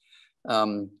has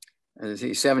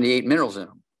 78 minerals in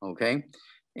them, okay?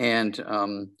 And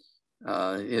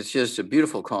it's just a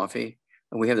beautiful coffee.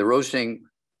 And we have the roasting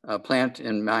plant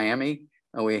in Miami.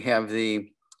 We have the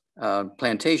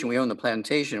plantation. We own the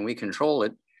plantation and we control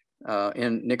it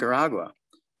in Nicaragua.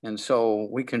 And so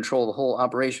we control the whole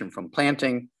operation from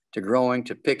planting to growing,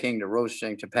 to picking, to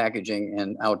roasting, to packaging,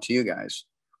 and out to you guys.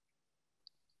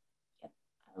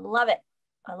 I love it.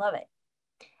 I love it.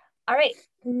 All right,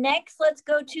 next let's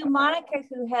go to Monica,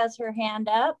 who has her hand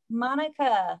up.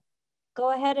 Monica,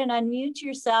 go ahead and unmute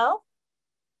yourself.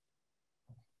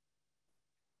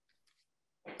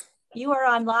 You are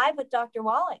on live with Dr.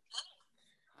 Wallach.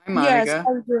 Hi, Monica. Yes,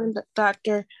 how you doing,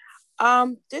 doctor?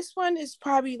 This one is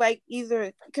probably like either,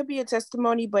 it could be a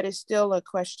testimony, but it's still a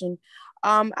question.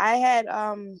 I had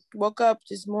woke up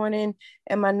this morning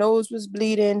and my nose was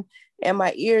bleeding and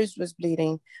my ears was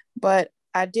bleeding, but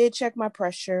I did check my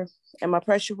pressure and my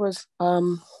pressure was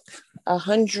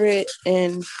 100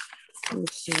 and let me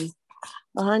see,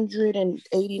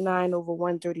 189 over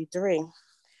 133.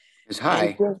 It's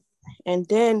high. And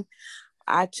then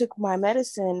I took my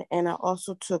medicine and I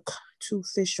also took 2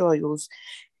 fish oils.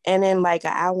 And in like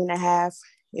an hour and a half,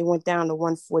 it went down to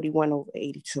 141 over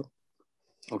 82.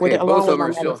 Okay, both of them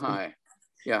are still high.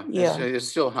 Yeah, yeah. It's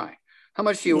still high. How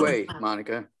much do you weigh,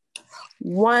 Monica?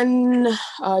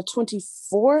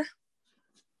 124.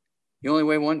 You only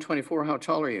weigh 124. How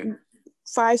tall are you?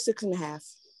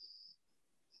 5'6.5".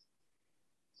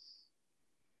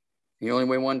 You only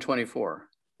weigh 124.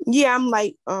 Yeah, I'm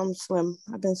like slim.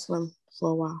 I've been slim for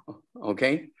a while.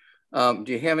 Okay. Do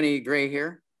you have any gray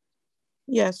hair?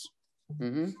 Yes.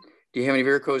 Do you have any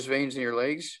varicose veins in your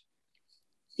legs?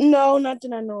 No, not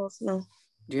that I know of. No.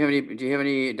 Do you have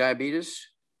any diabetes?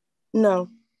 No.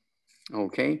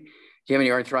 Okay. Do you have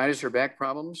any arthritis or back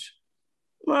problems?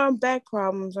 Well, back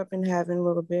problems. I've been having a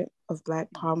little bit of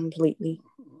back problems lately.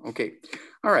 Okay.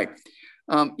 All right.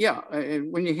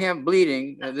 When you have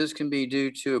bleeding, this can be due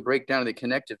to a breakdown of the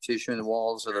connective tissue in the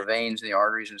walls of the veins and the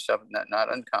arteries and stuff,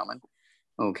 not uncommon.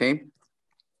 Okay.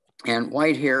 And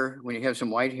white hair, when you have some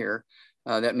white hair,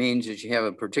 that means that you have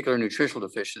a particular nutritional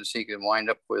deficiency. You can wind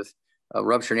up with a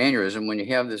ruptured aneurysm. When you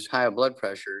have this high blood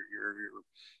pressure, you're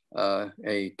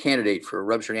a candidate for a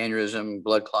ruptured aneurysm,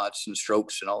 blood clots and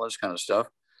strokes and all this kind of stuff.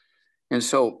 And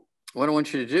so what I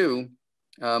want you to do,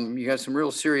 you got some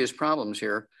real serious problems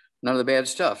here. None of the bad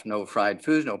stuff, no fried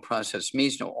foods, no processed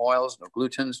meats, no oils, no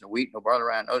glutens, no wheat, no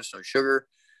barley, oats, no sugar,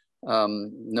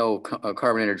 no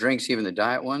carbonated drinks, even the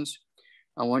diet ones.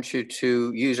 I want you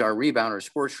to use our Rebound or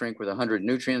sports drink with 100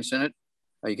 nutrients in it.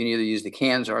 You can either use the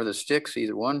cans or the sticks,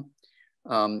 either one.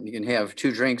 You can have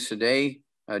 2 drinks a day.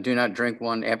 Do not drink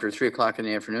one after 3 o'clock in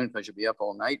the afternoon because you'll be up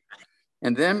all night.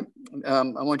 And then I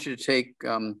want you to take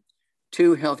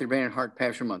 2 Healthy Brain and Heart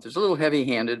Packs per month. It's a little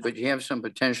heavy-handed, but you have some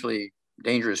potentially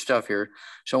dangerous stuff here.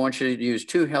 So I want you to use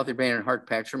 2 Healthy Brain and Heart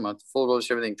Packs per month, full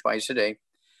dose everything twice a day.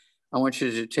 I want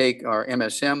you to take our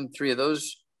MSM, 3 of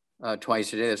those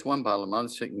twice a day. That's 1 bottle a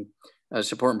month. So you can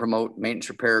support and promote maintenance,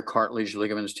 repair, cartilage,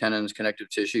 ligaments, tendons, connective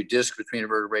tissue, disc between the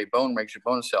vertebrae, bone, regulation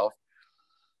bone itself.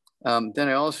 Then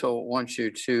I also want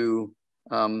you to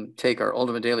take our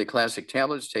Ultimate Daily Classic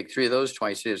tablets. Take 3 of those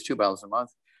twice a day. It's 2 bottles a month.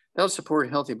 They'll support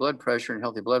healthy blood pressure and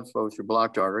healthy blood flow through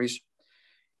blocked arteries.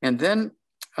 And then,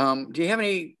 do you have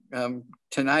any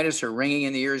tinnitus or ringing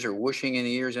in the ears or whooshing in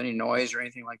the ears, any noise or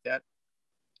anything like that?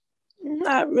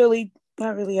 Not really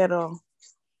at all.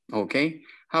 Okay.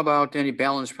 How about any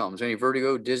balance problems, any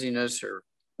vertigo, dizziness, or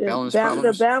balance The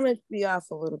problems? balance be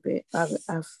off a little bit.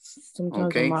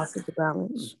 Sometimes I'm off with the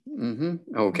balance.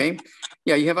 Okay.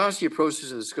 Yeah, you have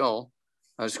osteoporosis of the skull,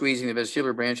 squeezing the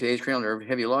vestibular branch of the atrial nerve.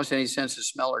 Have you lost any sense of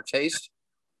smell or taste?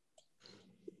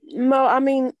 No, I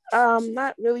mean,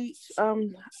 not really.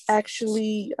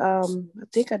 Actually, I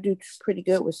think I do pretty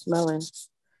good with smelling.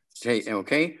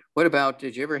 Okay. What about,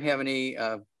 did you ever have any,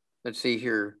 let's see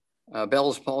here,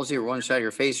 Bell's palsy, or one side of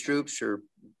your face droops, or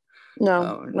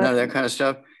no, none of that kind of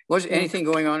stuff? Was anything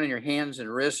going on in your hands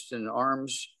and wrists and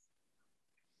arms?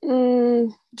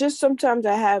 Just sometimes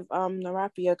I have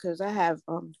neuropathy because I have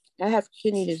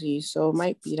kidney disease, so it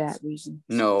might be that reason.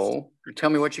 No. Tell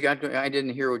me what you got. I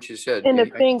didn't hear what you said. In the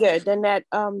finger, then that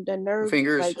the nerve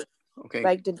fingers, like, okay,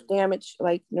 like the damage,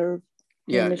 like nerve.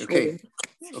 Yeah. Okay.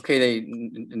 Okay.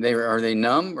 Are they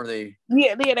numb, or they?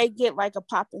 Yeah, they get like a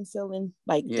popping feeling,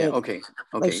 like Okay.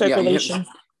 like circulation.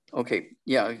 Okay.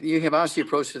 Yeah, you have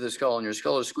osteoporosis of the skull, and your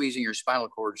skull is squeezing your spinal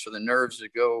cord, so the nerves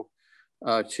that go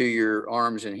to your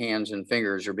arms and hands and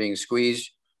fingers are being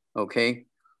squeezed. Okay.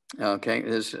 Okay.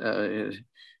 This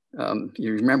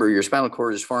you remember your spinal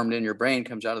cord is formed in your brain,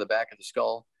 comes out of the back of the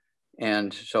skull,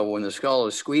 and so when the skull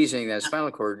is squeezing that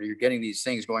spinal cord, you're getting these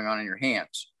things going on in your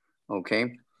hands.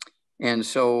 Okay. And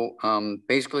so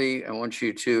basically, I want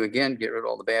you to, again, get rid of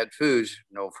all the bad foods: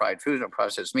 no fried foods, no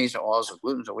processed meats, no oils, no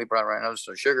gluten, no wheat, brown rice,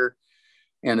 no sugar.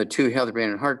 And the 2 healthy brain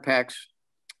and heart packs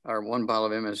are 1 bottle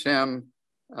of MSM.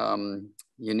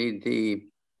 You need the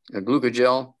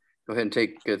glucogel. Go ahead and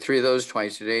take 3 of those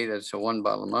twice a day. That's 1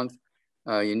 bottle a month.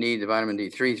 You need the vitamin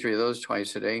D3, 3 of those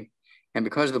twice a day. And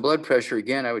because of the blood pressure,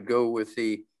 again, I'd go with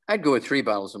 3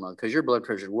 bottles a month, because your blood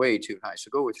pressure is way too high. So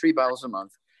go with 3 bottles a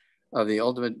month of the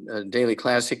Ultimate Daily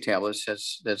Classic tablets.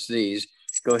 That's these.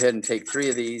 Go ahead and take 3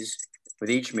 of these with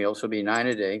each meal, so it'll be 9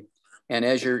 a day.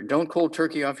 And don't cold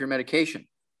turkey off your medication,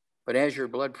 but as your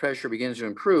blood pressure begins to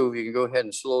improve, you can go ahead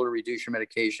and slowly reduce your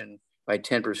medication by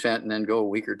 10%, and then go a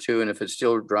week or 2. And if it's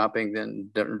still dropping, then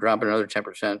drop it another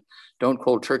 10%. Don't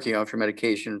cold turkey off your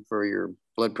medication for your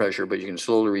blood pressure, but you can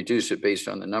slowly reduce it based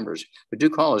on the numbers. But do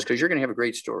call us, because you're going to have a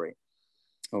great story.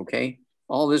 Okay.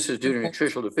 All this is due to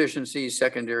nutritional deficiencies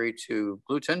secondary to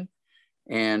gluten.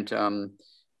 And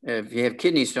if you have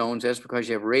kidney stones, that's because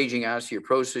you have raging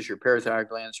osteoporosis. Your parathyroid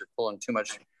glands are pulling too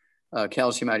much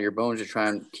calcium out of your bones to try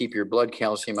and keep your blood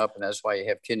calcium up, and that's why you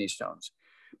have kidney stones.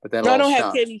 But that'll I don't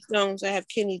have kidney stones. I have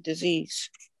kidney disease.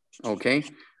 Okay.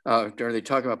 Are they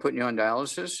talking about putting you on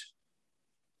dialysis?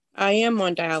 I am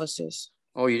on dialysis.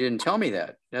 Oh, you didn't tell me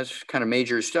that. That's kind of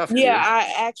major stuff. Yeah,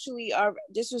 I actually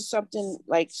this was something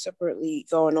like separately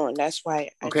going on. That's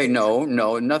why. Okay, no,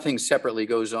 nothing separately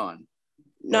goes on.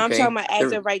 No, okay? I'm talking about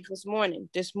as of right this morning.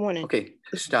 Okay,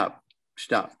 stop.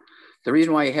 The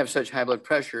reason why you have such high blood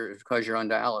pressure is because you're on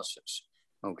dialysis.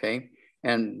 Okay,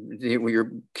 and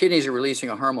your kidneys are releasing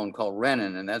a hormone called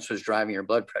renin, and that's what's driving your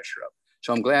blood pressure up.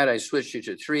 So I'm glad I switched you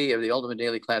to 3 of the Ultimate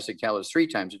Daily Classic tablets 3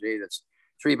 times a day. That's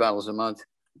 3 bottles a month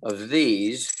of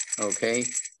these. Okay,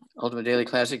 Ultimate Daily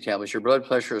Classic tablets. Your blood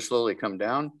pressure will slowly come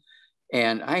down.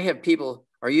 And I have people.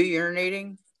 Are you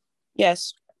urinating?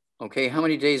 Yes. Okay. How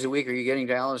many days a week are you getting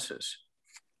dialysis?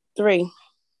 3.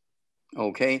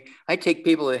 Okay. I take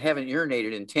people that haven't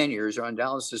urinated in 10 years are on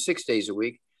dialysis 6 days a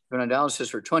week. They've been on dialysis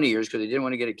for 20 years because they didn't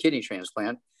want to get a kidney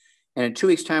transplant. And in 2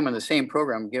 weeks' time on the same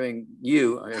program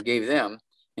I gave them,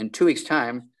 in 2 weeks'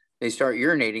 time, they start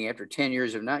urinating after 10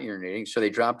 years of not urinating. So they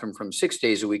dropped them from 6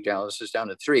 days a week dialysis down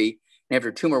to 3. And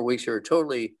after 2 more weeks, they were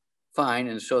totally fine.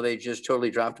 And so they just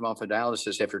totally dropped them off of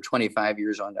dialysis after 25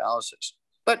 years on dialysis.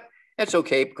 But that's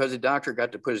okay, because the doctor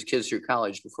got to put his kids through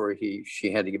college before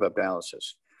she had to give up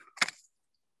dialysis.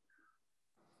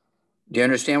 Do you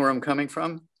understand where I'm coming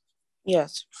from?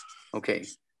 Yes. Okay.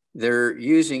 They're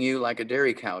using you like a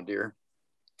dairy cow, dear.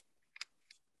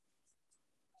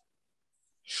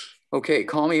 Okay,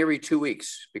 call me every 2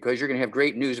 weeks, because you're going to have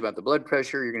great news about the blood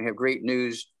pressure. You're going to have great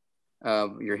news.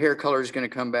 Your hair color is going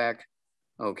to come back.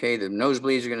 Okay, the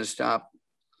nosebleeds are going to stop.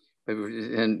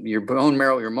 And your bone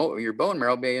marrow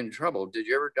may be in trouble. Did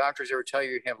doctors ever tell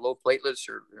you you have low platelets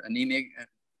or anemia?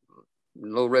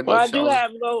 low red Well, blood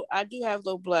cells? I do have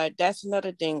low blood. That's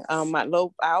another thing. I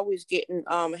always getting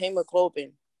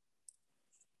hemoglobin.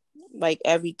 Like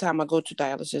every time I go to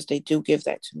dialysis, they do give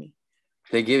that to me.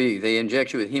 They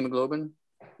inject you with hemoglobin?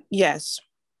 Yes.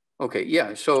 Okay,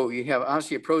 yeah. So you have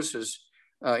osteoporosis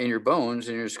in your bones,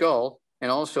 in your skull,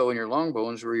 and also in your long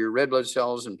bones where your red blood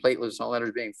cells and platelets and all that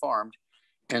is being farmed.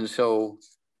 And so,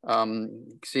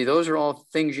 see, those are all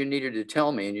things you needed to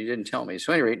tell me and you didn't tell me.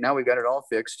 So anyway, now we got it all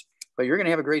fixed, but you're going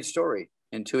to have a great story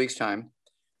in 2 weeks' time.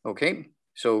 Okay,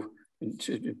 so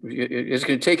it's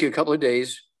going to take you a couple of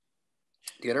days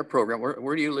to get our program.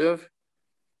 Where do you live?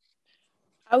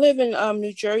 I live in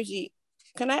New Jersey.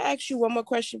 Can I ask you one more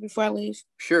question before I leave?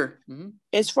 Sure. Mm-hmm.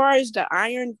 As far as the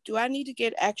iron, do I need to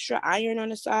get extra iron on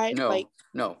the side?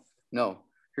 No, no.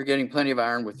 You're getting plenty of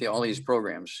iron with all these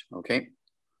programs, okay?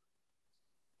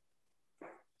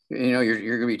 You know,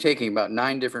 you're going to be taking about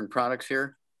 9 different products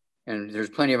here, and there's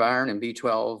plenty of iron and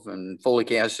B12 and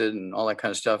folic acid and all that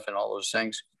kind of stuff and all those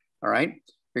things, all right?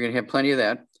 You're going to have plenty of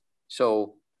that.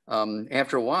 So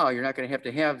after a while, you're not going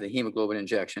to have the hemoglobin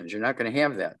injections. You're not going to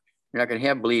have that. You're not going to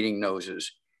have bleeding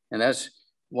noses. And that's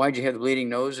why'd you have the bleeding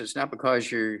nose? It's not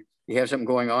because you have something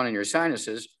going on in your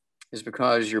sinuses. It's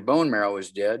because your bone marrow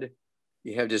is dead.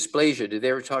 You have dysplasia. Did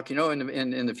they ever talk, you know,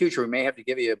 in the future, we may have to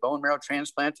give you a bone marrow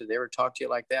transplant. Did they ever talk to you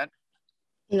like that?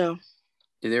 No.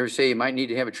 Did they ever say you might need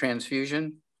to have a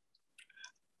transfusion?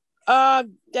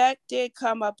 That did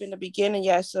come up in the beginning,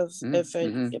 yes,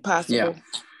 if possible.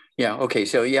 Yeah. Okay.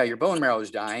 So yeah, your bone marrow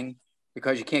is dying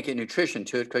because you can't get nutrition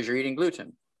to it because you're eating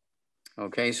gluten.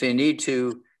 Okay. So you need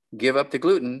to give up the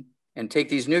gluten and take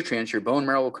these nutrients. Your bone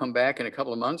marrow will come back in a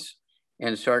couple of months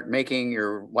and start making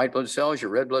your white blood cells,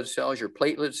 your red blood cells, your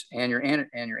platelets, and your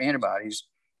antibodies.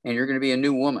 And you're going to be a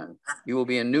new woman. You will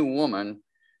be a new woman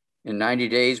in 90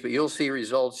 days, but you'll see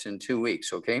results in 2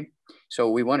 weeks. Okay. So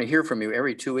we want to hear from you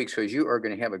every 2 weeks because you are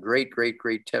going to have a great, great,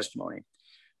 great testimony.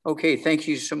 Okay. Thank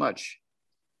you so much.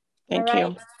 Thank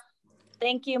you.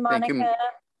 Thank you, Monica. Thank you.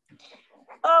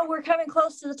 Oh, we're coming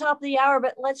close to the top of the hour,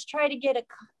 but let's try to get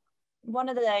one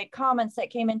of the comments that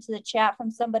came into the chat from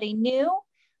somebody new.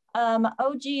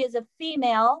 OG is a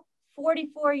female,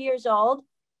 44 years old,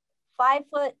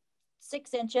 5'6"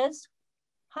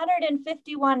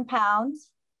 151 pounds,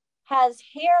 has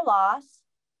hair loss,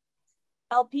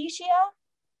 alopecia.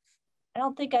 I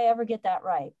don't think I ever get that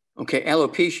right. Okay,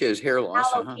 alopecia is hair loss.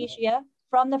 Alopecia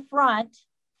from the front,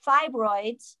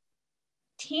 fibroids,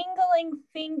 tingling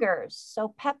fingers,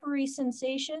 so peppery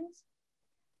sensations,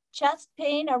 chest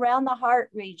pain around the heart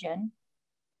region.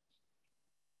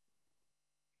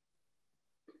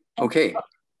 Okay.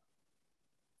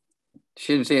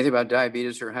 She didn't say anything about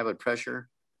diabetes or high blood pressure?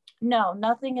 No,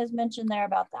 nothing is mentioned there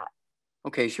about that.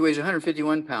 Okay, she weighs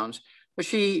 151 pounds, but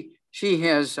she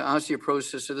has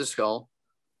osteoporosis of the skull,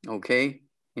 okay?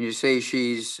 And you say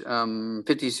she's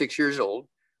 56 years old,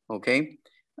 okay?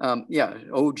 Yeah,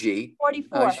 OG.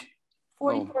 44.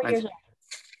 44 years old.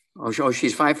 Oh,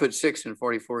 she's 5'6" and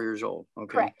 44 years old.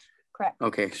 Okay. Correct.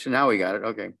 Okay, so now we got it.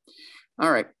 Okay.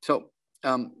 All right. So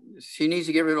she needs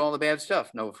to get rid of all the bad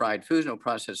stuff. No fried foods, no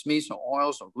processed meats, no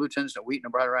oils, no glutens, no wheat, no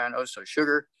brown rye, no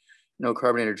sugar, no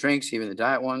carbonated drinks, even the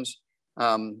diet ones.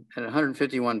 At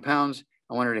 151 pounds,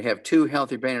 I want her to have 2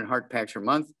 healthy brain and heart packs a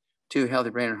month, 2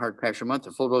 healthy brain and heart packs a month,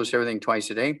 a full dose everything twice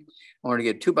a day. I want her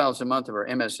to get 2 bottles a month of our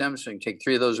MSM, so you can take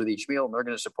 3 of those with each meal, and they're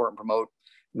going to support and promote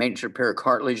maintenance, repair,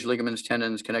 cartilage, ligaments,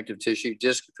 tendons, connective tissue,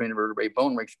 disc between the vertebrae,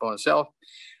 bone, makes bone itself.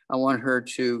 I want her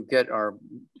to get our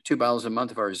 2 bottles a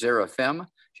month of our Zerafem.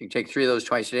 She can take 3 of those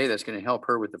twice a day. That's going to help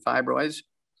her with the fibroids.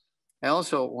 I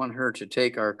also want her to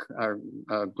take our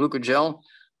glucogel.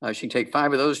 She can take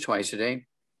 5 of those twice a day.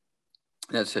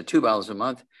 That's 2 bottles a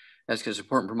month. That's going to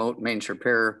support and promote maintenance,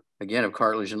 repair, again, of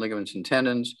cartilage and ligaments and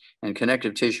tendons and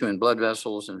connective tissue and blood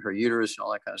vessels and her uterus and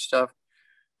all that kind of stuff.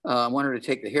 I want her to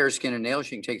take the hair, skin, and nails.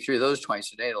 She can take 3 of those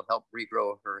twice a day. It'll help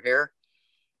regrow her hair.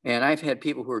 And I've had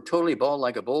people who are totally bald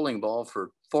like a bowling ball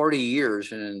for 40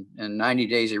 years, and in 90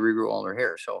 days, they regrew all their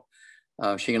hair. So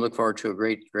she can look forward to a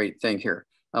great, great thing here.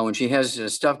 When she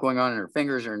has stuff going on in her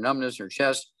fingers or numbness in her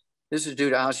chest, this is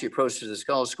due to osteoporosis of the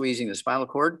skull squeezing the spinal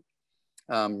cord.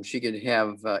 She could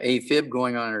have AFib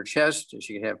going on in her chest.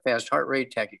 She could have fast heart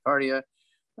rate, tachycardia.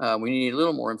 We need a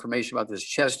little more information about this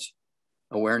chest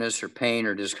awareness or pain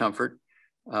or discomfort.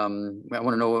 I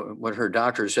want to know what her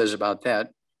doctor says about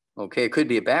that. Okay, it could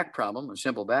be a back problem, a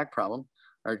simple back problem,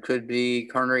 or it could be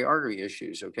coronary artery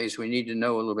issues. Okay, so we need to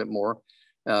know a little bit more.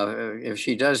 If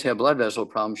she does have blood vessel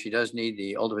problems, she does need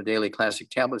the Ultimate Daily Classic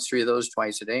tablets, 3 of those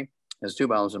twice a day. That's 2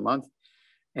 bottles a month.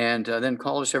 And then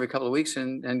call us every couple of weeks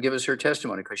and give us her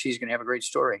testimony, because she's going to have a great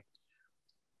story.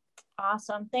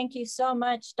 Awesome. Thank you so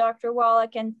much, Dr.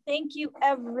 Wallach. And thank you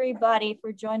everybody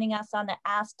for joining us on the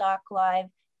Ask Doc Live.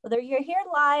 Whether you're here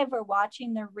live or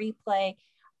watching the replay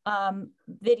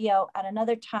video at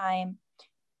another time,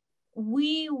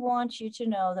 we want you to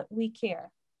know that we care.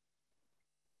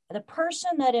 The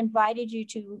person that invited you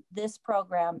to this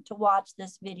program to watch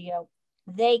this video,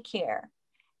 they care.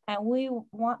 And we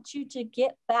want you to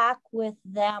get back with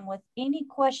them with any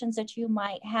questions that you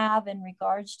might have in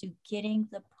regards to getting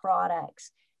the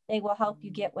products. They will help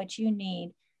you get what you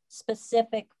need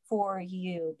specific for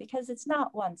you, because it's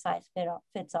not one size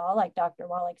fits all, like Dr.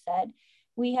 Wallach said.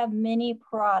 We have many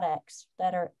products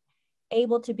that are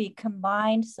able to be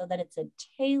combined so that it's a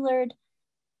tailored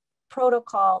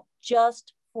protocol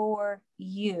just for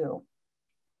you.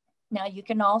 Now, you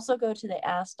can also go to the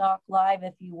Ask Doc Live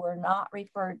if you were not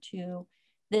referred to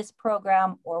this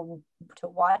program or to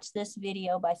watch this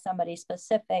video by somebody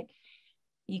specific.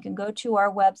 You can go to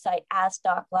our website,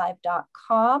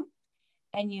 askdoclive.com,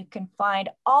 and you can find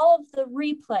all of the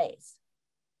replays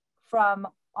from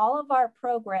all of our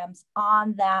programs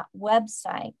on that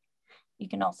website. You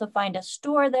can also find a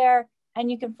store there, and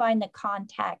you can find the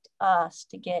contact us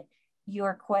to get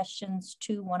your questions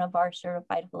to one of our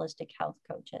certified holistic health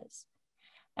coaches.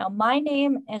 Now, my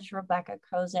name is Rebecca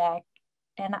Kozak,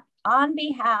 and on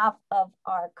behalf of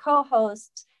our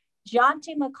co-hosts,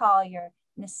 Jonty McCollier,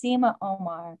 Nasima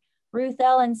Omar, Ruth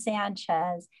Ellen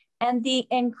Sanchez, and the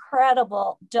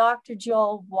incredible Dr.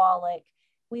 Joel Wallach,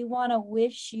 we want to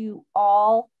wish you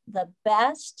all the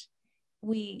best.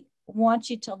 We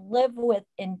want you to live with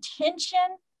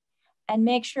intention and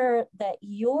make sure that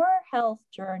your health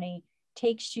journey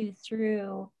takes you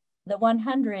through the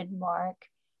 100 mark,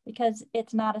 because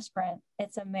it's not a sprint,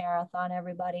 it's a marathon,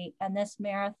 everybody. And this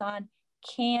marathon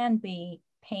can be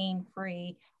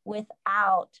pain-free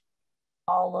without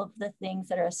all of the things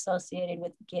that are associated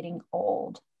with getting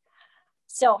old.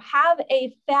 So have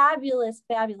a fabulous,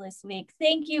 fabulous week.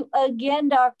 Thank you again,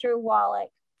 Dr.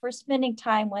 Wallach, for spending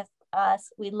time with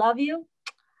us. We love you.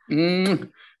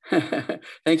 Thank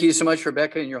you so much,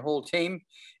 Rebecca, and your whole team,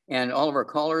 and all of our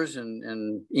callers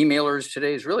and emailers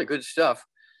today. Is really good stuff.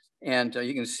 And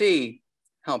you can see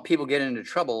how people get into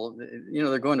trouble. You know,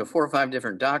 they're going to 4 or 5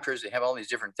 different doctors. They have all these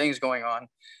different things going on,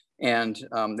 and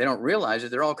they don't realize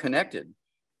that they're all connected.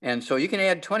 And so you can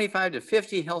add 25 to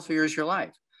 50 healthy years to your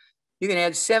life. You can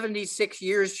add 76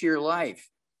 years to your life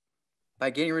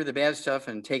by getting rid of the bad stuff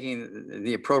and taking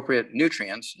the appropriate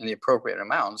nutrients and the appropriate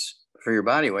amounts for your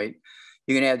body weight.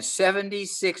 You can add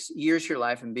 76 years to your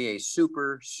life and be a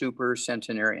super, super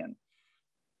centenarian.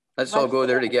 Let's all go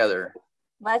there together.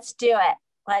 Let's do it.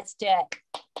 Let's do it.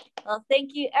 Well,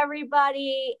 thank you,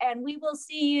 everybody. And we will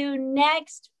see you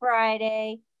next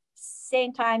Friday,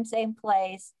 same time, same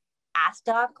place,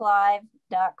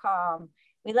 askdoclive.com.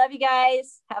 We love you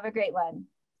guys. Have a great one.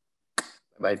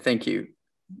 Bye. Thank you.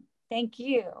 Thank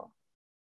you.